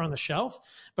store on the shelf.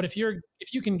 But if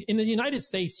you can, in the United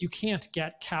States, you can't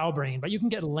get cow brain, but you can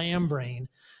get lamb brain.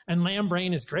 And lamb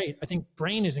brain is great. I think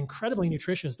brain is incredibly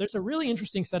nutritious. There's a really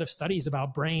interesting set of studies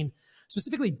about brain,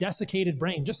 specifically desiccated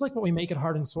brain, just like what we make at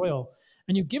Heart and Soil.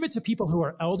 And you give it to people who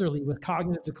are elderly with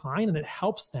cognitive decline, and it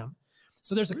helps them.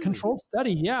 So there's a controlled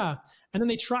study, yeah. And then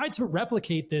they tried to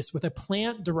replicate this with a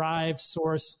plant-derived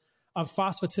source of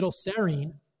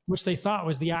phosphatidylserine, which they thought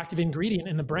was the active ingredient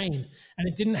in the brain, and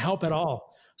it didn't help at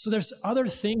all. So there's other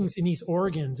things in these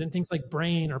organs, and things like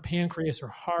brain or pancreas or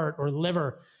heart or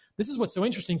liver. This is what's so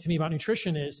interesting to me about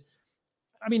nutrition is,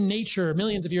 I mean, nature,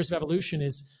 millions of years of evolution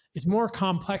is more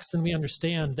complex than we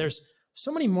understand. There's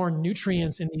so many more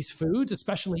nutrients in these foods,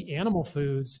 especially animal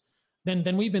foods,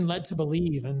 than we've been led to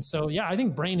believe. And so, yeah, I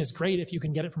think brain is great if you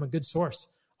can get it from a good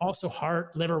source. Also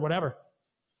heart, liver, whatever.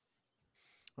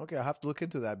 Okay, I have to look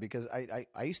into that because I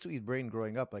used to eat brain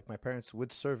growing up. Like my parents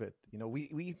would serve it. You know, we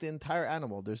eat the entire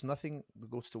animal. There's nothing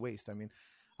that goes to waste. I mean,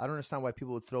 I don't understand why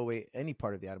people would throw away any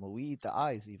part of the animal. We eat the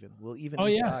eyes even. We'll even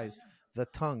eat the eyes, the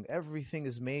tongue. Everything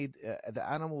is made. The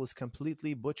animal is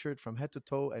completely butchered from head to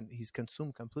toe, and he's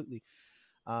consumed completely.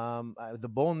 The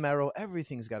bone marrow,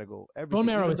 everything's got to go. Everything. Bone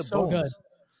marrow even is so good.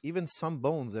 Even some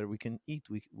bones that we can eat,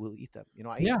 we'll eat them. You know,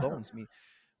 I eat bones.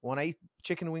 When I eat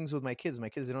chicken wings with my kids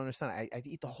they don't understand. I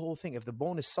eat the whole thing. If the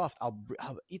bone is soft, I'll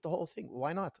eat the whole thing.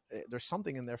 Why not? There's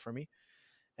something in there for me.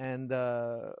 And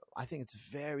I think it's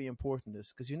very important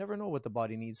this because you never know what the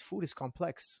body needs. Food is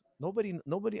complex.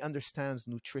 Nobody understands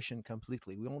nutrition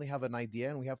completely. We only have an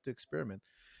idea and we have to experiment.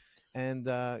 And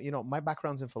you know, my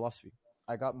background's in philosophy.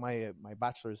 I got my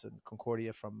bachelor's in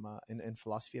Concordia from in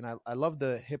philosophy, and I love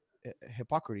the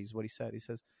Hippocrates. What he said, he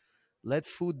says, "Let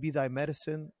food be thy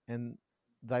medicine, and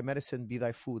thy medicine be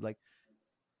thy food." Like,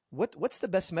 what's the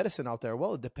best medicine out there?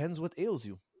 Well, it depends what ails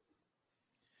you.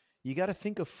 You got to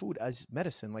think of food as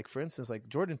medicine. Like, for instance, like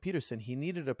Jordan Peterson, he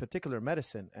needed a particular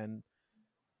medicine, and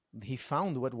he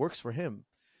found what works for him.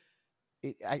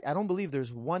 I don't believe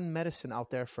there's one medicine out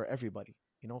there for everybody.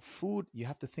 You know, food, you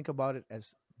have to think about it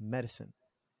as medicine.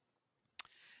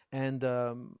 And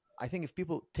I think if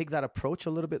people take that approach a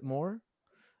little bit more,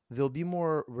 they'll be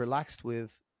more relaxed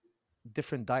with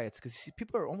different diets, because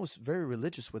people are almost very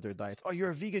religious with their diets. Oh, you're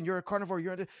a vegan, you're a carnivore,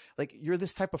 you're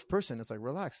this type of person. It's like,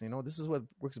 relax, you know, this is what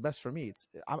works best for me.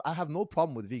 I have no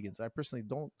problem with vegans. I personally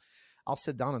don't. I'll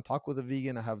sit down and talk with a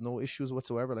vegan. I have no issues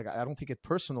whatsoever. Like, I don't take it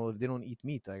personal if they don't eat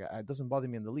meat. Like, it doesn't bother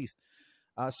me in the least,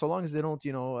 so long as they don't,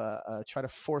 you know, try to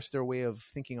force their way of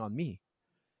thinking on me.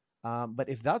 But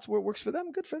if that's what works for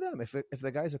them, good for them. If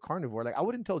the guy's a carnivore, like, I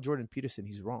wouldn't tell Jordan Peterson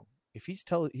he's wrong. If he's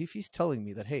telling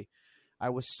me that, hey, I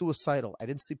was suicidal, I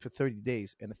didn't sleep for 30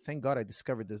 days, and thank God I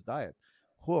discovered this diet,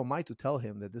 who am I to tell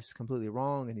him that this is completely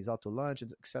wrong and he's out to lunch,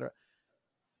 etc.?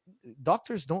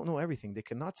 Doctors don't know everything. They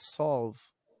cannot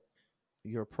solve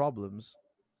your problems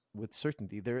with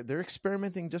certainty. They're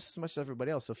experimenting just as much as everybody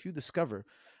else. So if you discover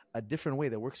a different way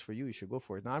that works for you, you should go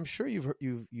for it. Now, I'm sure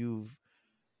you've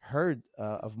heard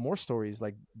of more stories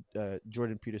like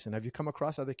Jordan Peterson. Have you come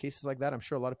across other cases like that? I'm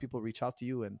sure a lot of people reach out to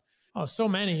you. And oh, so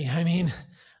many. I mean,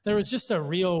 there was just a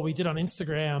reel we did on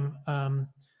Instagram.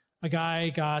 A guy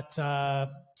got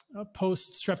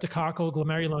post-streptococcal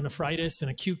glomerulonephritis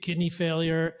and acute kidney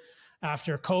failure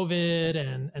after COVID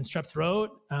and strep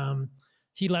throat.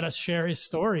 He let us share his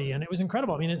story, and it was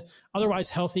incredible. I mean, it's otherwise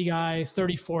healthy guy,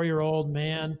 34-year-old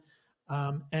man,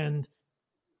 and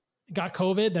got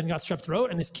COVID, then got strep throat,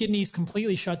 and his kidneys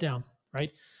completely shut down,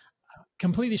 right?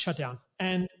 Completely shut down.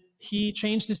 And he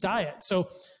changed his diet. So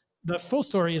the full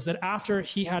story is that after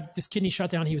he had this kidney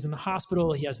shutdown, he was in the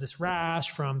hospital. He has this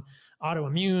rash from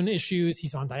autoimmune issues.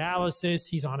 He's on dialysis.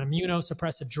 He's on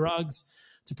immunosuppressive drugs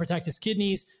to protect his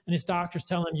kidneys. And his doctors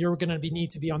tell him, you're going to need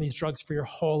to be on these drugs for your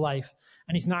whole life.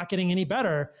 And he's not getting any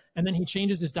better. And then he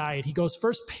changes his diet. He goes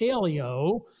first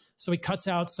paleo. So he cuts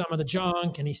out some of the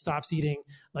junk and he stops eating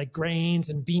like grains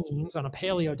and beans on a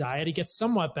paleo diet. He gets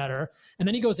somewhat better. And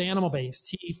then he goes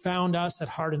animal-based. He found us at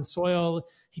Heart and Soil.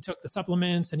 He took the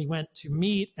supplements and he went to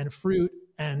meat and fruit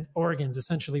and organs,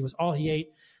 essentially was all he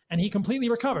ate. And he completely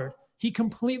recovered.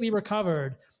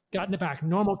 Gotten it back,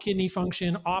 normal kidney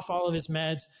function, off all of his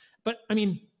meds. But I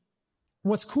mean,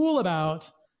 what's cool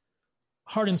about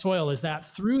Heart and Soil is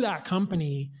that through that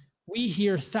company, we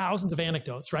hear thousands of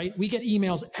anecdotes, right? We get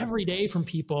emails every day from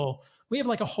people. We have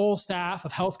like a whole staff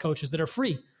of health coaches that are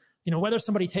free, whether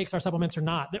somebody takes our supplements or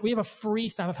not, that we have a free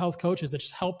staff of health coaches that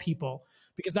just help people,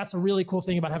 because that's a really cool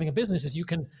thing about having a business is you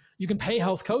can pay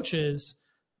health coaches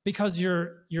because you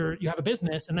have a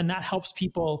business, and then that helps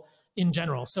people in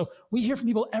general. So we hear from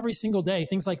people every single day,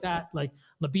 things like that, like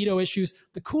libido issues.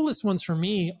 The coolest ones for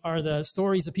me are the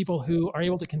stories of people who are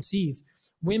able to conceive,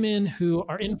 women who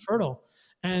are infertile,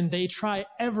 and they try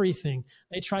everything.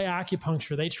 They try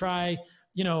acupuncture, they try,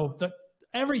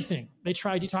 everything. They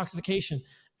try detoxification,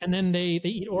 and then they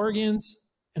eat organs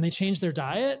and they change their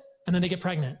diet, and then they get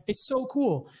pregnant. It's so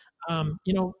cool.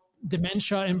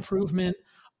 Dementia improvement,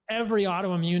 every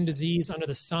autoimmune disease under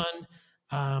the sun,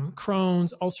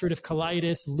 Crohn's, ulcerative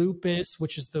colitis, lupus,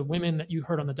 which is the women that you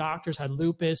heard on the doctors had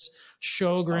lupus,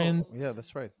 Sjogren's. Oh, yeah,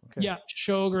 that's right. Okay. Yeah,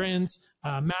 Sjogren's,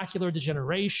 macular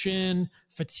degeneration,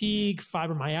 fatigue,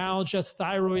 fibromyalgia,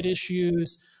 thyroid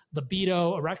issues,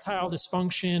 libido, erectile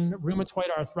dysfunction, rheumatoid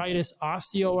arthritis,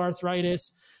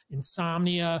 osteoarthritis,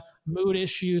 insomnia, mood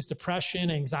issues,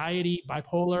 depression, anxiety,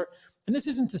 bipolar. And this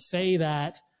isn't to say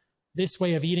that this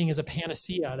way of eating is a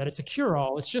panacea, that it's a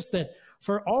cure-all. It's just that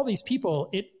for all these people,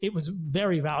 it was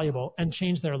very valuable and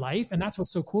changed their life. And that's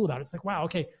what's so cool about it. It's like, wow,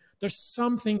 okay, there's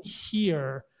something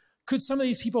here. Could some of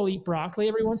these people eat broccoli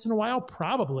every once in a while?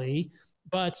 Probably.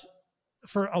 But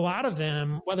for a lot of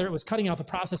them, whether it was cutting out the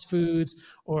processed foods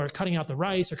or cutting out the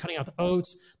rice or cutting out the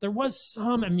oats, there was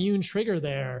some immune trigger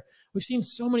there. We've seen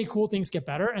so many cool things get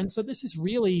better. And so this has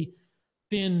really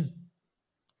been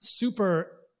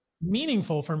super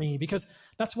meaningful for me, because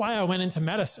that's why I went into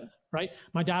medicine, right?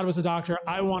 My dad was a doctor.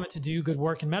 I wanted to do good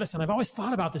work in medicine. I've always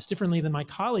thought about this differently than my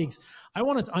colleagues. I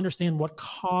wanted to understand what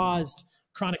caused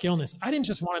chronic illness. I didn't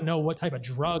just want to know what type of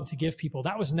drug to give people.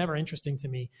 That was never interesting to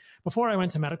me. Before I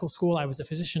went to medical school, I was a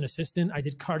physician assistant. I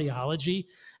did cardiology,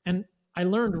 and I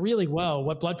learned really well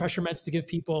what blood pressure meds to give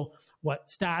people, what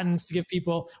statins to give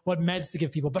people, what meds to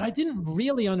give people. But I didn't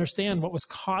really understand what was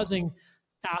causing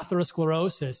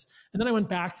atherosclerosis. And then I went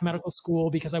back to medical school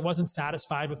because I wasn't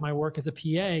satisfied with my work as a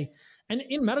PA. And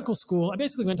in medical school, I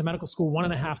basically went to medical school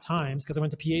 1.5 times because I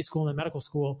went to PA school and then medical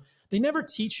school. They never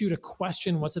teach you to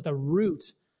question what's at the root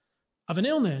of an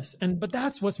illness. But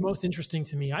that's what's most interesting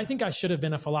to me. I think I should have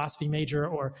been a philosophy major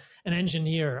or an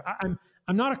engineer.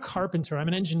 I'm not a carpenter. I'm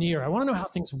an engineer. I want to know how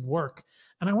things work.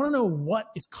 And I want to know what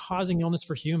is causing illness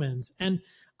for humans. And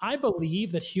I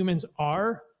believe that humans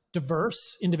are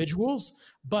diverse individuals,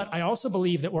 but I also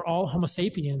believe that we're all Homo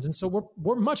sapiens. And so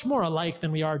we're much more alike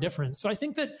than we are different. So I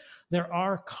think that there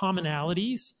are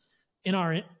commonalities in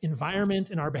our environment,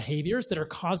 in our behaviors that are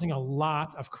causing a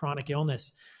lot of chronic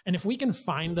illness. And if we can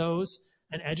find those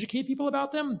and educate people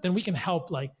about them, then we can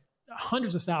help like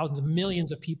hundreds of thousands,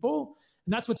 millions of people.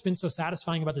 And that's what's been so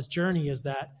satisfying about this journey, is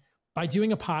that by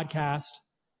doing a podcast,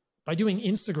 by doing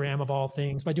Instagram of all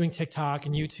things, by doing TikTok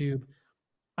and YouTube,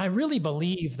 I really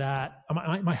believe that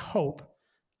my hope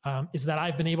is that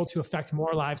I've been able to affect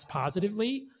more lives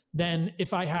positively than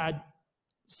if I had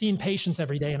seen patients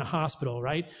every day in a hospital,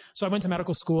 right? So I went to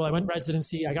medical school, I went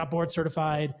residency, I got board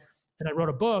certified, and I wrote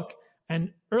a book.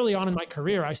 And early on in my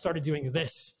career, I started doing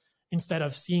this instead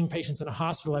of seeing patients in a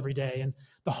hospital every day. And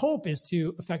the hope is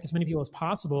to affect as many people as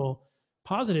possible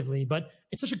positively. But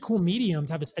it's such a cool medium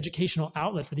to have this educational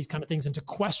outlet for these kind of things, and to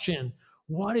question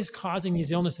what is causing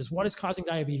these illnesses, what is causing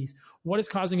diabetes, what is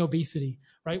causing obesity,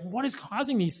 right? What is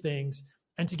causing these things?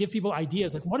 And to give people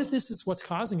ideas like, what if this is what's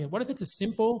causing it? What if it's as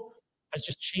simple as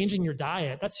just changing your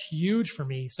diet? That's huge for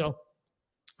me. So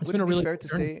it's been a really fair to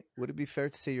say, would it be fair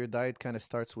to say your diet kind of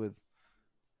starts with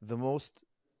the most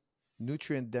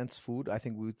nutrient dense food? I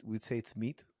think we'd say it's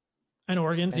meat and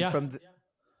organs. And yeah.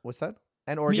 What's that?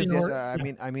 And organs. Yes.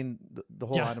 I mean the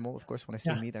whole Yeah. animal. Of course, when I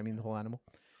say meat, I mean the whole animal.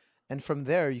 And from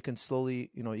there, you can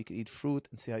slowly, you can eat fruit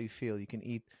and see how you feel. You can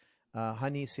eat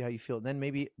honey, see how you feel. Then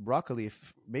maybe broccoli.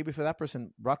 Maybe for that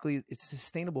person, broccoli, it's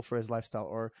sustainable for his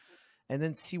lifestyle. And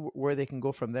then see where they can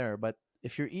go from there. But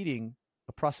if you're eating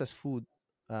a processed food,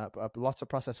 lots of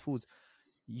processed foods,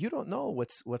 you don't know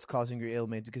what's causing your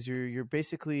ailment, because you're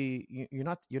basically you're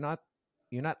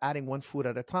not adding one food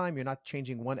at a time. You're not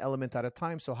changing one element at a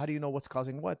time. So how do you know what's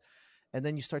causing what? And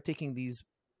then you start taking these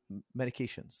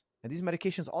medications. And these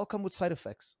medications all come with side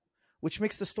effects, which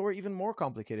makes the story even more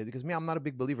complicated, because I'm not a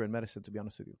big believer in medicine, to be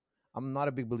honest with you. I'm not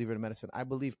a big believer in medicine. I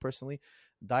believe personally,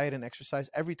 diet and exercise.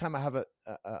 Every time I have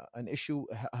an issue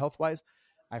health-wise,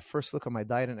 I first look at my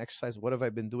diet and exercise. What have I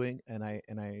been doing? And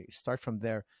I start from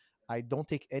there. I don't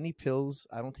take any pills.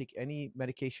 I don't take any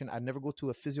medication. I never go to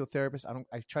a physiotherapist.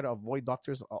 I try to avoid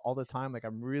doctors all the time. Like,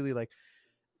 I'm really like,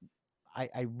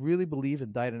 I really believe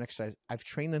in diet and exercise. I've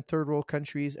trained in third world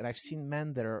countries, and I've seen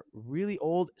men that are really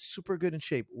old, super good in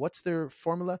shape. What's their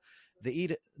formula? They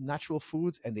eat natural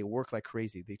foods and they work like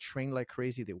crazy. They train like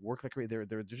crazy. They work like crazy.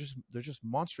 They're just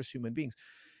monstrous human beings.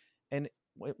 And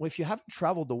if you haven't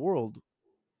traveled the world,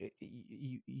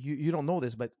 you don't know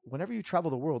this, but whenever you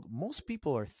travel the world, most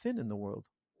people are thin in the world.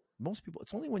 Most people.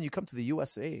 It's only when you come to the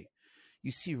USA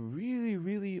you see really,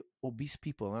 really obese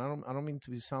people. And I don't mean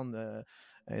to sound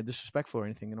disrespectful or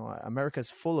anything. You know, America is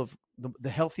full of the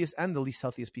healthiest and the least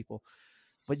healthiest people.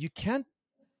 But you can't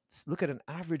look at an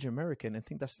average American and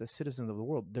think that's the citizen of the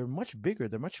world. They're much bigger.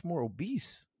 They're much more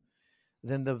obese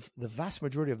than the vast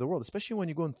majority of the world, especially when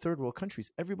you go in third world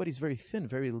countries. Everybody's very thin,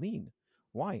 very lean.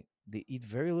 Why? They eat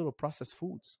very little processed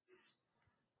foods.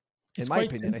 In my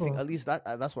opinion, I think at least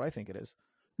that's what I think it is.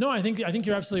 No, I think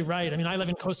you're absolutely right. I mean, I live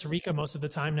in Costa Rica most of the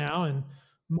time now, and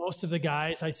most of the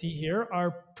guys I see here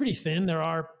are pretty thin. There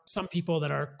are some people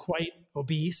that are quite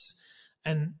obese.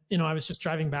 And, you know, I was just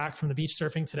driving back from the beach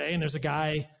surfing today, and there's a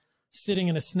guy sitting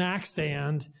in a snack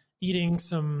stand eating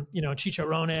some, you know,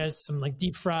 chicharrones, some like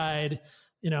deep fried,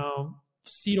 you know,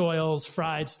 seed oils,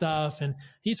 fried stuff. And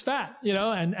he's fat, you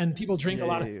know, and people drink a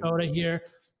lot of soda here.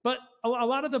 But a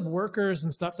lot of the workers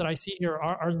and stuff that I see here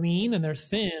are lean and they're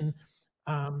thin.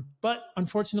 But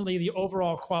unfortunately, the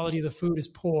overall quality of the food is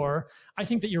poor. I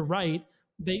think that you're right.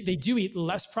 They do eat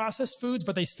less processed foods,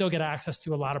 but they still get access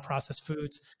to a lot of processed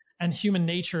foods. And human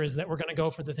nature is that we're going to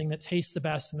go for the thing that tastes the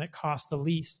best and that costs the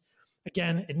least.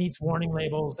 Again, it needs warning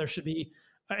labels. There should be,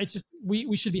 it's just,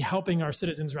 we should be helping our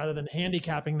citizens rather than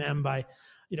handicapping them by,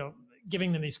 you know,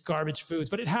 giving them these garbage foods.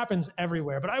 But it happens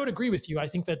everywhere. But I would agree with you. I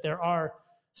think that there are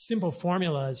simple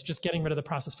formulas, just getting rid of the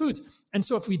processed foods. And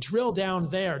so if we drill down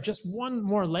there, just one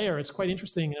more layer, it's quite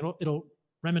interesting. It'll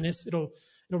reminisce, it'll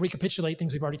recapitulate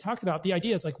things we've already talked about. The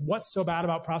idea is like, what's so bad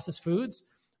about processed foods?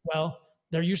 Well,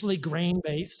 they're usually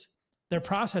grain-based. They're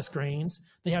processed grains.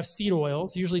 They have seed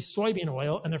oils, usually soybean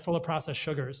oil, and they're full of processed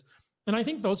sugars. And I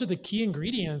think those are the key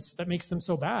ingredients that makes them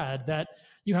so bad, that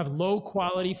you have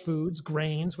low-quality foods,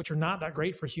 grains, which are not that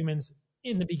great for humans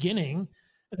in the beginning,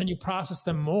 and then you process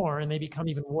them more and they become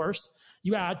even worse.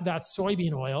 You add to that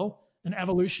soybean oil, an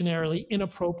evolutionarily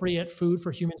inappropriate food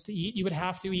for humans to eat. You would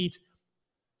have to eat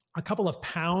a couple of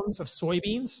pounds of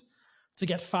soybeans to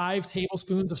get 5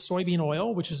 tablespoons of soybean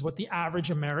oil, which is what the average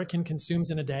American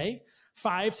consumes in a day.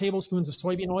 5 tablespoons of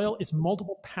soybean oil is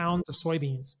multiple pounds of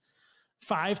soybeans.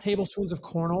 5 tablespoons of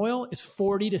corn oil is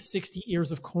 40 to 60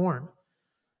 ears of corn.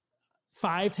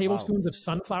 5 tablespoons of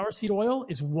sunflower seed oil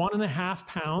is 1.5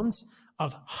 pounds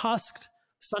of husked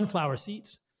sunflower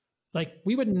seeds. Like,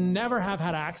 we would never have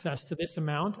had access to this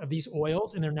amount of these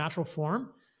oils in their natural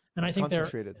form. And I think they're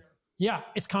concentrated. Yeah,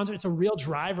 it's a real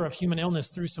driver of human illness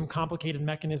through some complicated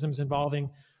mechanisms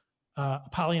involving a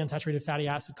polyunsaturated fatty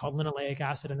acid called linoleic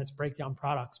acid and its breakdown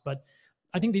products. But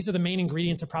I think these are the main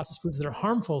ingredients of processed foods that are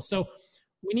harmful. So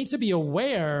we need to be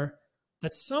aware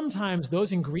that sometimes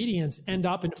those ingredients end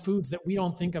up in foods that we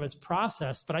don't think of as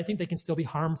processed, but I think they can still be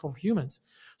harmful for humans.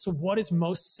 So what is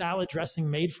most salad dressing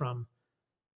made from?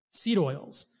 Seed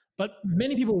oils. But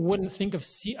many people wouldn't think of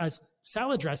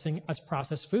salad dressing as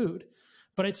processed food.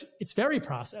 But it's very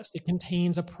processed. It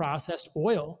contains a processed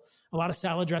oil. A lot of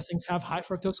salad dressings have high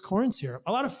fructose corn syrup.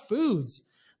 A lot of foods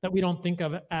that we don't think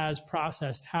of as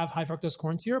processed have high fructose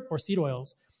corn syrup or seed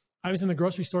oils. I was in the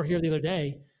grocery store here the other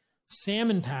day,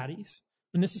 salmon patties.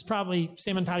 And this is probably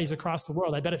salmon patties across the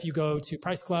world. I bet if you go to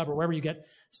Price Club or wherever you get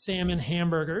salmon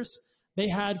hamburgers, they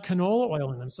had canola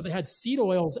oil in them. So they had seed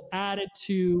oils added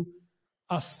to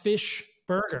a fish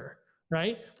burger,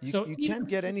 right? You can't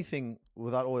get anything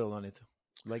without oil on it.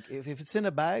 Like if it's in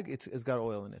a bag, it's got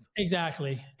oil in it.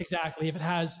 Exactly. If it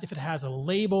has a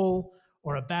label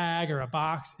or a bag or a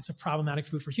box, it's a problematic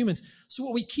food for humans. So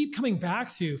what we keep coming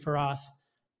back to for us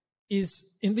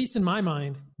is, at least in my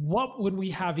mind, what would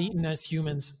we have eaten as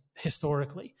humans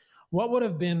historically? What would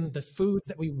have been the foods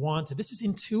that we wanted? This is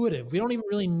intuitive. We don't even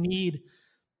really need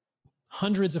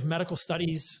hundreds of medical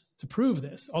studies to prove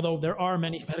this, although there are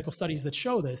many medical studies that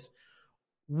show this.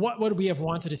 What would we have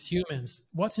wanted as humans?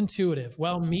 What's intuitive?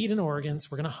 Well, meat and organs,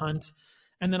 we're going to hunt.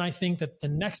 And then I think that the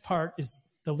next part is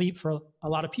the leap for a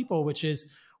lot of people, which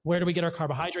is, where do we get our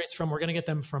carbohydrates from? We're going to get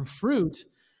them from fruit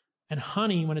and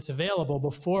honey when it's available,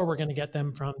 before we're going to get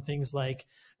them from things like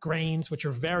grains, which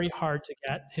are very hard to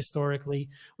get historically.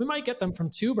 We might get them from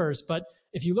tubers, but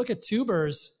if you look at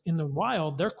tubers in the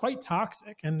wild, they're quite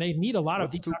toxic and they need a lot of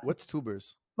detox. What's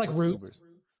tubers? Like roots. Tubers?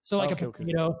 So like a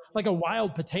potato, like a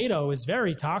wild potato is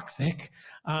very toxic,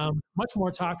 much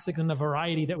more toxic than the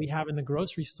variety that we have in the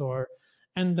grocery store.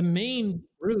 And the main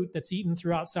root that's eaten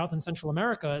throughout South and Central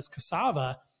America is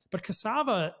cassava, But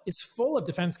cassava is full of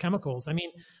defense chemicals. I mean,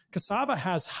 cassava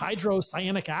has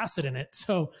hydrocyanic acid in it.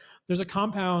 So there's a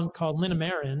compound called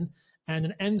linamarin and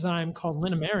an enzyme called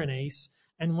linamarinase.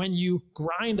 And when you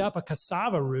grind up a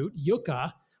cassava root,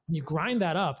 yucca, when you grind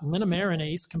that up,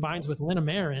 linamarinase combines with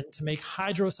linamarin to make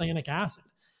hydrocyanic acid.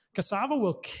 Cassava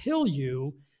will kill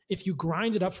you if you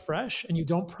grind it up fresh and you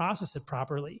don't process it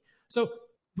properly. So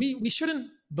we shouldn't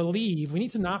believe, we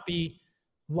need to not be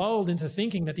lulled into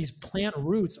thinking that these plant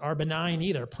roots are benign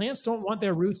either. Plants don't want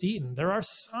their roots eaten. There are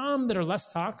some that are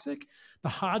less toxic. The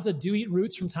Hadza do eat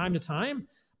roots from time to time,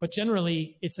 but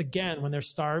generally it's, again, when they're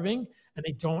starving and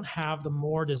they don't have the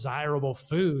more desirable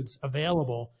foods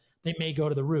available, they may go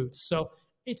to the roots. So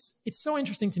it's so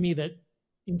interesting to me that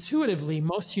intuitively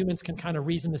most humans can kind of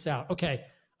reason this out. Okay,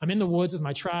 I'm in the woods with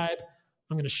my tribe.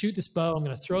 I'm going to shoot this bow. I'm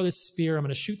going to throw this spear. I'm going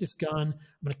to shoot this gun.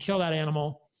 I'm going to kill that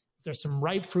animal. If there's some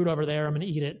ripe fruit over there, I'm going to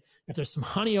eat it. If there's some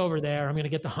honey over there, I'm going to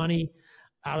get the honey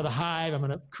out of the hive. I'm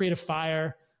going to create a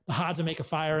fire. The Hadza make a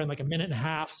fire in like a minute and a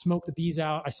half, smoke the bees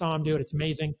out. I saw them do it. It's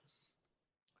amazing.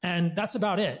 And that's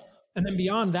about it. And then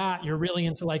beyond that, you're really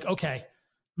into like, okay,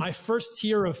 my first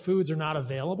tier of foods are not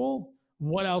available.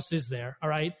 What else is there? All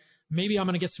right. Maybe I'm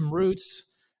going to get some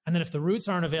roots. And then if the roots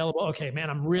aren't available, okay, man,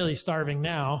 I'm really starving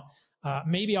now.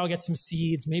 Maybe I'll get some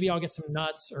seeds. Maybe I'll get some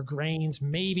nuts or grains,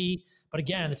 maybe. But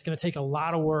again, it's going to take a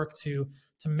lot of work to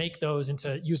make those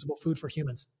into usable food for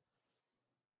humans.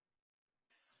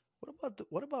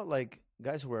 What about like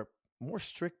guys who are more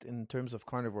strict in terms of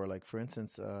carnivore? Like for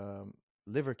instance,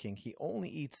 Liver King,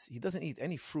 he doesn't eat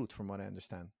any fruit from what I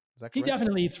understand. Is that correct? He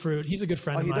definitely eats fruit. He's a good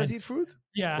friend of mine. He does eat fruit?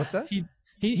 Yeah. What's that?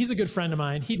 He's a good friend of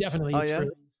mine. He definitely eats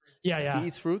fruit. Yeah. He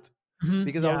eats fruit? Mm-hmm.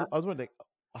 Because I was wondering, like,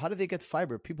 how do they get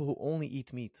fiber? People who only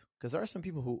eat meat? Because there are some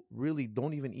people who really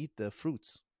don't even eat the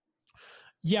fruits.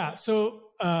 Yeah. So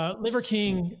Liver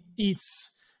King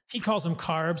eats, he calls them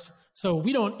carbs. So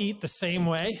we don't eat the same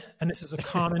way. And this is a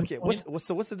common okay.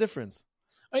 What's the difference?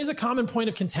 It's a common point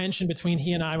of contention between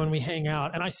he and I when we hang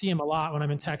out. And I see him a lot when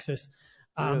I'm in Texas.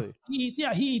 Really? He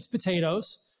eats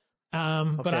potatoes.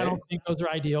 But I don't think those are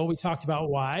ideal. We talked about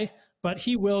why. But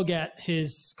he will get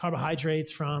his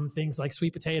carbohydrates from things like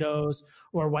sweet potatoes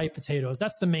or white potatoes.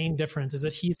 That's the main difference, is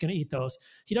that he's going to eat those.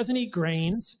 He doesn't eat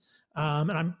grains.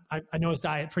 And I know his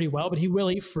diet pretty well, but he will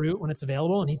eat fruit when it's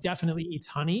available. And he definitely eats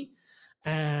honey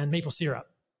and maple syrup.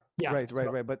 Yeah.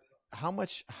 Right. But how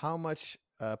much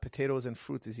potatoes and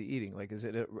fruit is he eating? Like, is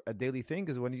it a daily thing?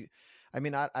 Because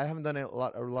I haven't done a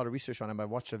lot of research on him. I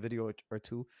watched a video or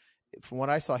two. From what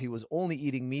I saw, he was only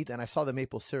eating meat, and I saw the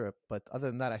maple syrup. But other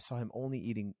than that, I saw him only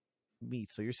eating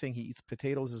meat. So you're saying he eats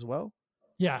potatoes as well?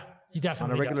 Yeah, he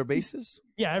definitely on a regular basis?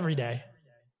 Yeah, every day.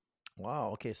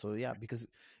 Wow. Okay. So yeah, because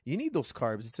you need those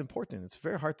carbs. It's important. It's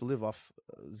very hard to live off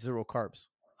zero carbs.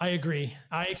 I agree.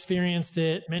 I experienced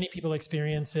it. Many people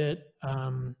experience it.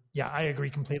 Yeah, I agree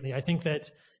completely. I think that,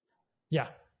 yeah.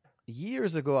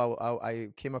 Years ago,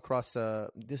 I came across,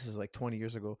 this is like 20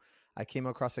 years ago, I came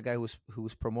across a guy who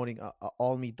was promoting a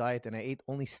all meat diet, and I ate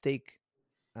only steak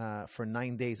for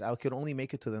 9 days. I could only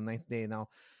make it to the 9th day. Now,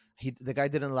 the guy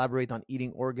didn't elaborate on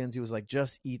eating organs. He was like,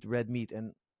 just eat red meat.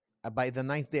 And by the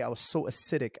 9th day, I was so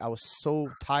acidic. I was so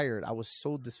tired. I was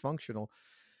so dysfunctional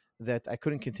that I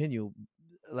couldn't continue.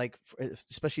 Like,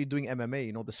 especially doing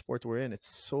MMA, the sport we're in, it's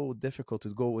so difficult to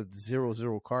go with zero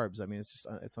carbs. I mean,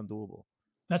 it's undoable.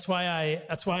 That's why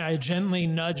I gently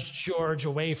nudged George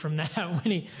away from that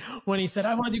when he said,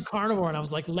 I want to do carnivore. And I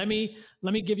was like, let me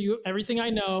give you everything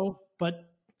I know, but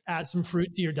add some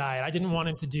fruit to your diet. I didn't want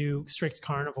him to do strict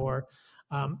carnivore.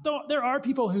 Though there are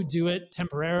people who do it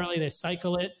temporarily, they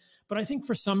cycle it. But I think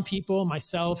for some people,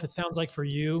 myself, it sounds like for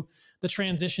you, the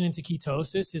transition into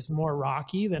ketosis is more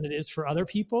rocky than it is for other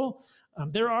people.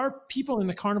 There are people in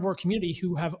the carnivore community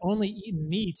who have only eaten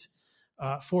meat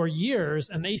for years,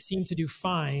 and they seem to do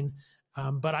fine.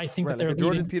 But I think that they're like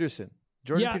Jordan Peterson.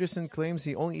 Peterson claims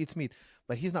he only eats meat,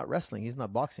 but he's not wrestling. He's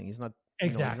not boxing. He's not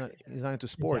exactly. He's not into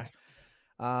sports.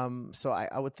 Exactly. So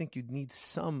I would think you'd need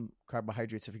some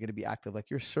carbohydrates if you're going to be active. Like,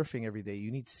 you're surfing every day,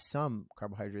 you need some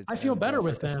carbohydrates. I feel better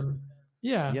with them.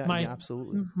 Yeah,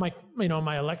 absolutely. My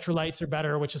electrolytes are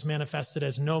better, which is manifested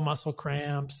as no muscle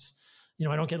cramps.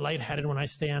 I don't get lightheaded when I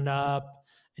stand up.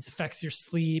 It affects your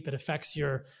sleep. It affects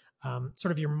your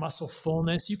sort of your muscle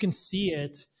fullness. You can see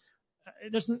it.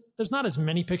 There's not as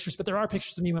many pictures, but there are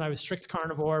pictures of me when I was strict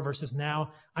carnivore versus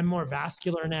now. I'm more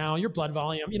vascular now. Your blood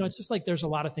volume, it's just like there's a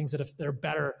lot of things that are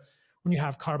better when you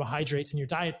have carbohydrates in your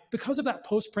diet because of that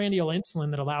postprandial insulin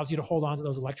that allows you to hold on to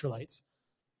those electrolytes.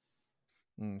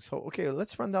 So, okay,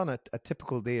 let's run down a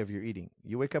typical day of your eating.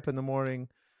 You wake up in the morning,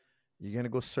 you're going to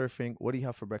go surfing. What do you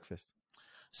have for breakfast?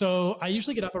 So I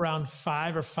usually get up around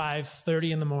 5 or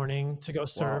 5:30 in the morning to go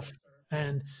surf. Wow.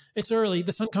 And it's early.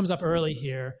 The sun comes up early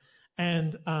here.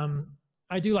 And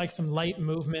I do like some light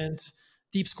movement,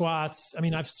 deep squats. I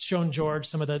mean, I've shown George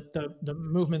some of the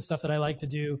movement stuff that I like to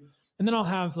do. And then I'll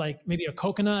have like maybe a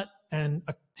coconut and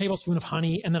a tablespoon of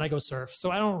honey, and then I go surf.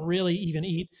 So I don't really even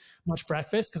eat much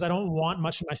breakfast because I don't want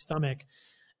much in my stomach.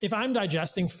 If I'm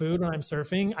digesting food when I'm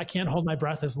surfing, I can't hold my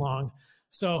breath as long.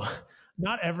 So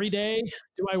not every day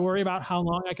do I worry about how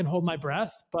long I can hold my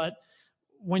breath, but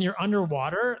when you're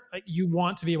underwater, like, you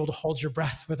want to be able to hold your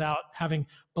breath without having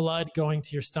blood going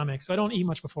to your stomach. So I don't eat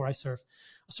much before I surf.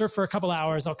 I'll surf for a couple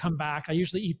hours. I'll come back. I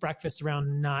usually eat breakfast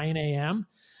around 9 a.m.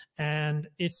 and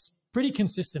it's pretty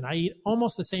consistent. I eat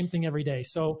almost the same thing every day.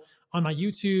 So on my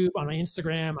YouTube, on my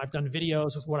Instagram, I've done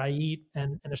videos with what I eat,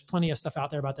 and there's plenty of stuff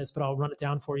out there about this, but I'll run it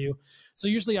down for you. So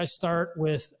usually I start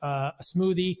with a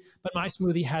smoothie, but my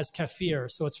smoothie has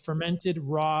kefir. So it's fermented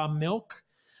raw milk,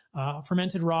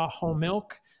 fermented raw whole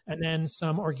milk, and then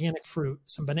some organic fruit,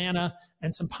 some banana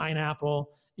and some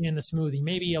pineapple in the smoothie,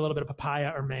 maybe a little bit of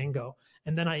papaya or mango.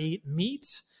 And then I eat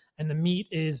meat, and the meat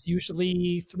is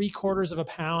usually 3/4 of a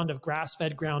pound of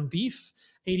grass-fed ground beef,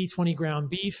 80-20 ground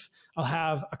beef. I'll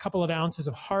have a couple of ounces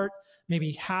of heart,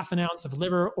 maybe half an ounce of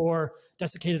liver or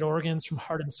desiccated organs from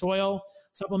Heart and Soil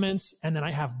supplements. And then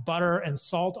I have butter and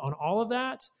salt on all of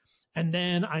that. And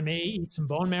then I may eat some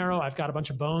bone marrow. I've got a bunch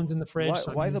of bones in the fridge.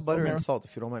 Why the butter and salt,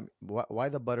 if you don't mind? Why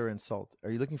the butter and salt?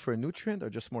 Are you looking for a nutrient or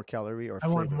just more calorie or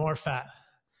flavor? I want more fat.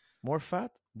 More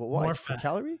fat? But why? More for fat.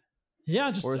 Calorie?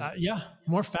 Yeah, just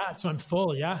more fat. So I'm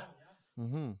full. Yeah.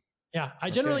 Mm-hmm. Yeah, I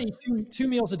generally eat two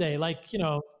meals a day, like,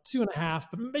 2.5,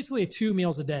 but basically 2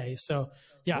 meals a day. So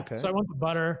yeah, so I want the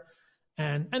butter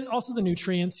and also the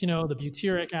nutrients, the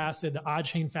butyric acid, the odd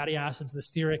chain fatty acids, the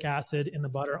stearic acid in the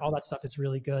butter, all that stuff is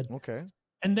really good. Okay.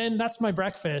 And then that's my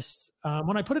breakfast.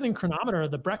 When I put it in Chronometer,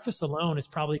 the breakfast alone is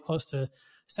probably close to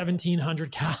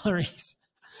 1,700 calories.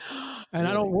 And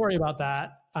I don't worry about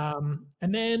that.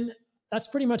 And then that's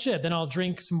pretty much it. Then I'll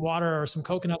drink some water or some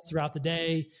coconuts throughout the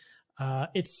day.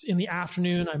 It's in the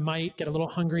afternoon. I might get a little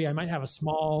hungry. I might have a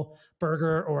small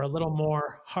burger or a little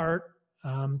more heart,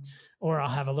 or I'll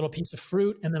have a little piece of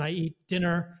fruit, and then I eat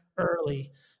dinner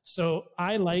early. So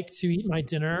I like to eat my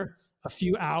dinner a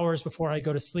few hours before I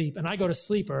go to sleep, and I go to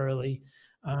sleep early.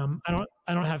 I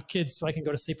don't have kids, so I can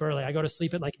go to sleep early. I go to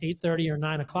sleep at like 8:30 or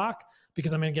 9 o'clock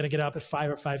because I'm going to get up at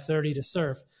 5 or 5:30 to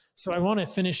surf. So I want to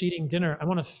finish eating dinner. I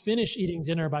want to finish eating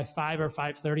dinner by 5 or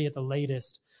 5:30 at the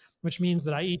latest, which means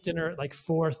that I eat dinner at like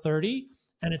 4:30,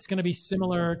 and it's going to be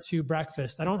similar to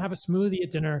breakfast. I don't have a smoothie at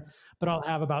dinner, but I'll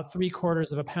have about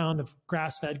 3/4 of a pound of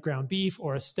grass-fed ground beef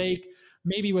or a steak,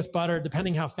 maybe with butter,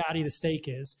 depending how fatty the steak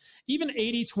is. Even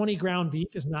 80-20 ground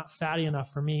beef is not fatty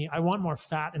enough for me. I want more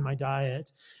fat in my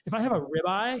diet. If I have a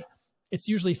ribeye, it's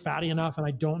usually fatty enough and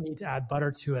I don't need to add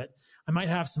butter to it. I might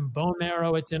have some bone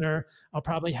marrow at dinner. I'll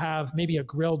probably have maybe a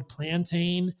grilled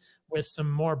plantain with some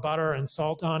more butter and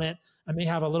salt on it. I may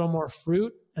have a little more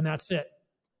fruit, and that's it.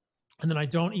 And then I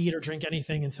don't eat or drink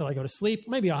anything until I go to sleep.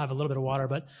 Maybe I'll have a little bit of water,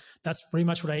 but that's pretty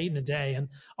much what I eat in a day. And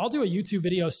I'll do a YouTube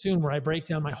video soon where I break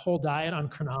down my whole diet on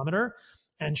Chronometer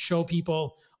and show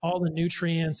people all the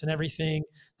nutrients and everything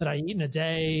that I eat in a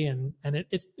day. And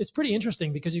it's pretty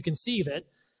interesting because you can see that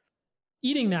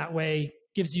eating that way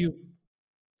gives you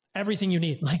everything you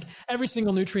need, like every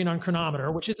single nutrient on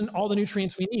Chronometer, which isn't all the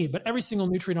nutrients we need, but every single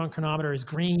nutrient on Chronometer is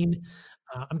green.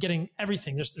 I'm getting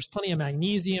everything. There's plenty of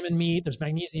magnesium in meat. There's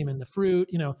magnesium in the fruit.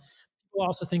 People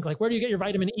also think like, where do you get your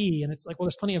vitamin E? And it's like, well,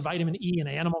 there's plenty of vitamin E in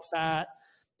animal fat.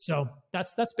 So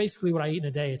that's basically what I eat in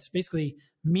a day. It's basically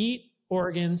meat,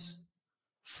 organs,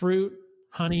 fruit,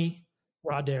 honey,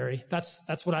 raw dairy.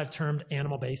 That's what I've termed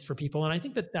animal-based for people. And I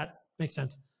think that makes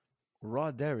sense.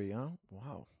 Raw dairy, huh?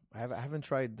 Wow. I haven't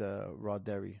tried the raw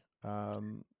dairy. I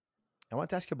want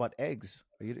to ask you about eggs.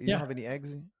 You don't have any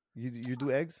eggs? You do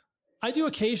eggs? I do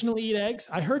occasionally eat eggs.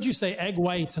 I heard you say egg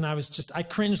whites, and I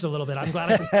cringed a little bit. I'm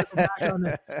glad I could circle back on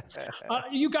that.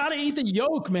 You got to eat the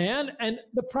yolk, man. And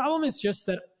the problem is just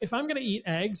that if I'm going to eat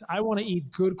eggs, I want to eat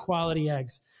good quality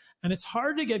eggs. And it's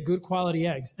hard to get good quality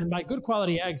eggs. And by good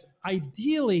quality eggs,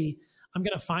 ideally, I'm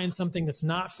going to find something that's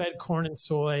not fed corn and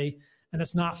soy, and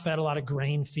it's not fed a lot of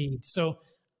grain feed. So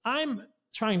I'm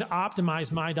trying to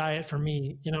optimize my diet for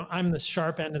me. I'm the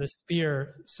sharp end of the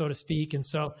spear, so to speak. And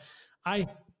so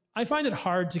I find it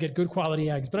hard to get good quality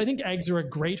eggs, but I think eggs are a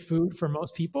great food for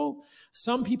most people.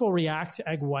 Some people react to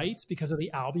egg whites because of the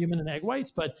albumin in egg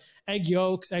whites, but egg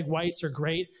yolks, egg whites are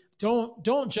great.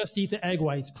 Don't just eat the egg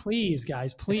whites. Please,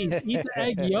 guys, please eat the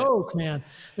egg yolk, man.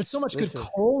 There's so much good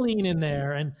choline in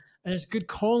there. And And there's good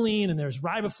choline, and there's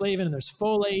riboflavin, and there's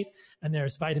folate, and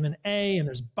there's vitamin A, and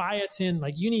there's biotin.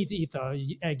 Like, you need to eat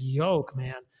the egg yolk,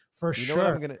 man, for You know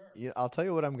what sure. I'll tell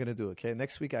you what I'm gonna do. Okay,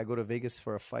 next week I go to Vegas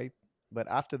for a fight, but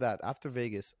after that, after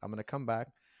Vegas, I'm gonna come back.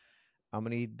 I'm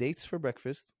gonna eat dates for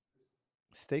breakfast,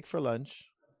 steak for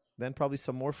lunch, then probably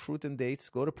some more fruit and dates.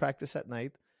 Go to practice at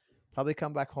night. Probably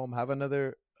come back home, have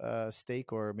another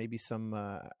steak or maybe some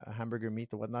hamburger meat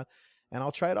or whatnot, and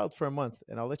I'll try it out for a month,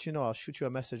 and I'll let you know. I'll shoot you a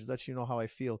message, let you know how I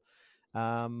feel.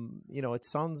 It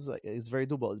sounds like it's very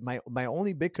doable. My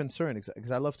only big concern is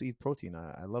because I love to eat protein.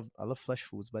 I love flesh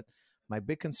foods, but my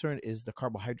big concern is the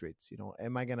carbohydrates.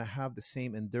 Am I gonna have the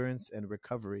same endurance and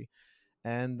recovery?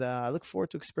 And I look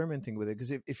forward to experimenting with it,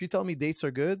 because if you tell me dates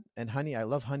are good and honey, I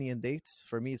love honey and dates.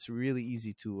 For me, it's really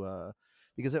easy to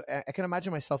because I can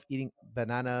imagine myself eating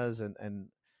bananas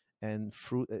and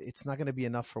fruit. It's not going to be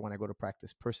enough for when I go to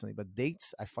practice personally. But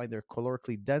dates, I find they're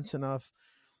calorically dense enough.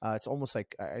 It's almost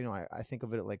like I think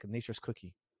of it like a nature's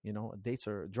cookie.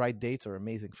 Dried dates are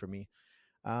amazing for me.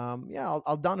 Yeah,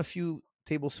 I'll down a few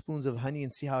tablespoons of honey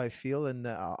and see how I feel, and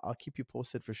I'll keep you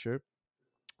posted for sure.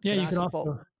 Yeah, Can I you could ask you,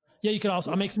 also. Paul? Yeah, you could also.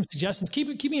 I'll make some suggestions.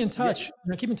 Keep me in touch.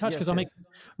 Keep in touch, because Yes, I'll yes.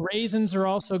 make raisins are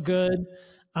also good.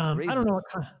 I don't know Raisins.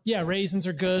 what yeah, raisins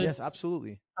are good. Yes,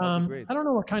 absolutely. That'd be great. I don't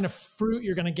know what kind of fruit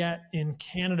you're going to get in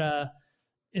Canada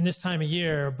in this time of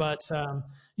year, but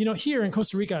here in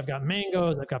Costa Rica, I've got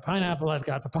mangoes, I've got pineapple, I've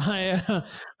got papaya,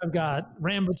 I've got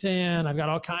rambutan, I've got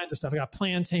all kinds of stuff. I got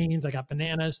plantains, I got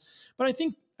bananas. But I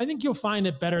think you'll find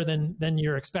it better than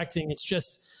you're expecting. It's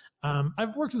just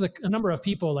I've worked with a number of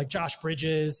people, like Josh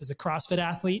Bridges is a CrossFit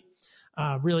athlete,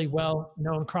 really well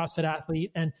known CrossFit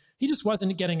athlete, and he just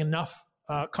wasn't getting enough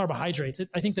carbohydrates.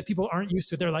 I think that people aren't used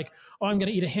to it. They're like, oh, I'm going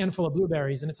to eat a handful of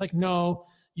blueberries. And it's like, no,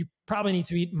 you probably need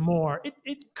to eat more.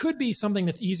 It could be something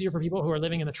that's easier for people who are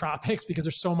living in the tropics, because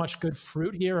there's so much good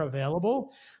fruit here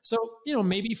available. So,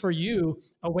 maybe for you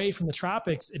away from the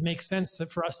tropics, it makes sense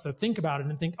for us to think about it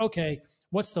and think, okay,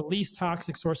 what's the least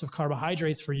toxic source of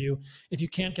carbohydrates for you if you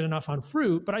can't get enough on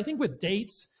fruit? But I think with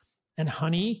dates and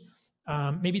honey,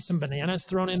 maybe some bananas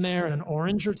thrown in there and an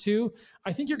orange or two,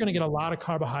 I think you're going to get a lot of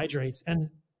carbohydrates and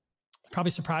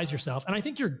probably surprise yourself. And I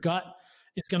think your gut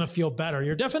is going to feel better.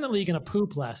 You're definitely going to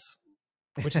poop less,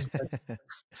 which is good.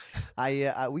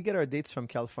 We get our dates from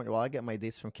California. Well, I get my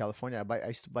dates from California. I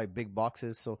used to buy big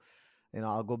boxes, so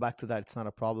I'll go back to that. It's not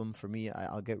a problem for me.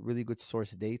 I'll get really good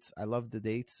source dates. I love the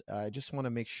dates. I just want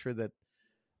to make sure that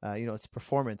it's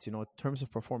performance. In terms of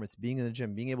performance, being in the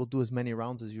gym, being able to do as many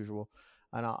rounds as usual.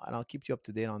 And I'll keep you up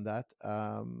to date on that.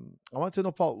 I want to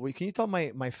know, Paul, can you tell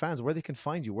my fans where they can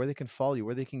find you, where they can follow you,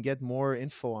 where they can get more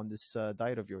info on this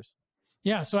diet of yours?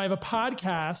 Yeah, so I have a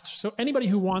podcast. So anybody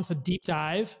who wants a deep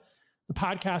dive, the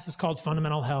podcast is called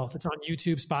Fundamental Health. It's on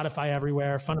YouTube, Spotify,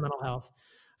 everywhere, Fundamental Health.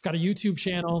 I've got a YouTube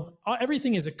channel.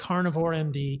 Everything is at Carnivore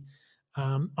MD.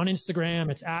 On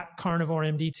Instagram, it's at Carnivore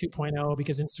MD 2.0,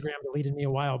 because Instagram deleted me a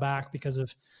while back because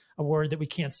of a word that we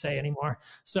can't say anymore.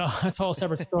 So that's a whole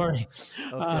separate story.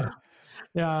 Okay.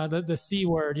 Yeah, the C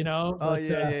word, Oh, but,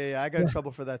 yeah. I got in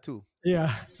trouble for that too.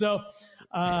 Yeah. So,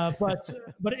 but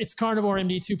it's Carnivore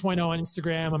MD 2.0 on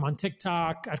Instagram. I'm on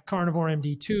TikTok at Carnivore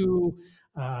MD 2,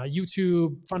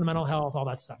 YouTube, Fundamental Health, all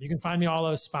that stuff. You can find me all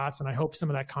those spots, and I hope some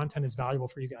of that content is valuable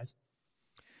for you guys.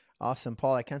 Awesome,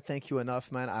 Paul. I can't thank you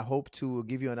enough, man. I hope to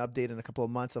give you an update in a couple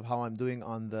of months of how I'm doing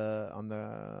on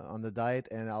the diet,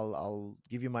 and I'll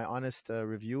give you my honest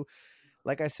review.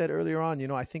 Like I said earlier on,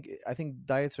 I think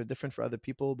diets are different for other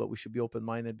people, but we should be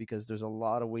open-minded, because there's a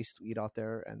lot of ways to eat out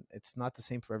there, and it's not the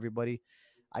same for everybody.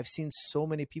 I've seen so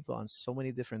many people on so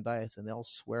many different diets, and they all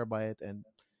swear by it. And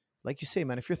like you say,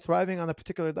 man, if you're thriving on a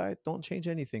particular diet, don't change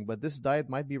anything. But this diet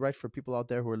might be right for people out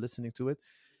there who are listening to it.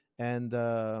 And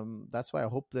that's why I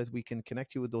hope that we can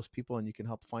connect you with those people and you can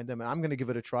help find them. And I'm going to give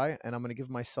it a try, and I'm going to give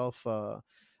myself, I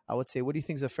would say, what do you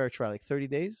think is a fair try? Like 30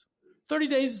 days? 30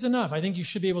 days is enough. I think you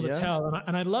should be able to tell.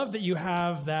 And I love that you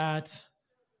have that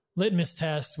litmus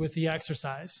test with the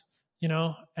exercise,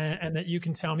 and that you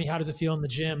can tell me, how does it feel in the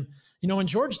gym? When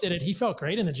George did it, he felt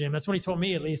great in the gym. That's what he told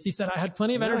me, at least. He said, I had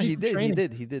plenty of energy. He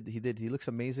did. He looks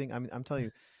amazing. I'm telling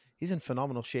you, he's in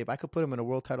phenomenal shape. I could put him in a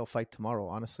world title fight tomorrow.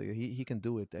 Honestly, he can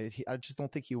do it. I just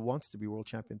don't think he wants to be world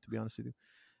champion, to be honest with you.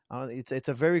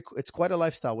 It's quite a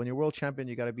lifestyle. When you're world champion,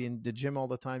 you got to be in the gym all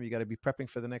the time. You got to be prepping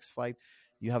for the next fight.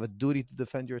 You have a duty to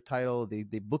defend your title. They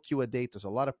book you a date. There's a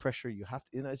lot of pressure. You have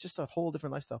to, it's just a whole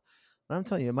different lifestyle. But I'm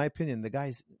telling you, in my opinion, the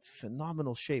guy's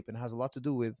phenomenal shape, and has a lot to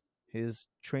do with his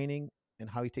training and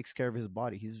how he takes care of his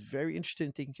body. He's very interested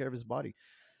in taking care of his body.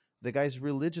 The guy's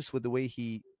religious with the way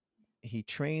he he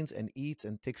trains and eats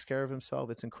and takes care of himself.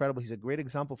 It's incredible. He's a great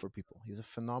example for people. He's a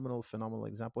phenomenal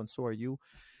example, and so are you.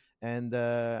 And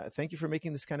thank you for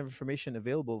making this kind of information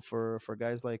available for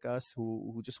guys like us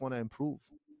who just want to improve.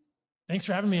 Thanks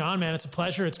for having me on, man. It's a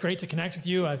pleasure. It's great to connect with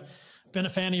you. I've been a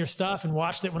fan of your stuff and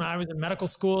watched it when I was in medical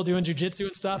school doing jiu-jitsu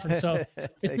and stuff. And so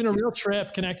it's been a real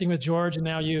trip connecting with George and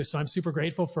now you. So I'm super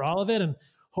grateful for all of it and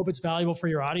hope it's valuable for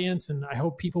your audience. And I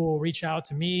hope people will reach out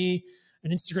to me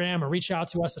on Instagram or reach out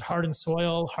to us at Heart and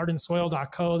Soil,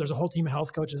 heartandsoil.co. There's a whole team of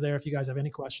health coaches there if you guys have any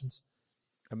questions.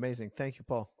 Amazing. Thank you,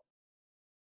 Paul.